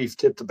 our beef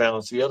tipped the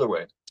balance the other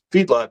way.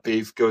 Feedlot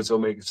beef goes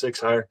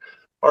omega-6 higher.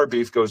 Our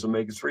beef goes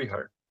omega-3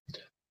 higher,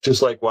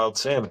 just like wild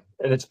salmon.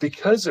 And it's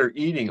because they're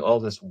eating all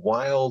this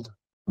wild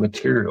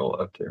material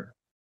up there.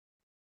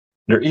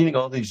 They're eating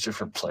all these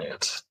different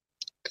plants.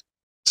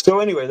 So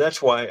anyway,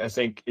 that's why I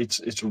think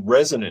it's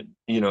resonant.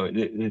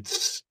 It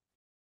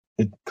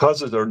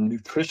causes a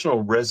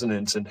nutritional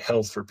resonance in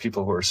health for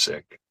people who are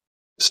sick.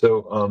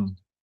 So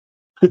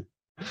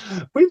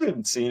we've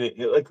even seen it.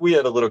 Like, we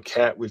had a little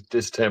cat with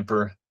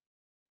distemper.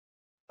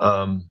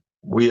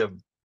 We have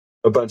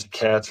a bunch of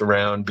cats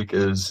around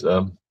because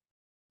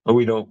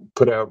we don't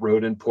put out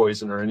rodent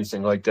poison or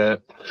anything like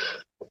that.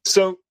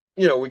 So,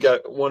 we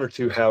got one or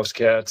two house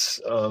cats.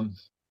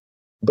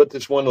 But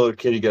this one little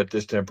kitty got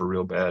distemper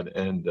real bad,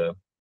 and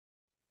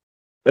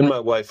my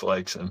wife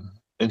likes him.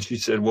 And she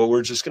said, well,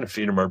 we're just going to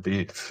feed him our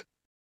beef.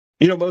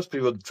 Most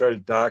people try to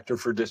doctor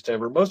for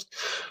distemper.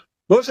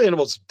 Most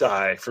animals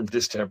die from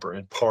distemper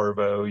and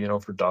parvo,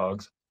 for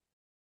dogs.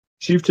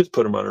 She just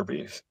put him on her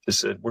beef. Just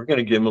said, we're going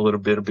to give him a little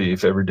bit of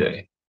beef every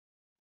day,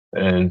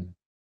 and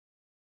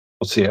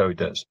we'll see how he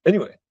does.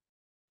 Anyway,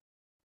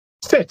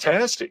 it's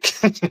fantastic.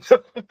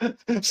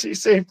 She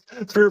saved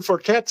 3 or 4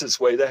 cats this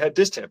way that had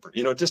distemper.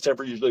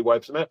 Distemper usually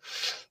wipes them out.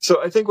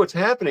 So I think what's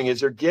happening is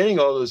they're getting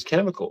all those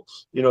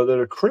chemicals, that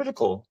are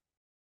critical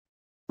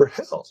for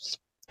health.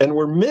 And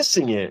we're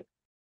missing it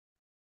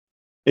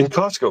in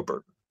Costco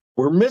burger.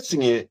 We're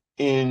missing it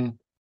in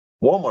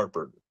Walmart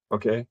burger.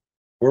 Okay.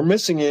 We're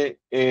missing it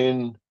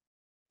in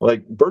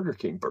like Burger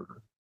King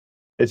burger.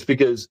 It's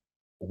because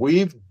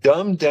we've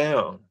dumbed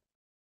down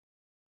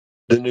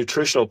the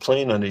nutritional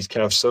plane on these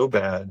cows so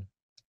bad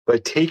by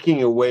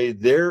taking away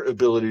their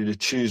ability to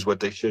choose what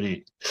they should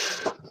eat.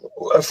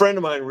 A friend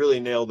of mine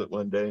really nailed it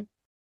one day.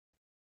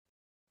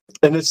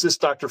 And it's this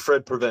Dr.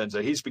 Fred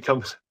Provenza. He's become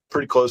a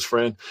pretty close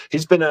friend.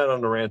 He's been out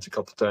on the ranch a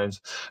couple of times.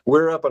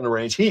 We're up on the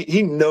range.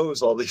 He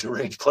knows all these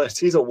range plants.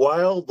 He's a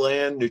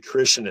wildland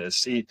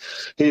nutritionist.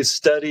 He's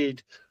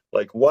studied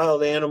like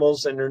wild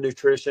animals and their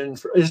nutrition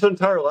for his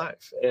entire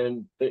life.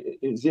 And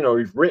he's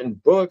written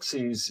books.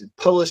 He's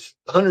published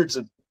hundreds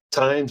of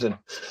times, and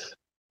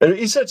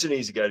he's such an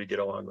easy guy to get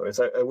along with.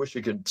 I wish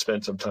you could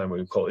spend some time with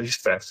him, Cole. He's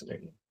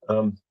fascinating.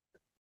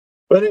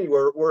 But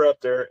anyway, we're up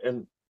there,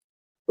 and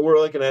we're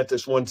looking at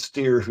this one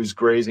steer who's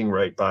grazing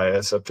right by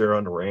us up there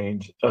on the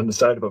range, on the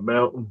side of a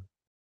mountain.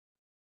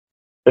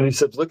 And he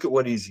said, look at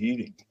what he's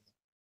eating.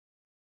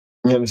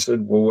 And I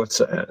said, well, what's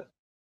that?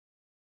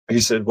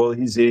 He said, well,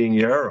 he's eating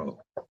yarrow.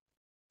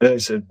 And I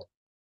said,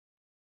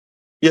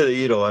 yeah, they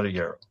eat a lot of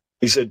yarrow.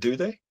 He said, do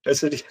they? I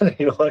said, yeah, they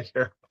eat a lot of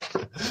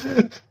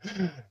yarrow.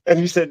 And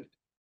he said,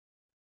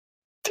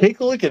 take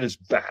a look at his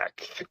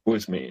back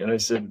with me. And I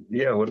said,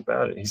 yeah, what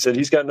about it? He said,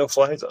 he's got no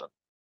flies on.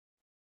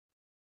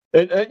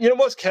 And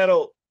most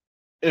cattle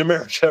in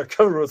America are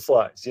covered with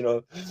flies,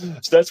 So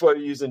that's why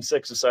we use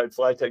insecticide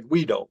fly tag.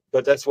 We don't,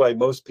 but that's why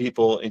most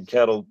people in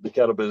the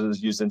cattle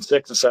business use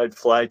insecticide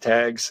fly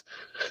tags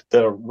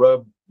that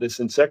rub this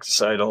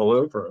insecticide all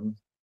over them.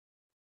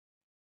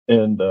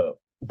 And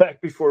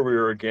back before we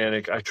were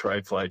organic, I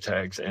tried fly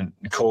tags, and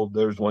Nicole,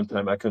 there was one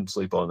time I couldn't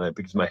sleep all night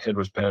because my head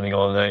was pounding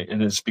all night.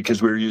 And it's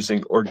because we were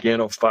using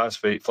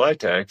organophosphate fly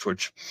tags,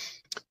 which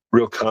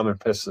real common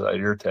pesticide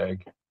ear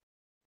tag.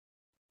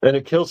 And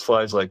it kills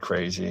flies like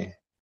crazy,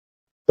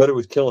 but it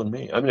was killing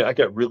me. I mean, I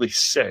got really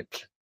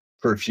sick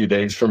for a few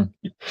days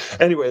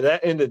anyway, that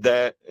ended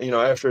that.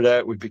 After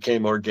that, we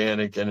became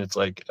organic, and it's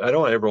like, I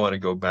don't ever want to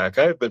go back.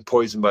 I have been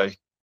poisoned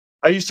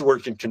I used to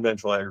work in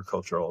conventional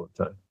agriculture all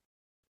the time.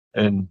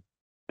 And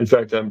in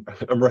fact, I'm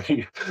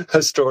writing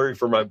a story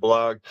for my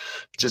blog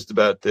just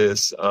about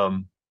this.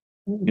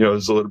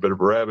 There's a little bit of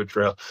a rabbit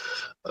trail.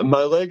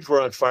 My legs were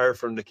on fire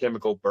from the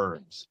chemical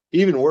burns.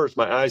 Even worse,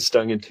 my eyes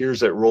stung and tears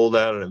that rolled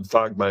out and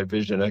fogged my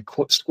vision. I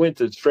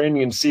squinted,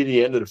 straining to see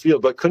the end of the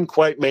field, but couldn't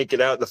quite make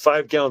it out. The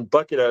 5-gallon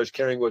bucket I was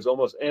carrying was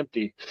almost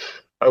empty.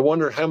 I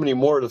wondered how many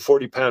more of the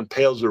 40-pound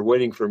pails were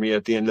waiting for me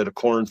at the end of the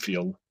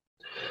cornfield.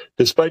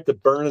 Despite the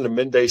burn of the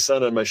midday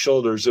sun on my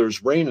shoulders, there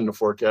was rain in the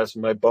forecast,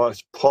 and my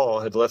boss, Paul,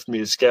 had left me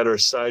to scatter a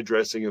side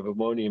dressing of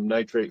ammonium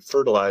nitrate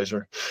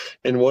fertilizer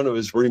in one of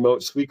his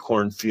remote sweet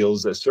corn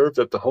fields that served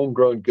up the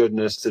homegrown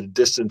goodness to the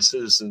distant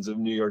citizens of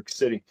New York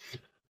City.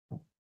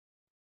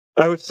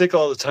 I was sick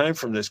all the time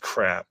from this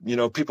crap.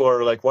 People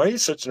are like, why are you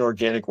such an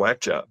organic whack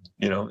job?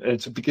 And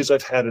it's because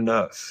I've had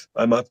enough.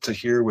 I'm up to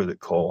here with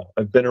it, Cole.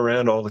 I've been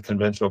around all the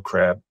conventional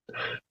crap,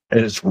 and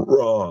it's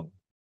wrong.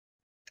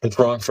 It's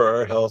wrong for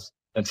our health.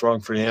 It's wrong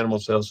for the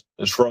animals' health.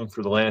 It's wrong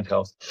for the land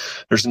health.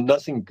 There's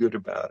nothing good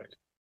about it.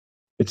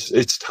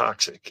 It's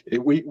toxic.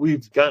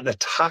 We've gotten a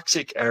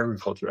toxic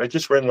agriculture. I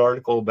just read an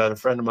article about a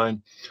friend of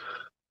mine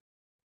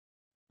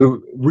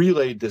who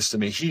relayed this to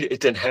me. It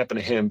didn't happen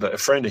to him, but a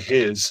friend of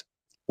his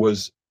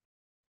was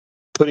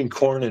putting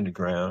corn in the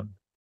ground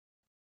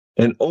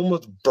and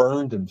almost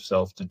burned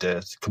himself to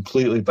death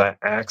completely by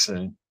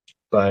accident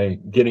by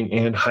getting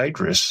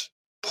anhydrous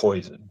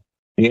poison.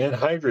 The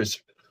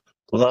anhydrous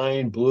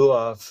line blew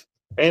off.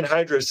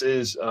 Anhydrous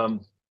is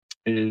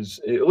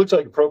it looks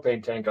like a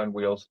propane tank on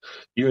wheels.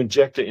 You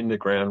inject it in the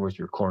ground with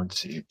your corn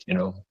seed.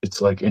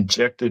 It's like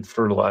injected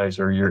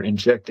fertilizer. You're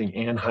injecting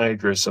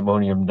anhydrous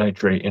ammonium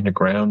nitrate in the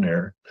ground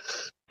there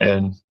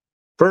and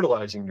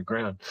fertilizing the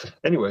ground.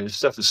 Anyway, this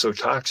stuff is so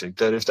toxic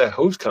that if that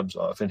hose comes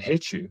off and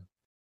hits you,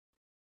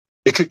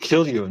 it could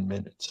kill you in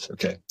minutes.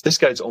 Okay. This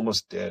guy's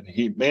almost dead.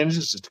 He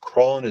manages to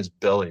crawl on his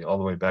belly all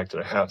the way back to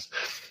the house.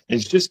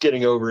 He's just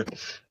getting over it.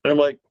 And I'm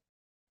like,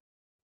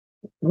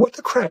 what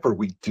the crap are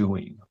we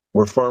doing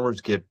where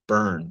farmers get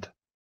burned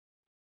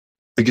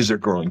because they're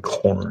growing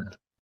corn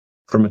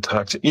from a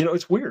toxic?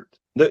 It's weird.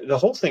 The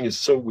whole thing is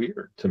so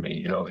weird to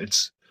me.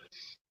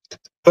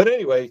 But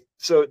anyway,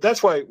 so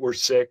that's why we're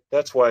sick.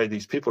 That's why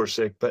these people are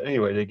sick. But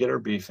anyway, they get our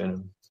beef in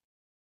them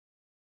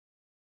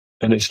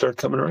and they start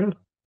coming around.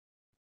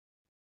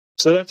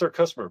 So that's our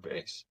customer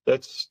base.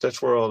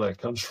 That's where all that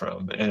comes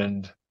from.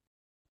 And,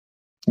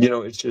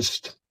 it's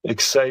just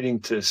exciting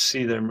to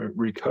see them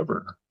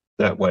recover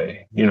that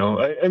way.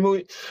 I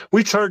mean,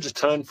 we charge a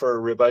ton for our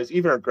ribeyes.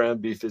 Even our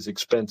ground beef is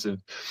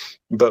expensive.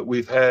 But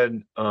we've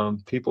had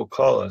people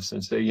call us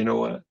and say, you know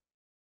what?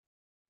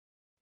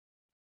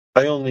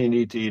 I only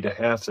need to eat a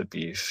half the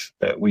beef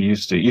that we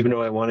used to, even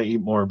though I want to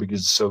eat more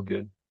because it's so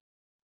good.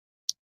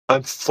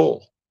 I'm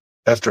full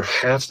after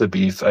half the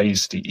beef I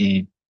used to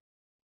eat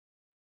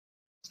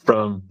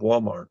from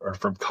Walmart or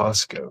from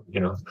Costco,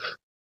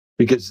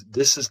 because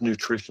this is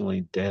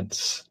nutritionally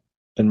dense.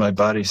 And my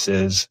body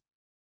says,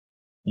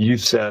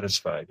 you've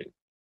satisfied it.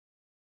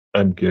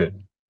 I'm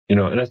good.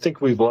 And I think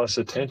we've lost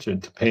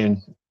attention to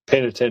paying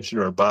attention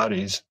to our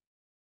bodies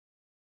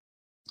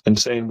and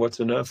saying what's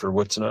enough or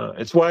what's not.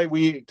 It's why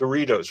we eat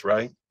Doritos,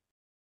 right?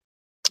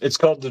 It's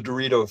called the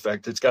Dorito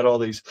effect. It's got all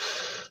these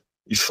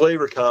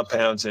flavor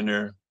compounds in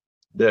there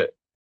that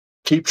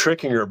keep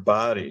tricking our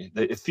body.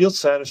 It feels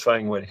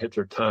satisfying when it hits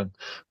our tongue,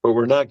 but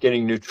we're not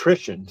getting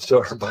nutrition.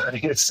 So our body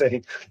is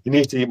saying, you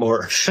need to eat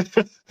more.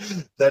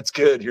 That's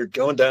good. You're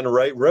going down the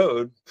right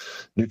road.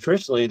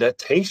 Nutritionally, that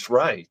tastes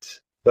right.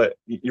 But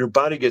your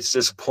body gets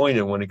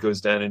disappointed when it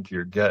goes down into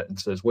your gut and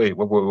says, wait.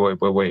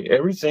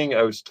 Everything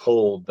I was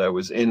told that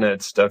was in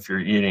that stuff you're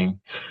eating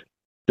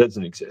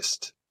doesn't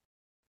exist.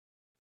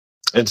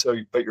 And so,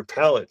 but your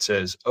palate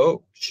says,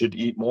 oh, should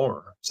eat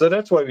more. So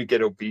that's why we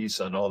get obese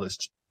on all this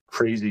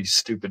crazy,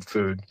 stupid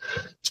food.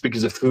 It's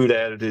because of food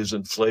additives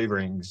and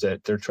flavorings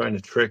that they're trying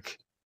to trick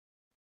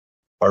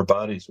our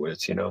bodies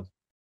with,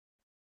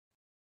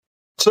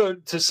 So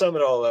to sum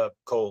it all up,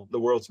 Cole, the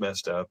world's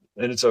messed up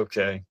and it's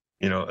okay.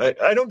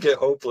 I don't get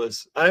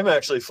hopeless. I'm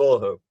actually full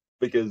of hope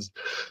because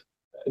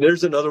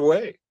there's another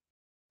way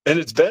and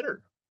it's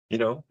better,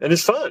 and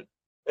it's fun.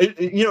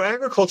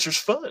 Agriculture's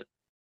fun.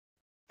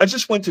 I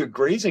just went to a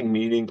grazing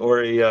meeting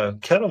or a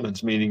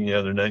cattleman's meeting the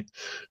other night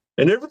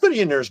and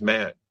everybody in there is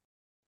mad.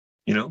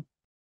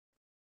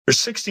 There's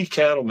 60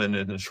 cattlemen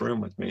in this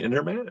room with me and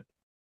they're mad.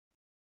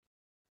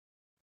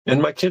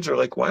 And my kids are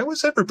like, why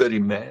was everybody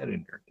mad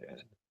in here,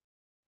 Dad?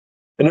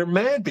 And they're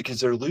mad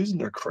because they're losing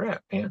their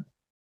crap, man.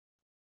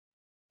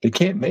 They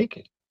can't make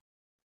it.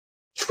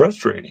 It's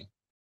frustrating.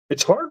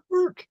 It's hard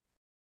work.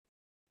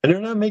 And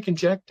they're not making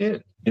jack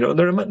did.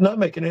 They're not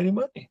making any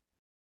money.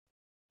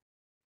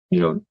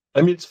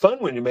 It's fun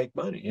when you make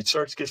money. It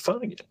starts to get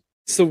fun again.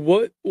 So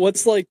what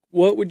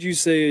would you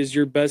say is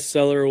your best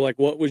seller? Like,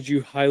 what would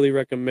you highly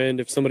recommend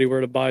if somebody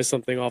were to buy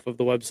something off of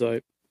the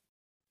website?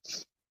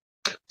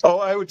 Oh,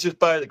 I would just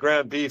buy the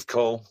ground beef,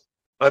 Cole.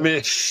 I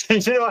mean,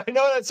 I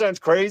know that sounds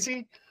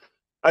crazy.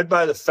 I'd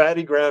buy the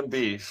fatty ground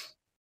beef.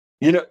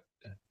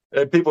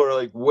 And people are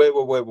like,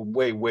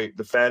 wait,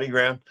 the fatty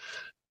ground.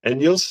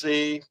 And you'll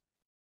see,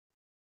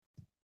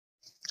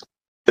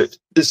 it's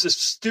the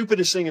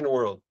stupidest thing in the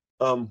world.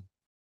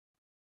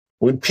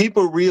 When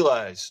people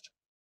realized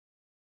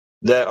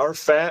that our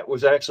fat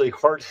was actually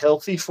heart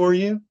healthy for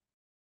you,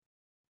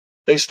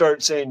 they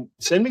started saying,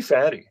 send me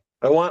fatty.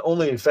 I want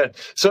only fat.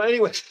 So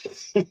anyway,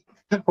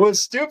 what's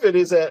stupid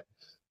is that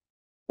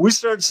we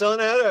started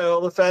selling out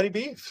all the fatty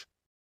beef.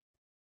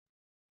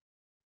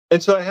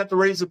 And so I have to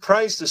raise the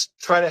price to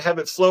try to have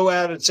it flow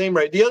out at the same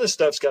rate. The other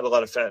stuff's got a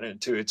lot of fat in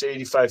it too. It's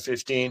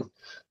 85-15.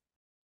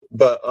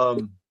 But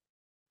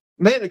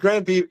man, the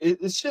ground beef,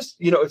 it's just,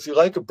 if you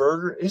like a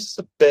burger, it's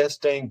the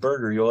best dang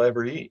burger you'll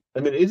ever eat. I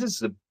mean, it is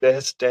the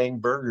best dang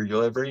burger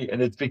you'll ever eat.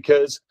 And it's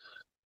because,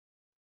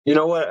 you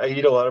know what? I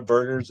eat a lot of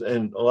burgers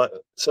and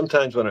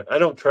sometimes when I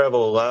don't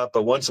travel a lot,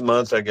 but once a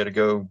month I got to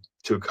go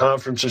to a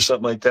conference or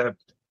something like that.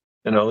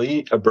 And I'll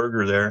eat a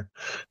burger there.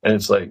 And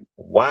it's like,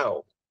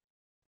 wow.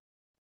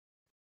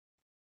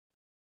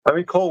 I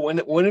mean, Cole,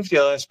 when have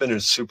you last been in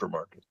a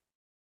supermarket?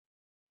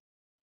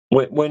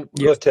 When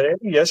Yes. today?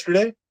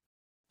 Yesterday?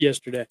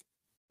 Yesterday.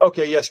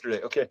 Okay,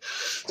 yesterday. Okay.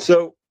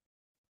 So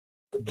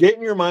get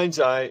in your mind's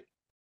eye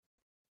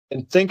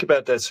and think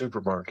about that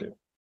supermarket.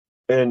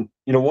 And,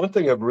 one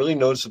thing I've really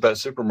noticed about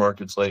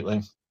supermarkets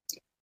lately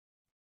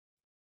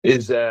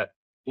is that,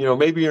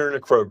 maybe you're in a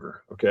Kroger,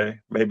 okay?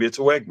 Maybe it's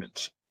a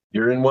Wegmans.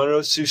 You're in one of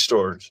those two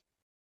stores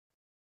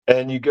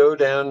and you go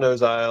down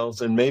those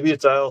aisles, and maybe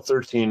it's aisle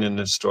 13 in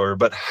this store,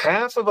 but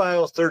half of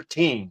aisle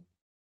 13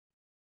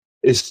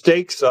 is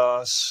steak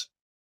sauce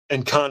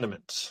and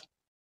condiments.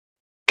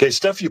 Okay,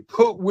 stuff you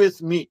put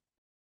with meat.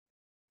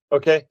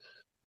 Okay?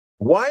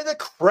 Why the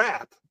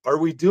crap are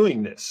we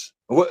doing this?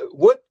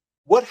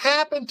 What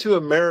happened to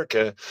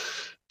America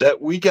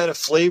that we got to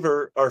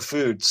flavor our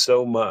food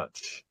so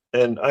much?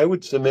 And I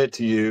would submit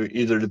to you,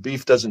 either the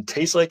beef doesn't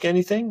taste like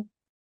anything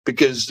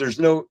because there's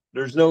no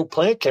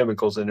plant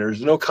chemicals in there,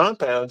 there's no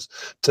compounds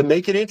to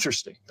make it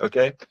interesting,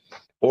 okay?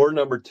 Or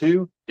number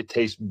two, it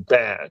tastes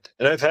bad.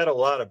 And I've had a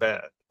lot of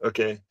bad,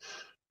 okay?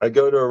 I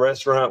go to a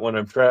restaurant when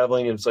I'm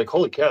traveling and it's like,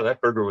 holy cow,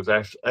 that burger was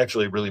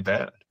actually really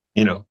bad,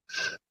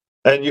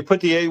 And you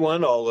put the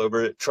A1 all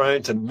over it,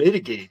 trying to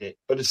mitigate it,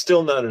 but it's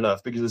still not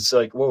enough because it's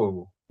like,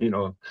 whoa,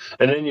 And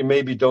then you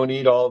maybe don't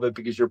eat all of it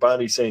because your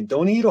body's saying,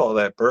 don't eat all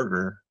that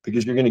burger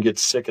because you're going to get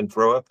sick and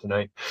throw up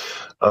tonight.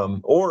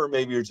 Or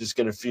maybe you're just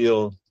going to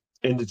feel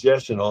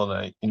indigestion all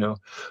night,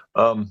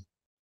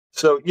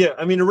 So, yeah,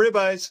 I mean, the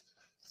ribeyes,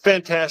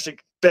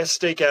 fantastic. Best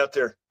steak out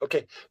there.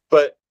 Okay.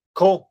 But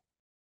Cole,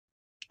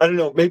 I don't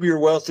know, maybe you're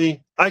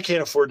wealthy. I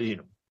can't afford to eat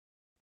them.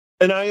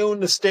 And I own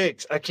the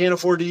steaks. I can't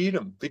afford to eat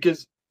them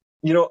because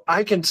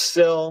I can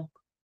sell.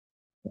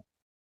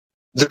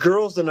 The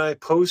girls and I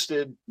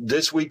posted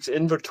this week's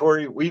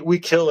inventory. We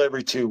kill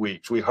every 2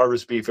 weeks. We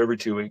harvest beef every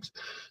 2 weeks.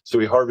 So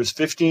we harvest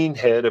 15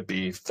 head of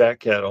beef, fat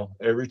cattle,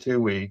 every 2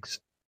 weeks,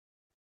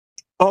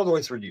 all the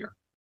way through the year.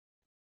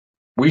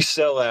 We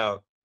sell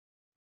out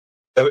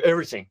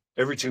everything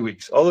every 2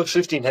 weeks. All those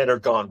 15 head are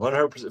gone,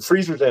 100%.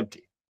 Freezer's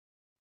empty.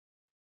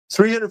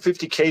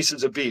 350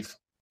 cases of beef,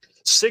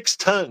 6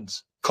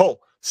 tons.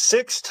 Cole,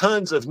 6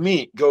 tons of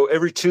meat go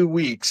every 2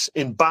 weeks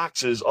in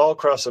boxes all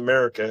across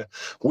America.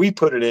 We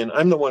put it in.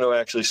 I'm the one who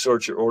actually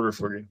sorts your order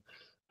for you.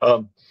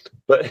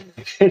 But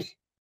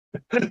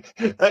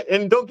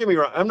and don't get me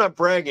wrong, I'm not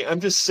bragging. I'm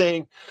just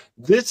saying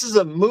this is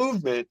a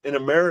movement in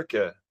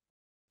America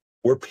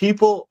where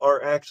people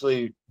are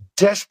actually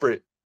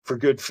desperate for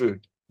good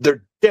food.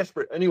 They're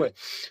desperate. Anyway,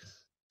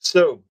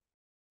 so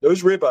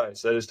those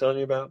ribeyes that I was telling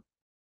you about,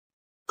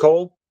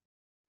 Cole,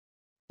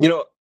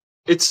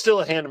 it's still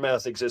a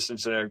hand-to-mouth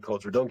existence in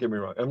agriculture. Don't get me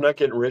wrong. I'm not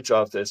getting rich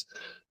off this.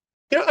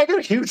 I got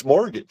a huge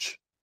mortgage.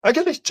 I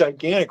got this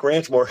gigantic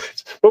ranch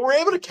mortgage, but we're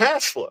able to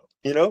cash flow.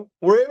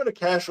 We're able to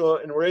cash flow,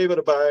 and we're able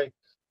to buy.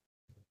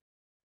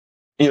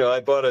 I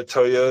bought a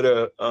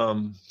Toyota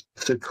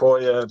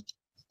Sequoia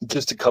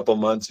just a couple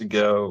months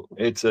ago.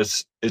 It's a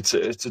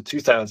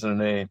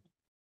 2008.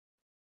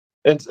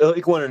 And it's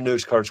like one of the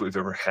newest cars we've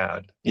ever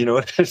had.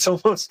 It's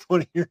almost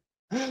 20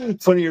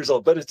 years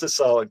old, but it's a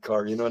solid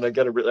car, and I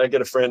got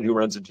a friend who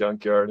runs a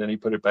junkyard and he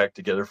put it back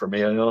together for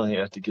me. I only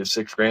have to give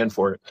 $6,000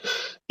 for it,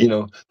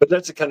 but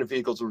that's the kind of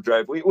vehicles we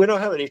drive. We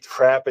don't have any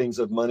trappings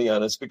of money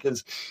on us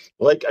because,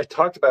 like I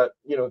talked about,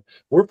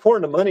 we're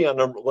pouring the money on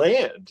the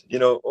land,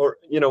 or,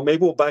 maybe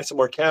we'll buy some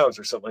more cows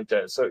or something like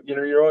that. So,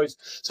 you're always,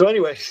 so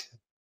anyway,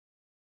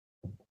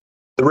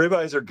 the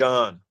ribeyes are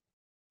gone.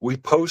 We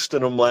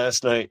posted them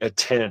last night at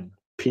 10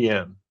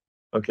 p.m.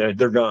 Okay.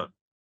 They're gone.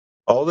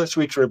 All this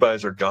week's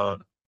ribeyes are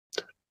gone.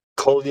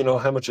 Cole, you know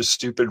how much a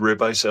stupid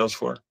ribeye sells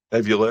for?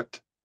 Have you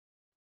looked?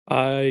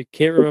 I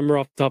can't remember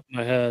off the top of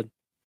my head.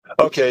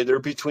 Okay, they're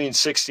between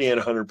 $60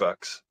 and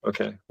 $100.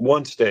 Okay,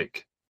 one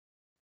steak.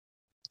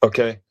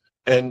 Okay,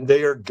 and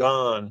they are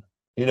gone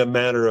in a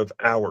matter of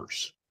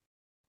hours.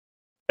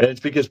 And it's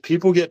because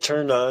people get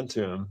turned on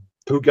to them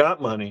who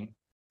got money.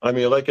 I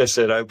mean, like I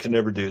said, I could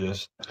never do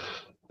this,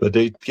 but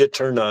they get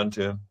turned on to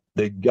them.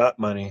 They got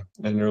money,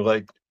 and they're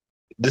like,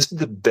 "This is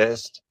the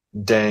best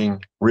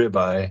dang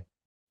ribeye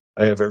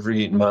I have ever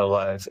eaten in my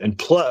life. And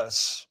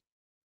plus,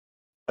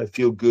 I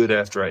feel good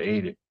after I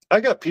ate it."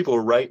 I got people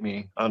write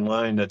me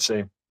online that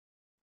say,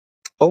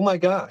 "Oh my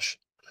gosh,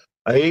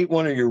 I ate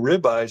one of your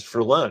ribeyes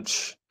for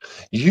lunch.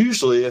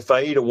 Usually, if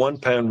I eat a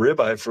 1-pound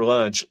ribeye for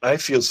lunch, I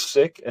feel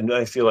sick and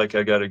I feel like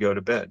I got to go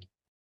to bed."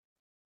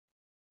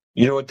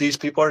 You know what these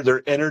people are?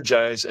 They're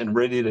energized and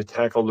ready to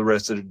tackle the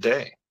rest of the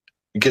day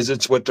because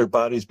it's what their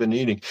body's been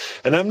eating.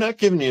 And I'm not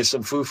giving you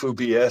some foo-foo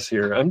BS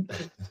here. I'm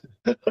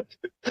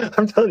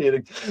telling you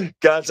the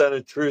God's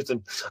honest truth.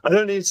 And I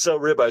don't need to sell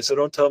ribeyes, so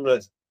don't tell them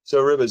to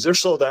sell ribeyes. They're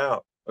sold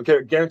out. Okay,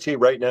 I guarantee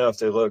right now, if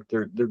they look,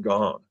 they're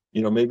gone.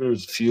 Maybe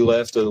there's a few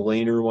left of the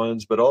leaner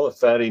ones, but all the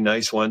fatty,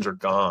 nice ones are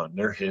gone.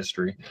 They're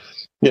history.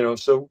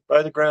 So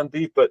buy the ground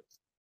beef. But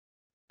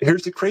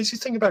here's the crazy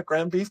thing about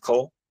ground beef,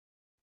 Cole.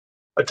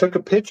 I took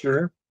a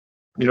picture,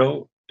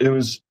 it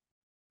was,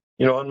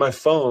 on my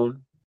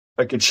phone.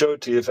 I could show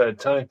it to you if I had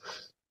time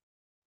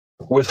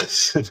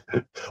with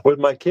with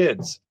my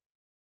kids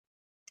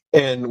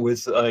and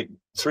with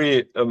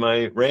three of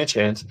my ranch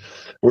hands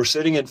were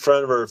sitting in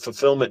front of our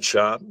fulfillment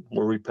shop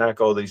where we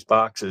pack all these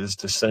boxes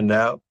to send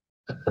out.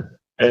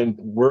 And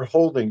we're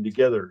holding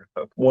together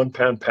a 1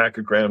 pound pack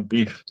of ground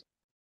beef.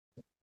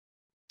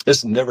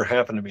 This never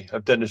happened to me.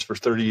 I've done this for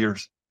 30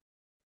 years.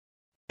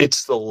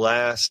 It's the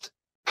last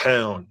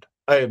pound.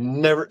 I have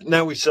never,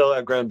 now we sell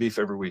out ground beef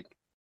every week.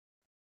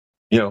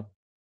 You know,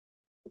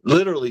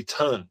 literally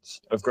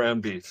tons of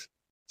ground beef.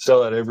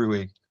 Sell out every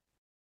week.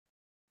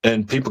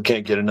 And people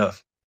can't get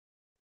enough.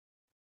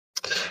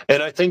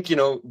 And I think,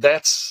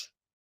 that's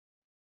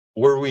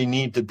where we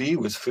need to be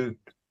with food.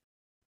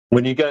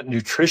 When you got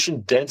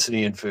nutrition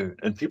density in food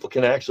and people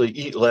can actually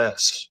eat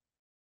less,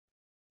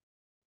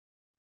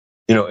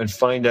 and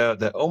find out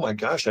that, oh my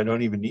gosh, I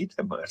don't even need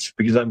that much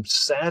because I'm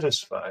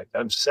satisfied.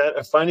 I'm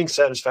finding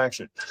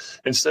satisfaction.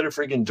 Instead of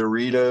freaking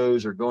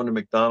Doritos or going to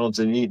McDonald's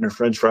and eating their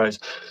French fries,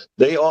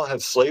 they all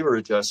have flavor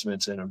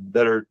adjustments in them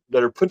that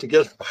are put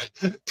together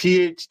by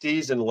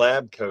PhDs and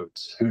lab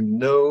coats who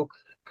know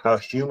how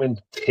human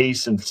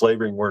taste and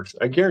flavoring works.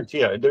 I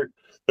guarantee you,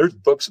 there's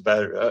books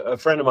about it. A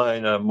friend of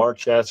mine, Mark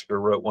Schatzker,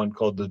 wrote one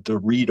called The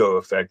Dorito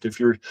Effect. If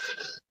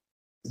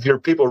your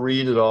people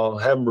read it all,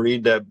 have them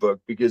read that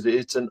book because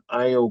it's an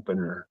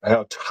eye-opener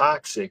how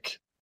toxic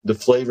the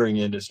flavoring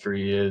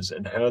industry is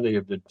and how they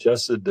have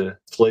adjusted the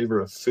flavor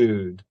of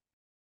food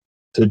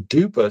to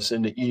dupe us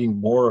into eating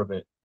more of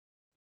it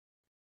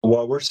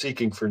while we're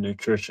seeking for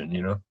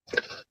nutrition,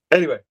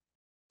 Anyway,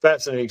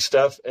 fascinating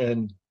stuff.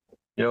 And,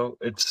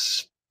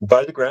 it's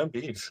by the ground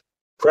beef.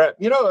 Crap,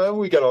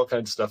 we got all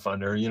kinds of stuff on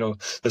there.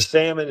 The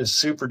salmon is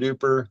super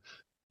duper.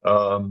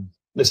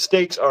 The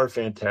steaks are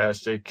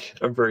fantastic.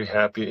 I'm very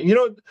happy.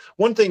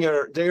 One thing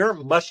they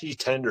aren't mushy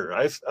tender.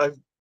 I've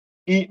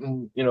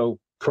eaten,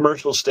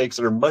 commercial steaks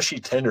that are mushy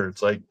tender.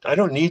 It's like I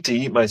don't need to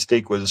eat my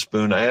steak with a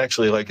spoon. I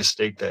actually like a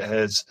steak that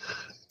has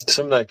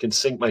something that I can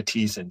sink my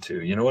teeth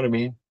into. You know what I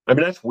mean? I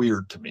mean that's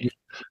weird to me.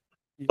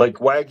 Like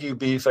Wagyu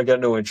beef, I got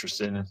no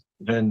interest in it.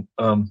 And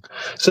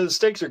so the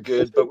steaks are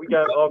good, but we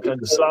got all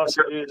kinds of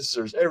sausages.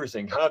 There's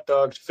everything: hot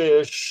dogs,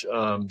 fish,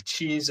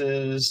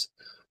 cheeses.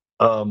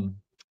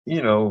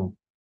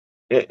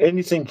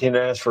 Anything can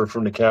ask for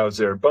from the cows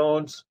there.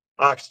 Bones,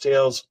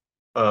 oxtails.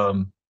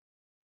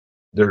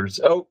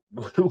 There's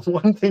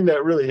one thing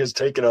that really has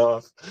taken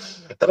off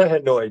that I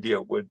had no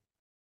idea it would.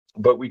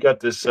 But we got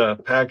this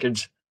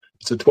package.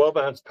 It's a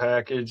 12-ounce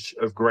package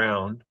of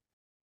ground.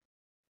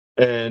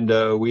 And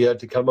we had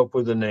to come up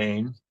with a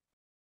name.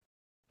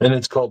 And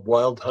it's called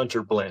Wild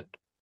Hunter Blend.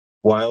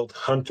 Wild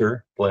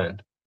Hunter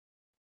Blend.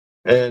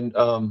 And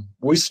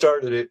we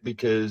started it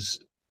because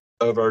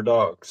of our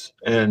dogs.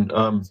 And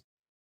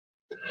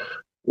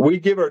we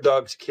give our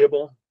dogs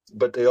kibble,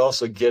 but they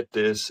also get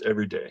this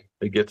every day.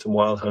 They get some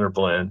Wild Hunter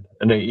Blend,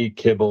 and they eat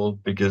kibble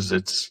because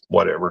it's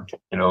whatever.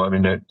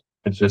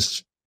 It's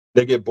just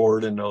they get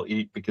bored and they'll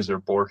eat because they're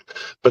bored.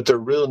 But their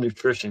real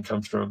nutrition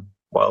comes from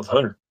Wild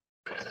Hunter.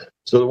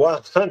 So the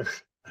Wild Hunter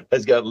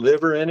has got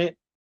liver in it,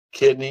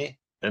 kidney,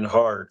 and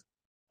heart,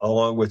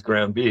 along with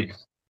ground beef.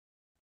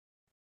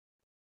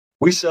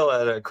 We sell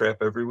out of that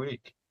crap every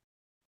week.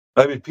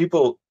 I mean,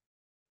 people.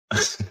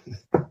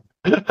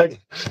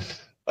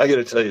 I got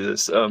to tell you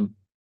this.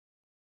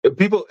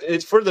 People,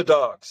 it's for the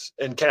dogs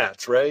and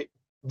cats, right?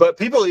 But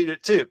people eat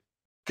it too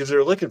because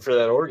they're looking for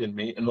that organ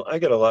meat. And I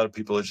got a lot of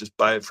people that just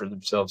buy it for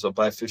themselves. They'll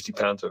buy 50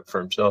 pounds of it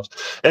for themselves.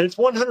 And it's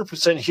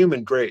 100%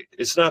 human grade.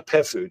 It's not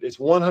pet food. It's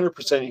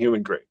 100%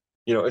 human grade.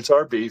 It's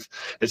our beef.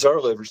 It's our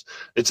livers.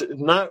 It's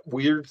not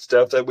weird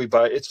stuff that we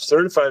buy. It's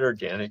certified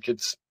organic.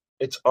 It's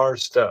our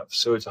stuff.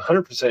 So it's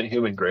 100%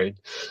 human grade.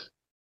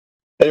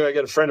 Anyway, I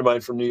got a friend of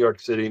mine from New York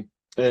City.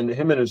 And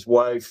him and his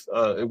wife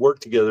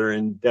worked together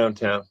in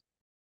downtown.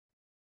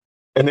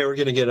 And they were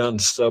going to get on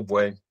the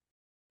subway.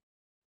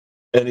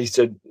 And he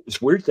said,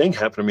 this weird thing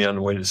happened to me on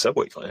the way to the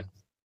subway, Clan.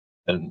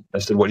 And I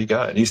said, what do you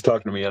got? And he's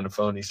talking to me on the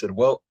phone. He said,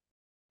 well,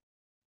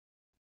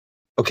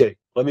 okay,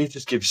 let me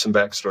just give you some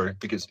backstory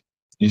because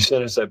you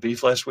sent us that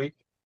beef last week.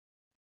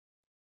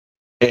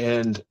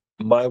 And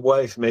my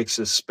wife makes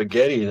this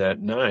spaghetti the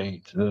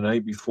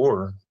night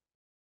before.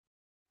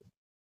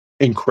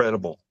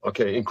 Incredible.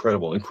 Okay,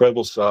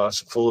 incredible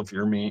sauce, full of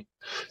your meat.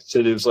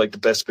 Said it was like the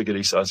best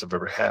spaghetti sauce I've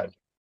ever had.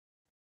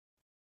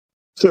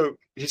 So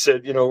he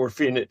said, we're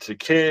feeding it to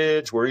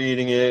kids, we're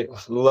eating it,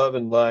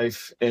 loving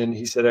life. And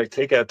he said, I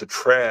take out the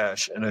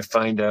trash and I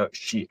find out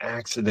she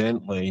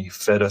accidentally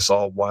fed us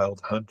all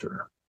Wild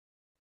Hunter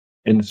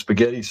in the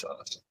spaghetti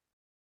sauce.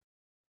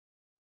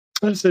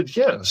 I said,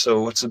 yeah,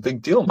 so what's the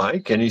big deal,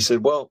 Mike? And he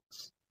said, well,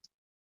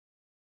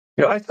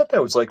 I thought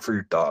that was like for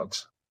your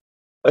dogs.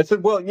 I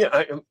said, well,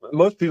 yeah,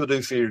 most people do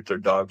feed their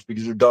dogs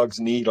because their dogs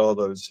need all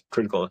those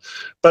critical.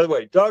 By the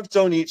way, dogs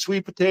don't eat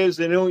sweet potatoes.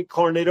 They don't eat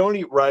corn. They don't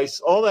eat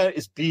rice. All that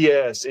is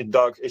BS in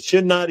dogs. It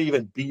should not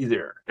even be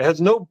there. It has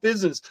no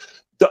business.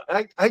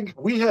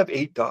 We have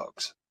 8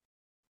 dogs.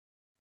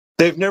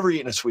 They've never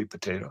eaten a sweet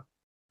potato.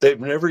 They've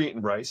never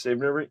eaten rice. They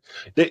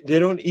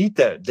don't eat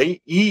that.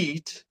 They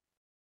eat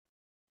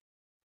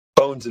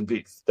bones and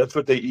beef. That's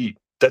what they eat.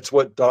 That's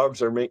what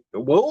dogs are making.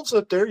 Wolves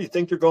up there, you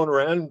think they're going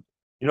around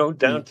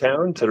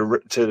downtown to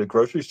the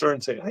grocery store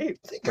and say, I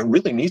think I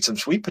really need some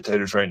sweet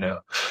potatoes right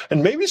now,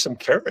 and maybe some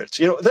carrots.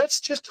 That's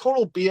just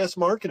total BS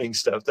marketing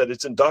stuff. That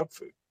it's in dog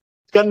food.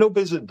 It's got no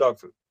business in dog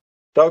food.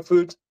 Dog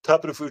food,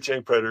 top of the food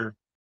chain predator.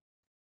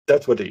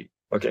 That's what they eat.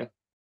 Okay.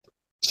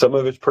 Some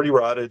of it's pretty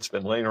rotted. It's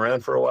been laying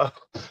around for a while.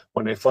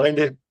 When they find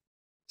it,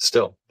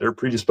 still, they're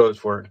predisposed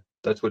for it.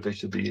 That's what they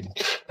should be eating.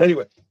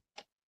 Anyway,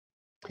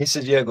 he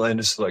said, yeah, Glenn,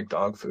 this is like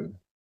dog food.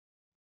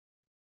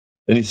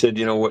 And he said,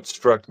 what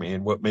struck me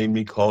and what made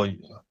me call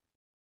you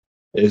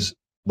is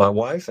my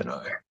wife and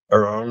I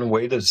are on the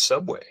way to the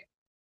subway.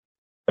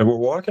 And we're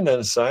walking down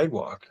a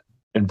sidewalk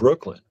in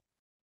Brooklyn.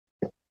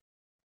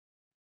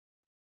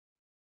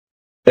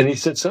 And he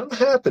said, something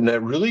happened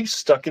that really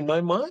stuck in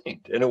my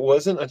mind. And it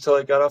wasn't until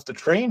I got off the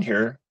train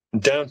here in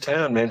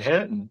downtown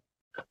Manhattan.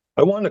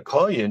 I wanted to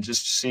call you and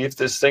just see if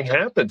this thing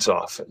happens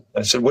often.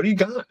 I said, what do you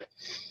got?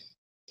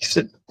 He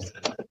said,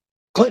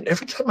 Glenn,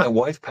 every time my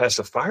wife passed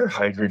a fire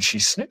hydrant, she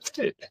sniffed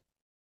it.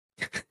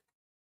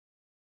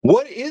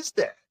 What is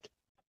that?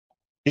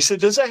 He said,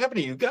 does that happen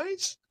to you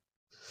guys?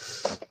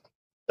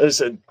 I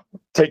said,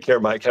 take care,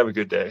 Mike. Have a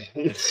good day.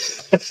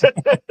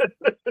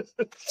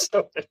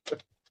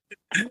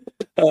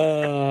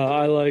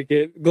 I like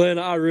it, Glenn.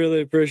 I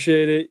really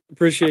appreciate it.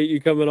 Appreciate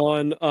you coming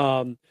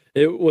on.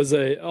 It was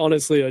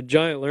honestly a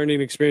giant learning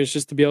experience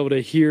just to be able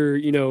to hear,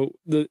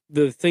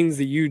 the things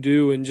that you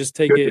do and just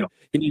take it.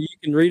 You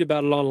can read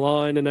about it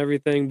online and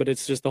everything, but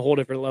it's just a whole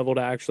different level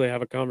to actually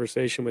have a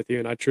conversation with you.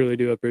 And I truly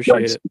do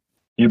appreciate it.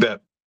 You bet.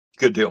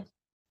 Good deal.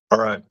 All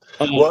right.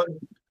 Well,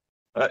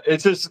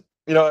 it's just,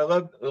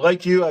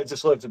 I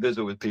just love to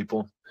visit with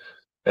people.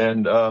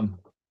 And,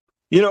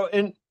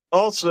 and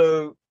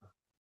also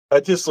I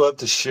just love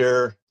to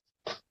share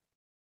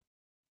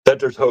that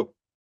there's hope.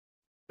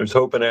 There's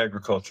hope in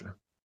agriculture.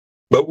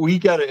 But we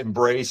got to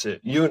embrace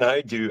it. You and I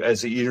do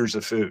as the eaters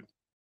of food.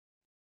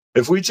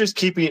 If we just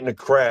keep eating the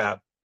crap,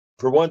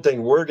 for one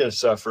thing, we're going to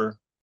suffer,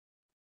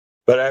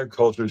 but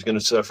agriculture is going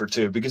to suffer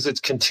too, because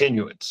it's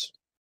continuance.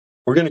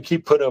 We're going to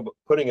keep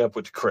putting up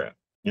with the crap,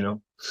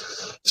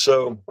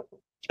 So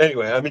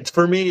anyway, I mean,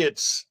 for me,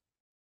 it's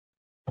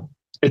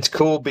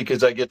cool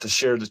because I get to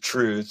share the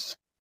truth,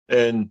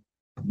 and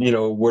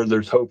where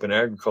there's hope in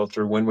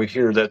agriculture when we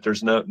hear that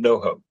there's no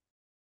hope.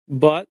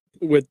 But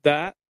with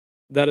that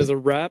is a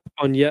wrap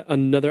on yet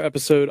another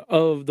episode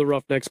of the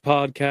Roughnecks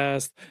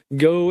podcast.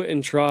 Go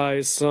and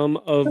try some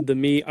of the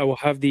meat. I will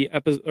have the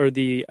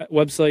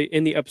website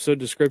in the episode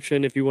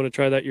description if you want to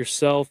try that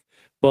yourself.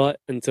 But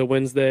until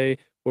Wednesday,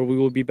 where we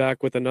will be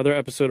back with another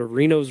episode of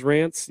Reno's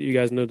Rants. You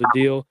guys know the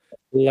deal.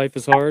 Life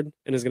is hard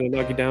and is going to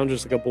knock you down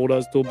just like a bull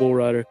does to a bull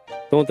rider.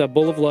 Don't let that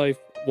bull of life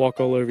walk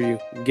all over you.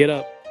 Get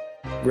up,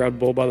 grab the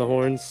bull by the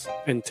horns,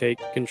 and take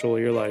control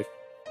of your life.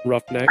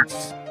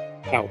 Roughnecks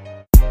out.